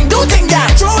thing, yeah.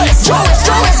 Show it,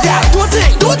 yeah. Do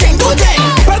thing.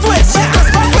 Bad ways.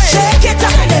 Shake it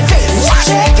up in the face.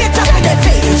 Shake it up in the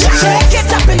face. Shake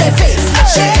it up in the face.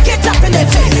 Shake it up in the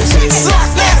face.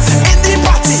 Slackness in the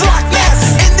party. Slackness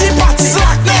in the party.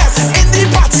 Slackness in the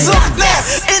party. Slackness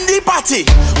in the party.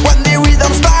 When the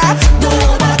rhythm start,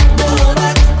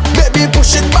 baby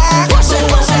push it back.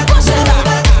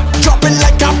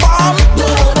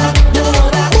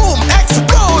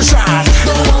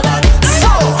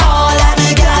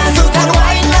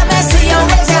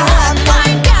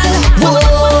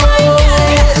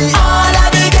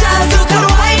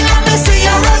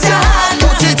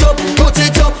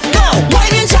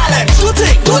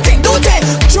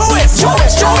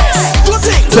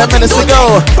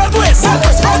 know. Bad ways, bad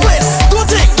ways, bad ways. Do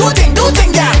thing,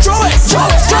 yeah. Throw it,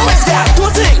 yeah. Do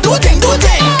thing.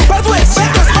 Bad ways,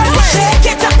 bad ways.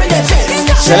 Shake it up in the face.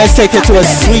 So let's take it to a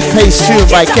sweet pace tune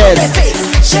by Ken.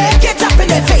 Shake it up in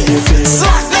the face.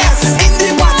 Slackness in the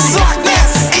butt,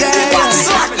 slackness in the butt,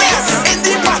 slackness in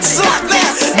the butt,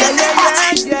 slackness in the butt.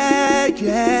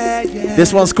 Yeah.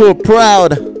 This one's called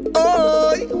Proud.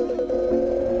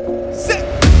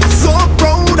 So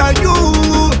proud of you.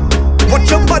 Watch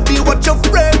your body, watch your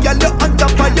frame, girl, you're on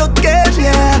top of your game,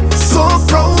 yeah. So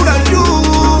proud of you.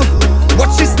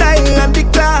 Watch your style and the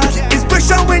class. It's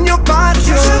pressure when you pass,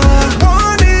 yeah.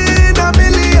 One in a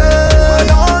million,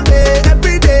 all day,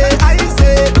 every day. I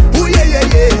say, ooh yeah.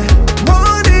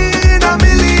 One in a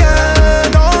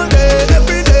million, all day,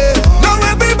 every day. Now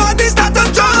everybody start to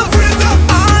jump.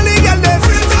 All the girls they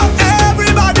freeze up.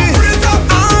 Everybody freeze up.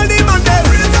 All the man they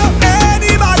freeze up.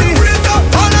 Anybody freeze up.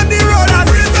 All on the road and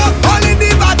freeze up. All in the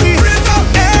party freeze up.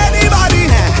 Anybody,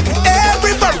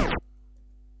 everybody.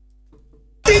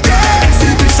 DJ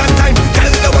exhibition time.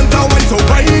 Girl, I want to wine so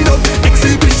wind up.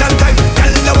 Exhibition time.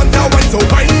 Girl, I want to wine so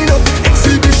wind up.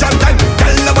 Exhibition time.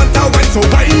 Girl, I want to wine so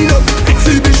wind up.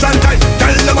 Exhibition time.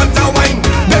 Girl, I want to wine.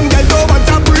 Them girl don't want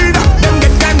to breathe. Them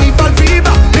get carnival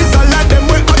fever. This all of them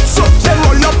way hot so. Them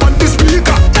roll up on the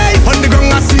speaker. Hey, on the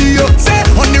ground I see you. Say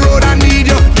on the road I need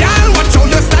you. Girl, watch how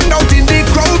you stand out in the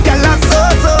crowd. Girl, I'm so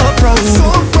proud. So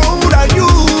proud of you.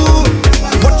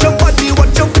 Watch your body,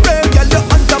 watch your frame. Girl, you're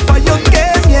on top of your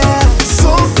game, yeah.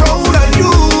 So proud of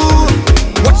you.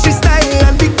 Watch your style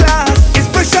and the class. It's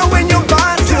pressure when you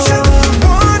pass, yeah.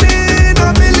 One in a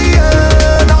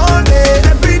million, all day,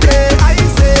 every day. I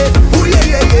say, ooh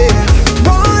yeah.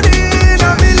 One in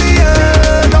a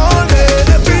million, all day,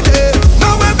 every day.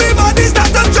 Now everybody start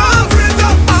to jump.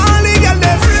 All the girls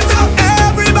they freeze up.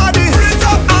 Everybody freeze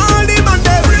up. All the man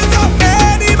they freeze up.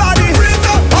 Anybody freeze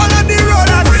up. All on the road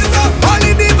and freeze up. All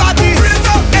in the party freeze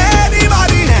up.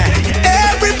 Anybody,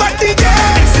 everybody,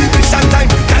 yeah. Exhibition time.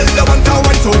 Girl, I want to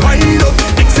wine so wind up.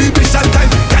 Exhibition time.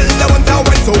 Girl, I want to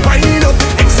wine so wind up.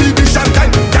 Exhibition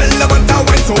time. Girl, I want to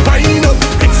wine so wind up.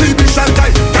 Exhibition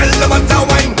time. Girl, I want to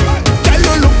wine. Girl,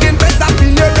 you looking best. I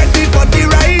feel you ready for the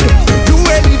ride. You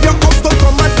will leave your house to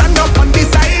come and stand up on the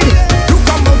side. You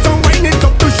come out and wind it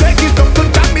up, to shake it up, to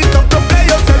jam it up, to play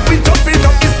yourself with your feet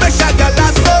up. It's special, girl.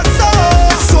 I'm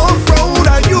so proud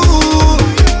of you.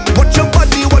 Watch your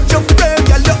body, watch your frame,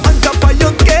 girl. You're on top of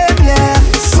your game, yeah.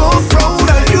 So proud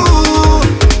of you.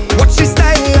 Watch your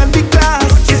style and the class.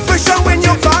 It's pressure when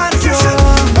you pass, yeah.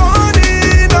 One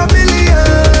in a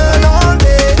million, all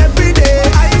day, every day.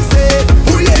 I say,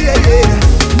 ooh yeah.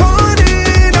 One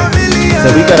in a million. So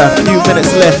we got a few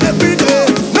minutes left.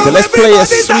 So let's play a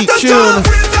sweet tune.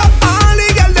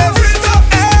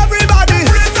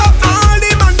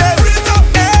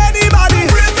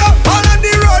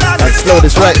 Let's slow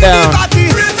this right down.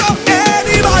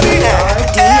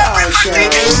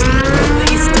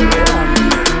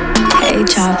 Hey,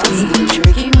 Choppy.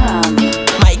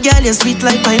 My girl, you're sweet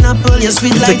like pineapple, you're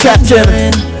sweet The like captain,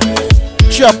 tangerine.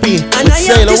 Choppy, And with I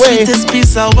Sail have the Away. sweetest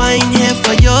piece of wine here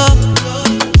for you.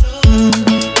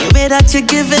 The way that you're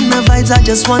giving my vibes, I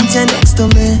just want you next to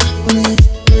me.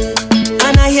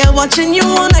 And I hear watching you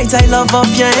all night, I love off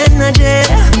your energy.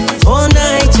 All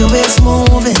night your waist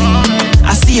moving,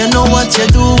 I see you know what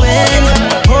you're doing.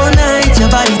 All night your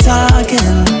body talking,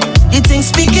 you think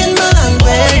speaking my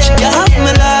language. You have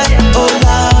me like, oh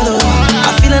Lord, oh.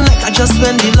 I'm feeling like I just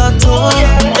won the lotto.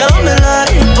 You have me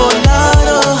like, oh Lord,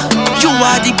 oh. You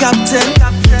are the captain,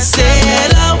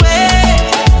 sail away.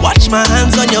 Watch my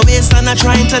hands on your waist and I'm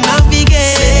trying to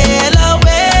navigate. Sail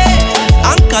away,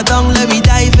 anchor down, let me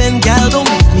dive in, girl, don't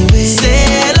make me wait.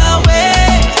 Sail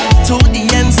away, to the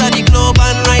ends of the globe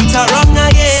and right or wrong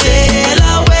again. Sail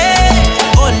away,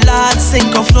 oh Lord,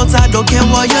 sink or float, I don't care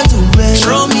what you're doing.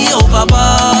 Throw me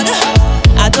overboard,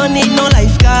 I don't need no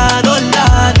lifeguard, oh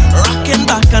Lord. Rocking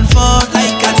back and forth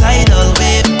like a tidal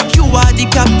wave. You are the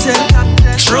captain,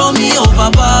 throw me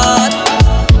overboard,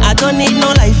 I don't need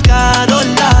no lifeguard, oh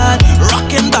Lord.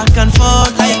 Rocking back and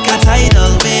forth like a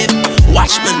tidal wave.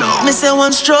 Watch me now. Me say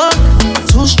one stroke,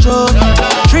 two stroke,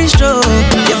 three stroke.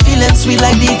 You're feeling sweet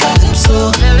like the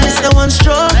calypso. Me say one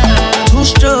stroke, two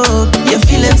stroke. You're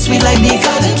feeling sweet like the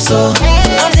calypso.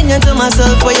 I'm thinking to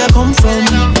myself where you come from.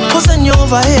 Cause when you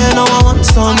over here, now I want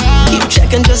some. Keep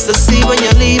checking just to see when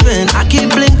you're leaving. I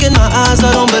keep blinking my eyes,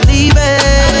 I don't believe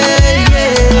it.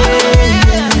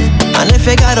 Yeah. And if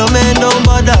you got a man, don't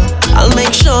bother. I'll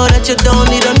make sure that you don't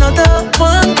need another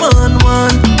one.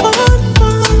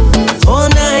 All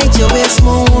night your waist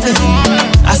moving,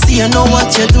 I see you know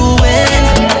what you're doing.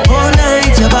 All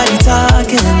night your body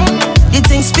talking, you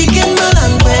think speaking my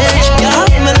language. You have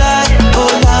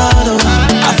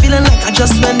I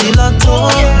just spend the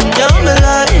lotto. Yeah, me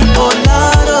like, oh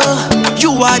Lord,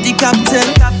 you are the captain.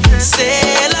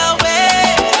 Sail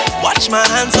away. Watch my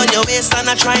hands on your waist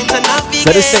and I'm trying to navigate.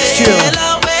 So this next tune,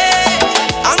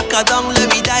 Anchor down,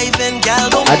 let me dive in,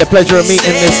 girl. I had the pleasure of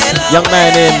meeting this young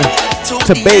man in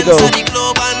Tobago.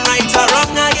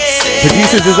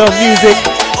 Produces his own music,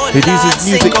 produces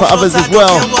music for others as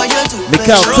well.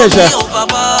 Mikel Teja.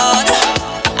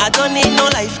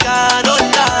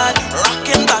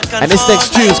 And this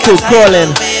next tune is called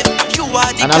Crawling.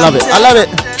 And I love it, I love it.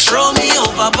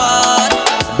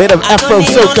 Bit of Afro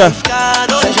soca.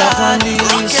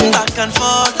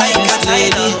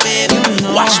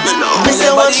 Watch me now. Me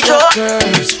say what's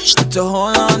curves to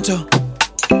hold on to.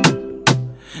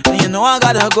 And you know I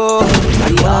gotta go.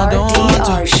 The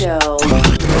RDR show.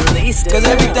 Cause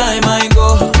every time I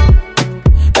go,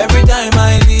 every time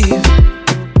I leave,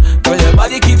 girl, your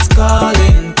body keeps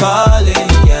calling, calling.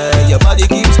 Yeah, your body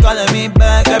keeps calling me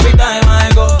back. Every time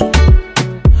I go,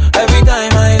 every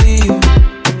time I leave,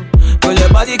 girl, your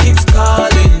body keeps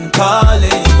calling,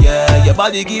 calling. Yeah, your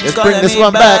body keeps Let's calling bring this me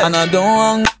one back. And I don't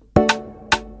want.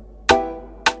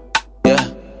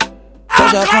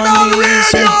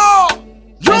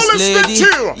 You're listening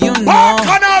to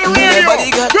Bacchanal Radio,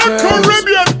 the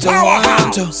Caribbean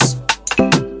powerhouse.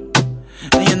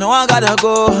 And you know I gotta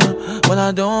go, but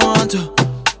I don't want to.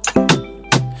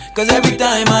 Cause every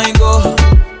time I go,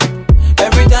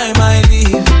 every time I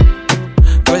leave,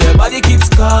 girl, your body keeps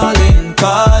calling,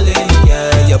 calling.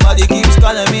 Yeah, your body keeps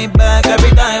calling me back. Every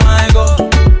time I go,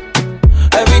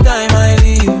 every time I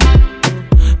leave,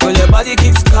 girl, your body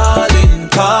keeps calling,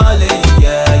 calling.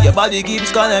 Yeah, your body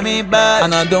keeps calling me back.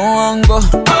 And I don't want to go.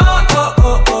 Oh, oh,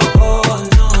 oh, oh, oh,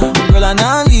 no. Girl, I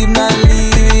not leave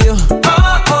you. Oh,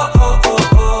 oh, oh, oh,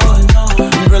 oh, no.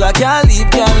 Girl, I can't leave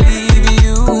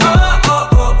you. Oh, oh,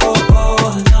 oh, oh,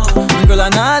 oh, no. Girl, I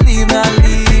not leave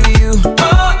you. Oh,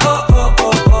 oh, oh,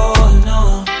 oh, oh, no.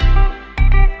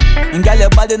 And girl, your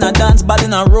body na dance, body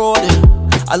na roll.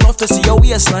 I love to see your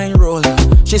waistline roll.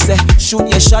 She said, shoot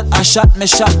your shot, I shot me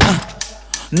shot.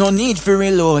 No need for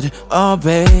reload, oh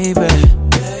baby.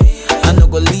 I no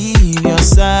go leave your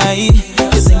side.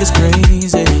 You think it's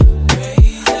crazy,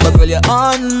 but girl, you're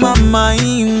on my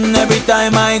mind. Every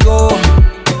time I go,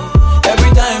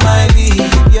 every time I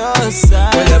leave your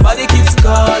side. Girl, your body keeps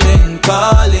calling,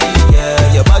 calling.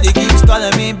 Yeah, your body keeps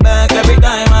calling me back. Every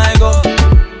time I go,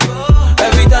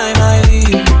 every time I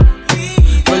leave.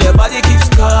 Girl, your body keeps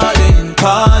calling,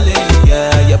 calling.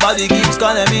 Yeah, your body keeps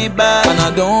calling me back. And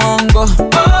I don't want to go.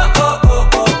 Oh, oh, oh,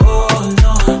 oh, oh,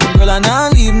 no. Girl, I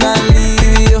not leave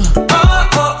you. Oh,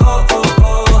 oh, oh, oh,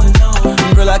 oh, no.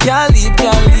 Girl, I can't leave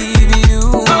you.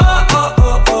 Oh, oh,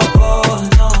 oh, oh, oh,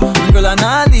 no. Girl, I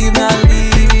not leave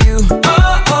you. Oh,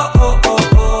 oh, oh, oh,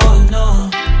 oh, no.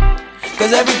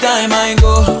 Cause every time I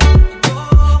go,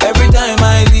 every time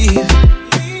I leave,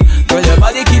 girl, your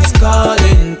body keeps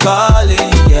calling,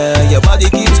 calling. Yeah, your body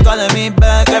keeps calling me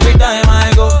back. Every time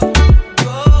I go,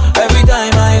 every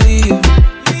time I leave,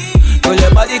 girl,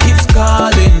 your body keeps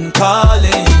calling,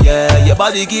 calling. Yeah, your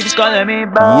body keeps calling me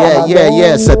back.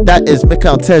 Yeah. So that is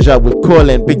Mikel Teja with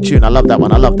Calling. Big tune. I love that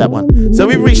one. I love that one. So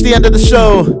we've reached the end of the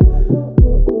show.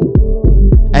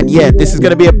 And yeah, this is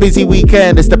going to be a busy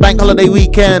weekend. It's the bank holiday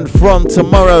weekend from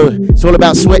tomorrow. It's all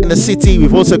about sweating the city.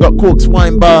 We've also got Cork's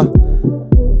Wine Bar,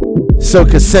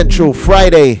 Soca Central.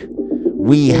 Friday,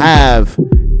 we have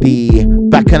the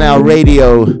Bacchanal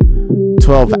Radio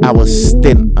 12-hour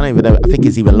stint. I don't even know. I think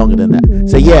it's even longer than that.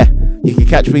 So yeah, you can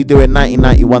catch me doing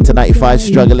 1991 to 95,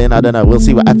 struggling. I don't know. We'll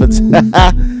see what happens.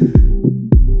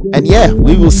 And yeah,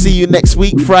 we will see you next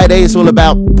week. Friday, it's all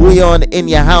about bouillon in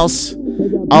your house.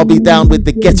 I'll be down with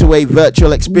the Getaway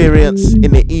virtual experience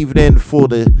in the evening for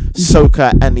the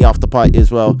soca and the after party as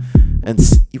well. And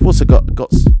you've also got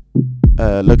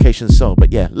locations sold.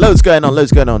 But yeah, loads going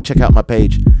on. Check out my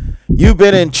page. You've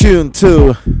been in tune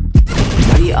to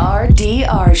The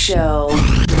RDR Show.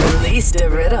 Release the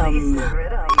rhythm.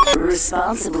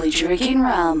 Responsibly drinking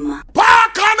rum.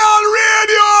 Bacchanal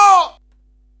Radio!